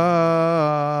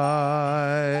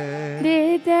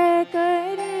Dita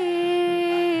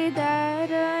Kori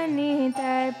Daro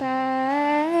Nitai Pai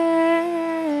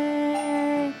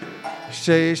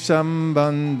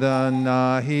Sheshambandha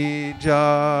Nahi Ja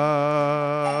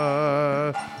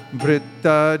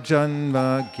Vritta Janma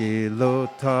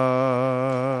Gelota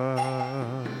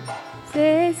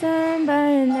Se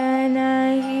Sambandana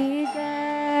Hida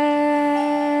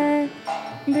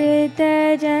Brita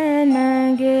Jana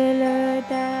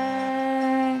Gilota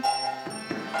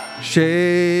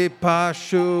She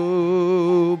Pashu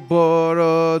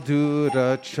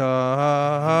Boroduracha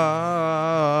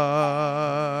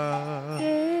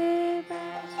Se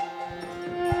Pashu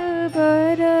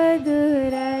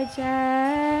Boroduracha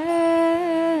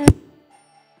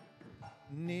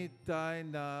Nitai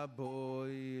Nabo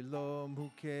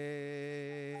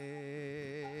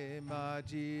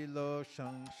majilo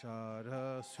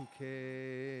samsara sukhe.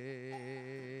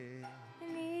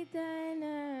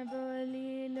 Nitana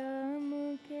bolilo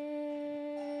mukhe,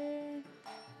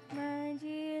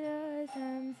 majilo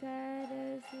samsara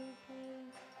sukhe.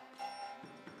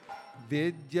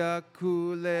 Vidya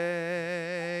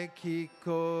kule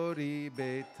kikori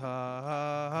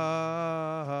betar.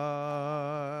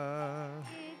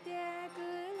 Vidya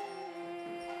kule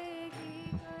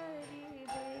kikori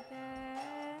betar.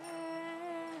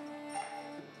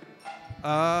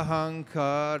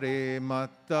 Ahankare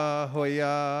mata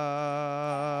hoya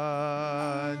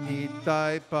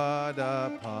nitai pada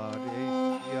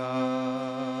pareya.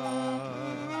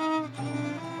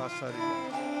 Pasarila.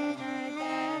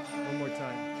 One more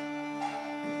time.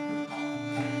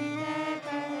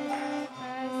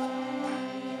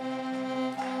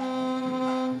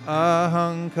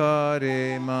 Ahankare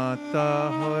mata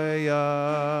hoya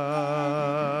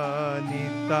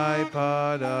nitai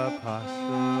pada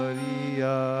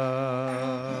pasuriya.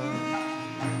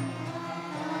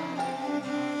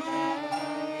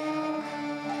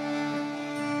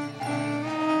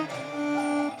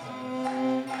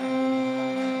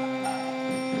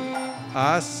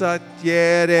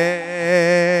 Asatyere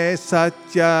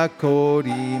satya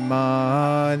korimani.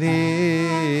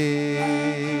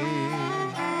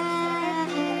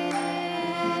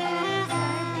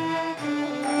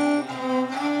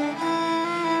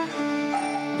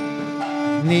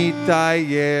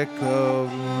 Nitaye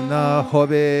karuna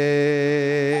hobe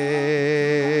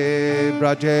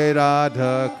Braje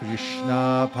Radha Krishna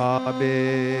pabe.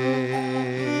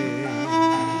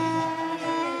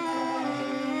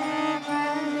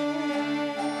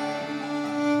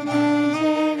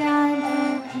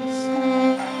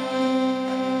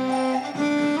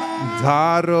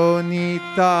 Dharo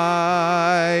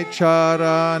nitai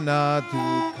charana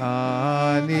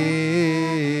dukhani.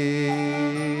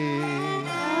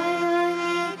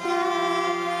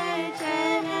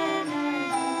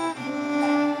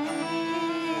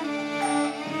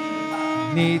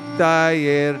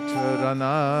 Nitayir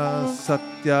charana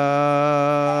satya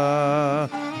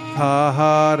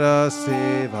tahara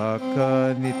sevaka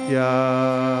nitya.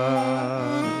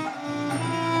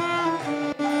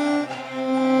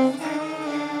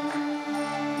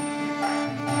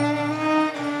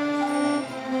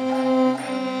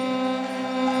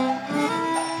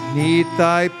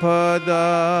 Nitai pada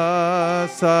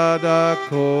sada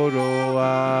koro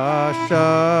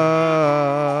asha.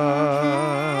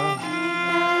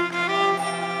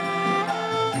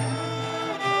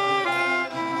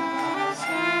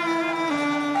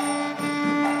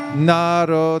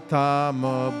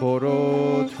 Narotama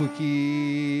boro tuki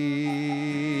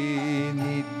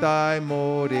nitai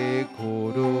more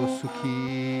koro suki.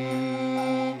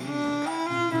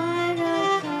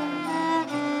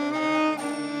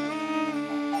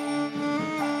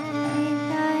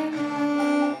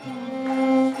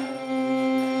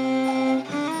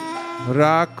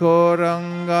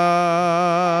 Rakoranga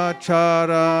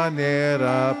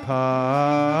charanera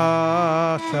pasha.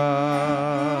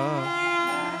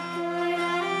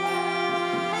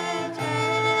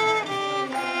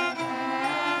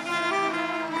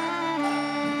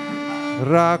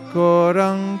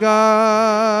 Rakoranga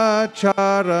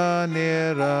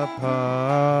charanera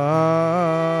pasha.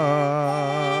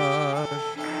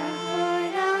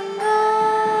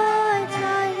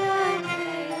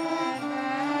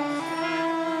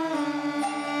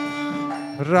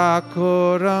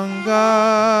 Rakoranga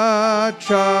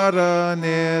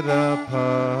charanera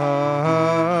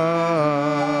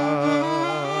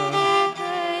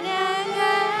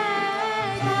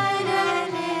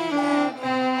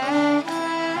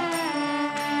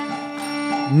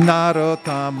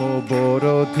Narotamo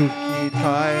boro tuki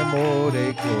tai more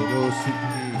koro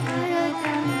suki.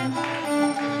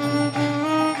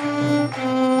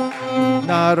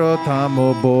 Narotamo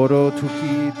boro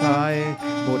tuki tai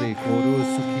more koro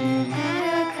suki.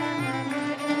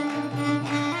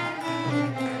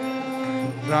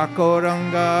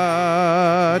 Rakoranga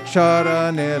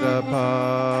charanera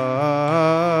pash.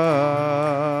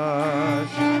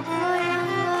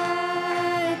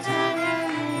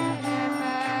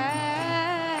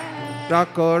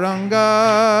 Rakoranga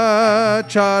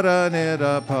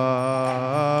charanera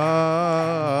pash.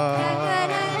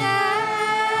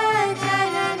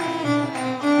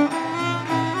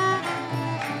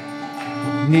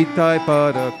 Nitai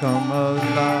pada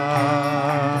kamala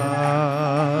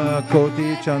Koti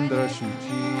chandra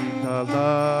shuchi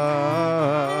kala.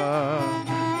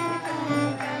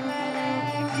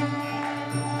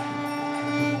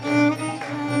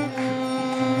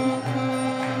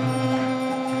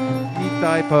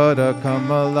 Nitai Pada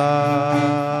Kamala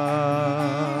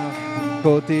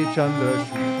Koti Chandra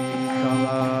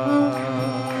Shishikala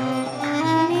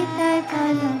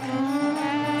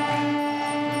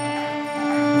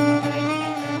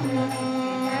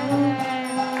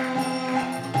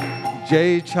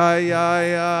Jai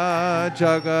Chayaya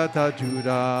Jagata Judai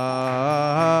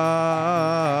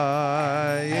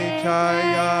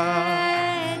Chaya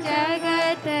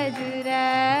Jagata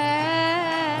Judai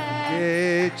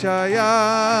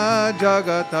Chaya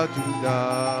Jagata Judai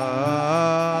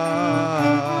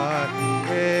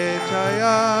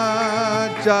Chaya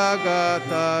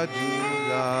Jagata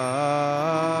Judai.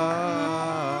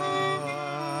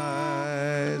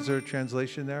 Is there a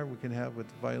translation there we can have with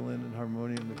the violin and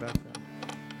harmonium in the background?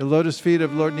 The lotus feet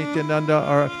of Lord Nityananda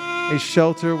are a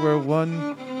shelter where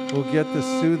one will get the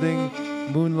soothing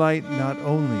moonlight not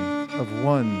only of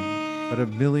one, but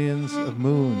of millions of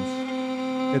moons.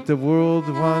 If the world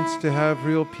wants to have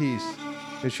real peace,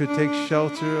 it should take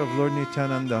shelter of Lord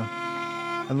Nityananda.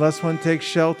 Unless one takes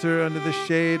shelter under the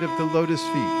shade of the lotus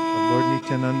feet of Lord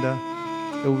Nityananda,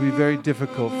 it will be very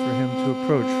difficult for him to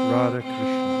approach Radha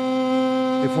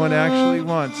Krishna. If one actually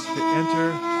wants to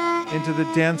enter into the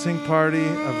dancing party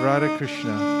of Radha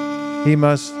Krishna, he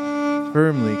must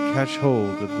firmly catch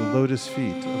hold of the lotus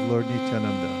feet of Lord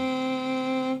Nityananda.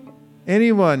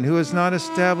 Anyone who has not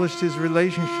established his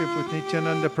relationship with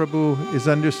Nityananda Prabhu is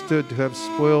understood to have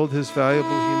spoiled his valuable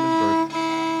human birth.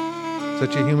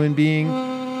 Such a human being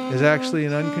is actually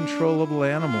an uncontrollable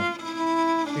animal.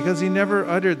 Because he never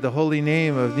uttered the holy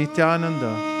name of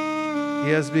Nityananda,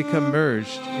 he has become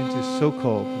merged into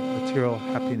so-called material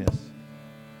happiness.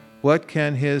 What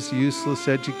can his useless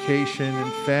education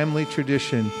and family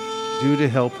tradition do to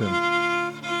help him?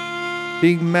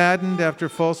 Being maddened after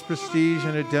false prestige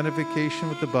and identification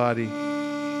with the body,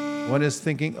 one is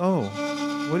thinking, oh,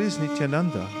 what is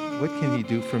Nityananda? What can he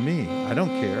do for me? I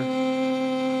don't care.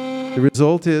 The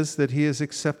result is that he is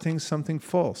accepting something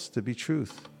false to be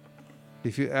truth.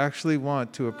 If you actually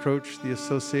want to approach the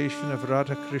association of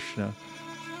Radha Krishna,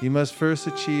 you must first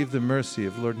achieve the mercy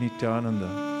of Lord Nityananda.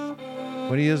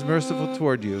 When he is merciful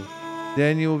toward you,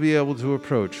 then you will be able to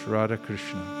approach Radha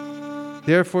Krishna.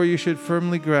 Therefore, you should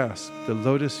firmly grasp the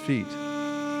lotus feet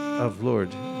of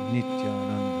Lord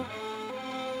Nityananda.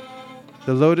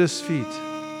 The lotus feet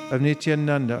of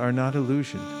Nityananda are not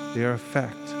illusion, they are a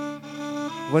fact.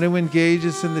 One who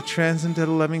engages in the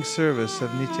transcendental loving service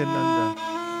of Nityananda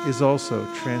is also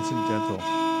transcendental.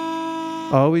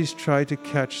 Always try to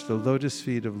catch the lotus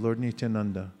feet of Lord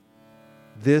Nityananda.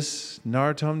 This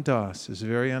Narottam Das is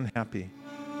very unhappy.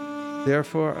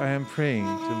 Therefore, I am praying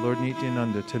to Lord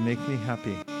Nityananda to make me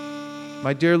happy.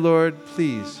 My dear Lord,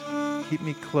 please keep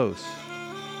me close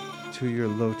to your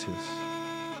lotus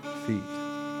feet.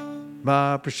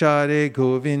 Ma prashade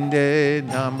govinde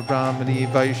nam brahmani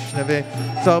vaishnave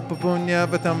sapapunya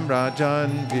vatam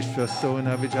rajan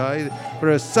vishwasona vijay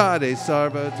prasade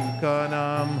sarva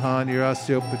dukhanam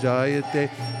hanirasya upajayate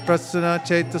prasana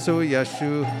chetaso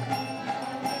yashu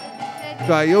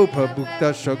Gayopa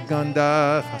Bhukta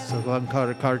Shoganda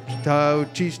Hasalankara Karchita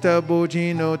Uchista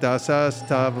Bojino Dasas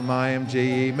Tavamayam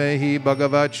Jayemehi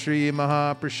Bhagavat Shri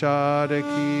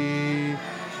Mahaprasadaki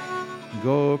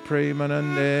Go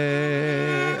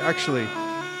Premanande. Actually,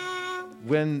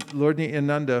 when Lord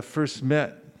Nityananda first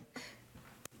met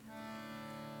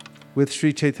with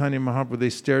Sri Chaitanya Mahaprabhu, they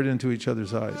stared into each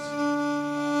other's eyes.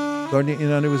 Lord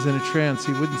Nityananda was in a trance.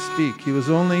 He wouldn't speak. He was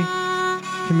only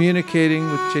communicating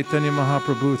with Chaitanya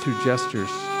Mahaprabhu through gestures,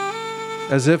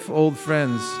 as if old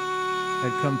friends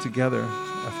had come together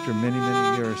after many,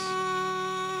 many years.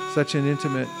 Such an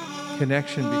intimate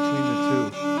connection between the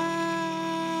two.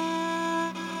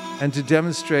 And to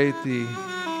demonstrate the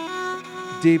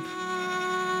deep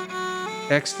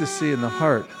ecstasy in the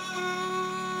heart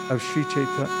of Sri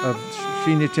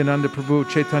Nityananda Prabhu,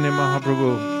 Chaitanya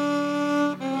Mahaprabhu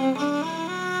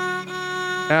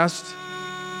asked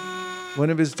one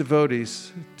of his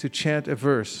devotees to chant a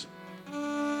verse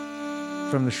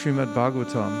from the Srimad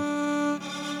Bhagavatam.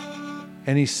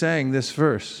 And he sang this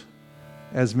verse,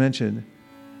 as mentioned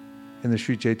in the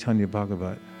Sri Chaitanya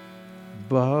Bhagavat.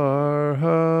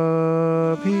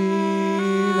 Barha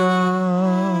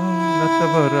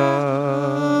Natavara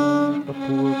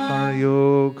Kapur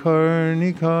Karyo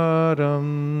Karnikaram.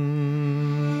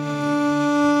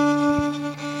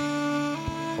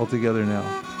 All together now.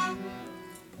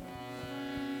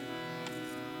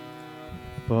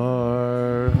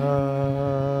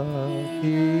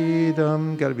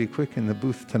 Barhakidam. Got to be quick in the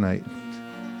booth tonight.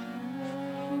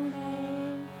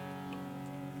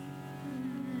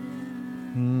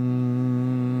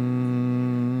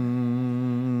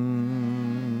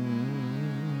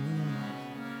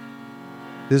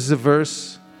 This is a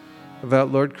verse about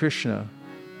Lord Krishna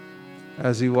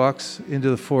as he walks into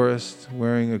the forest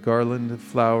wearing a garland of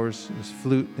flowers, his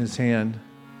flute in his hand.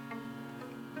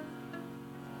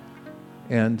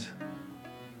 And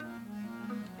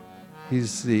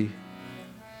he's the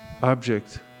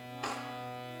object,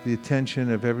 the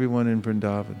attention of everyone in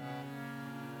Vrindavan.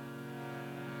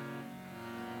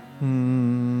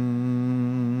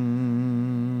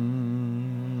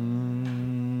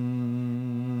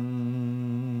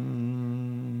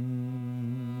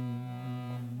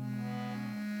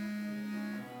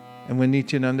 And when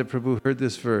Nityananda Prabhu heard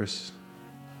this verse,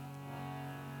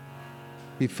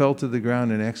 he fell to the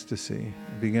ground in ecstasy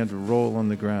and began to roll on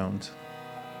the ground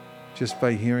just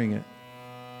by hearing it.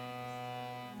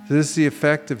 So this is the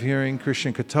effect of hearing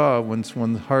Krishna Katha once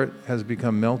one's heart has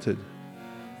become melted.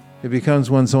 It becomes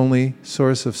one's only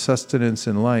source of sustenance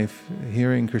in life.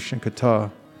 Hearing Krishna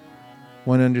Katha,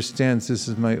 one understands this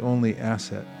is my only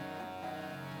asset.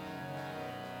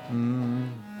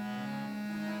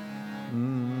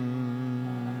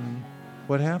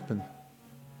 What happened?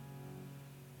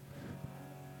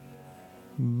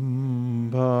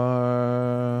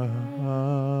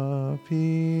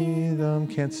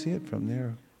 Can't see it from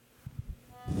there.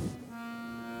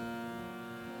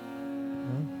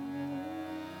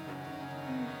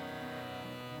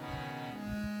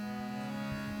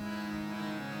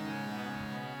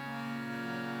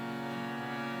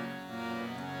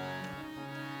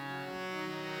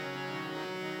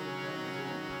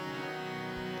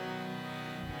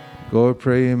 Gaur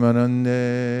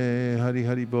Premanande Hari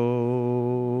Hari Bo.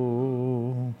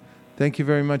 Thank you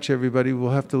very much, everybody.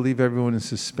 We'll have to leave everyone in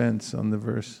suspense on the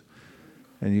verse,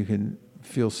 and you can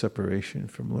feel separation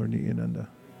from Lord Nityananda.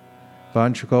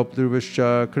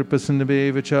 Vanchakalpadurvascha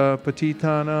kripasindhabevacha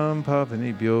patitanam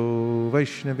pavanebhyo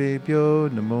vaishnavebhyo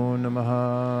namo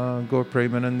namaha. Gaur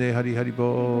Premanande Hari Hari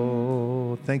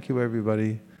Bo. Thank you,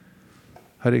 everybody.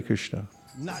 Hare Krishna.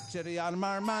 Nachari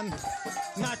Armarman,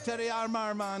 Nachari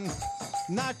Armarman,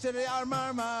 Nachari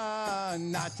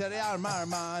Armarman, Nachari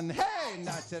Armarman, hey,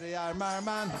 Nachari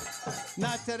Armarman,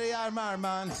 Nachari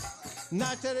Armarman,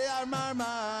 Nachari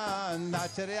Armarman,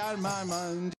 Nachari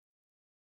Armarman.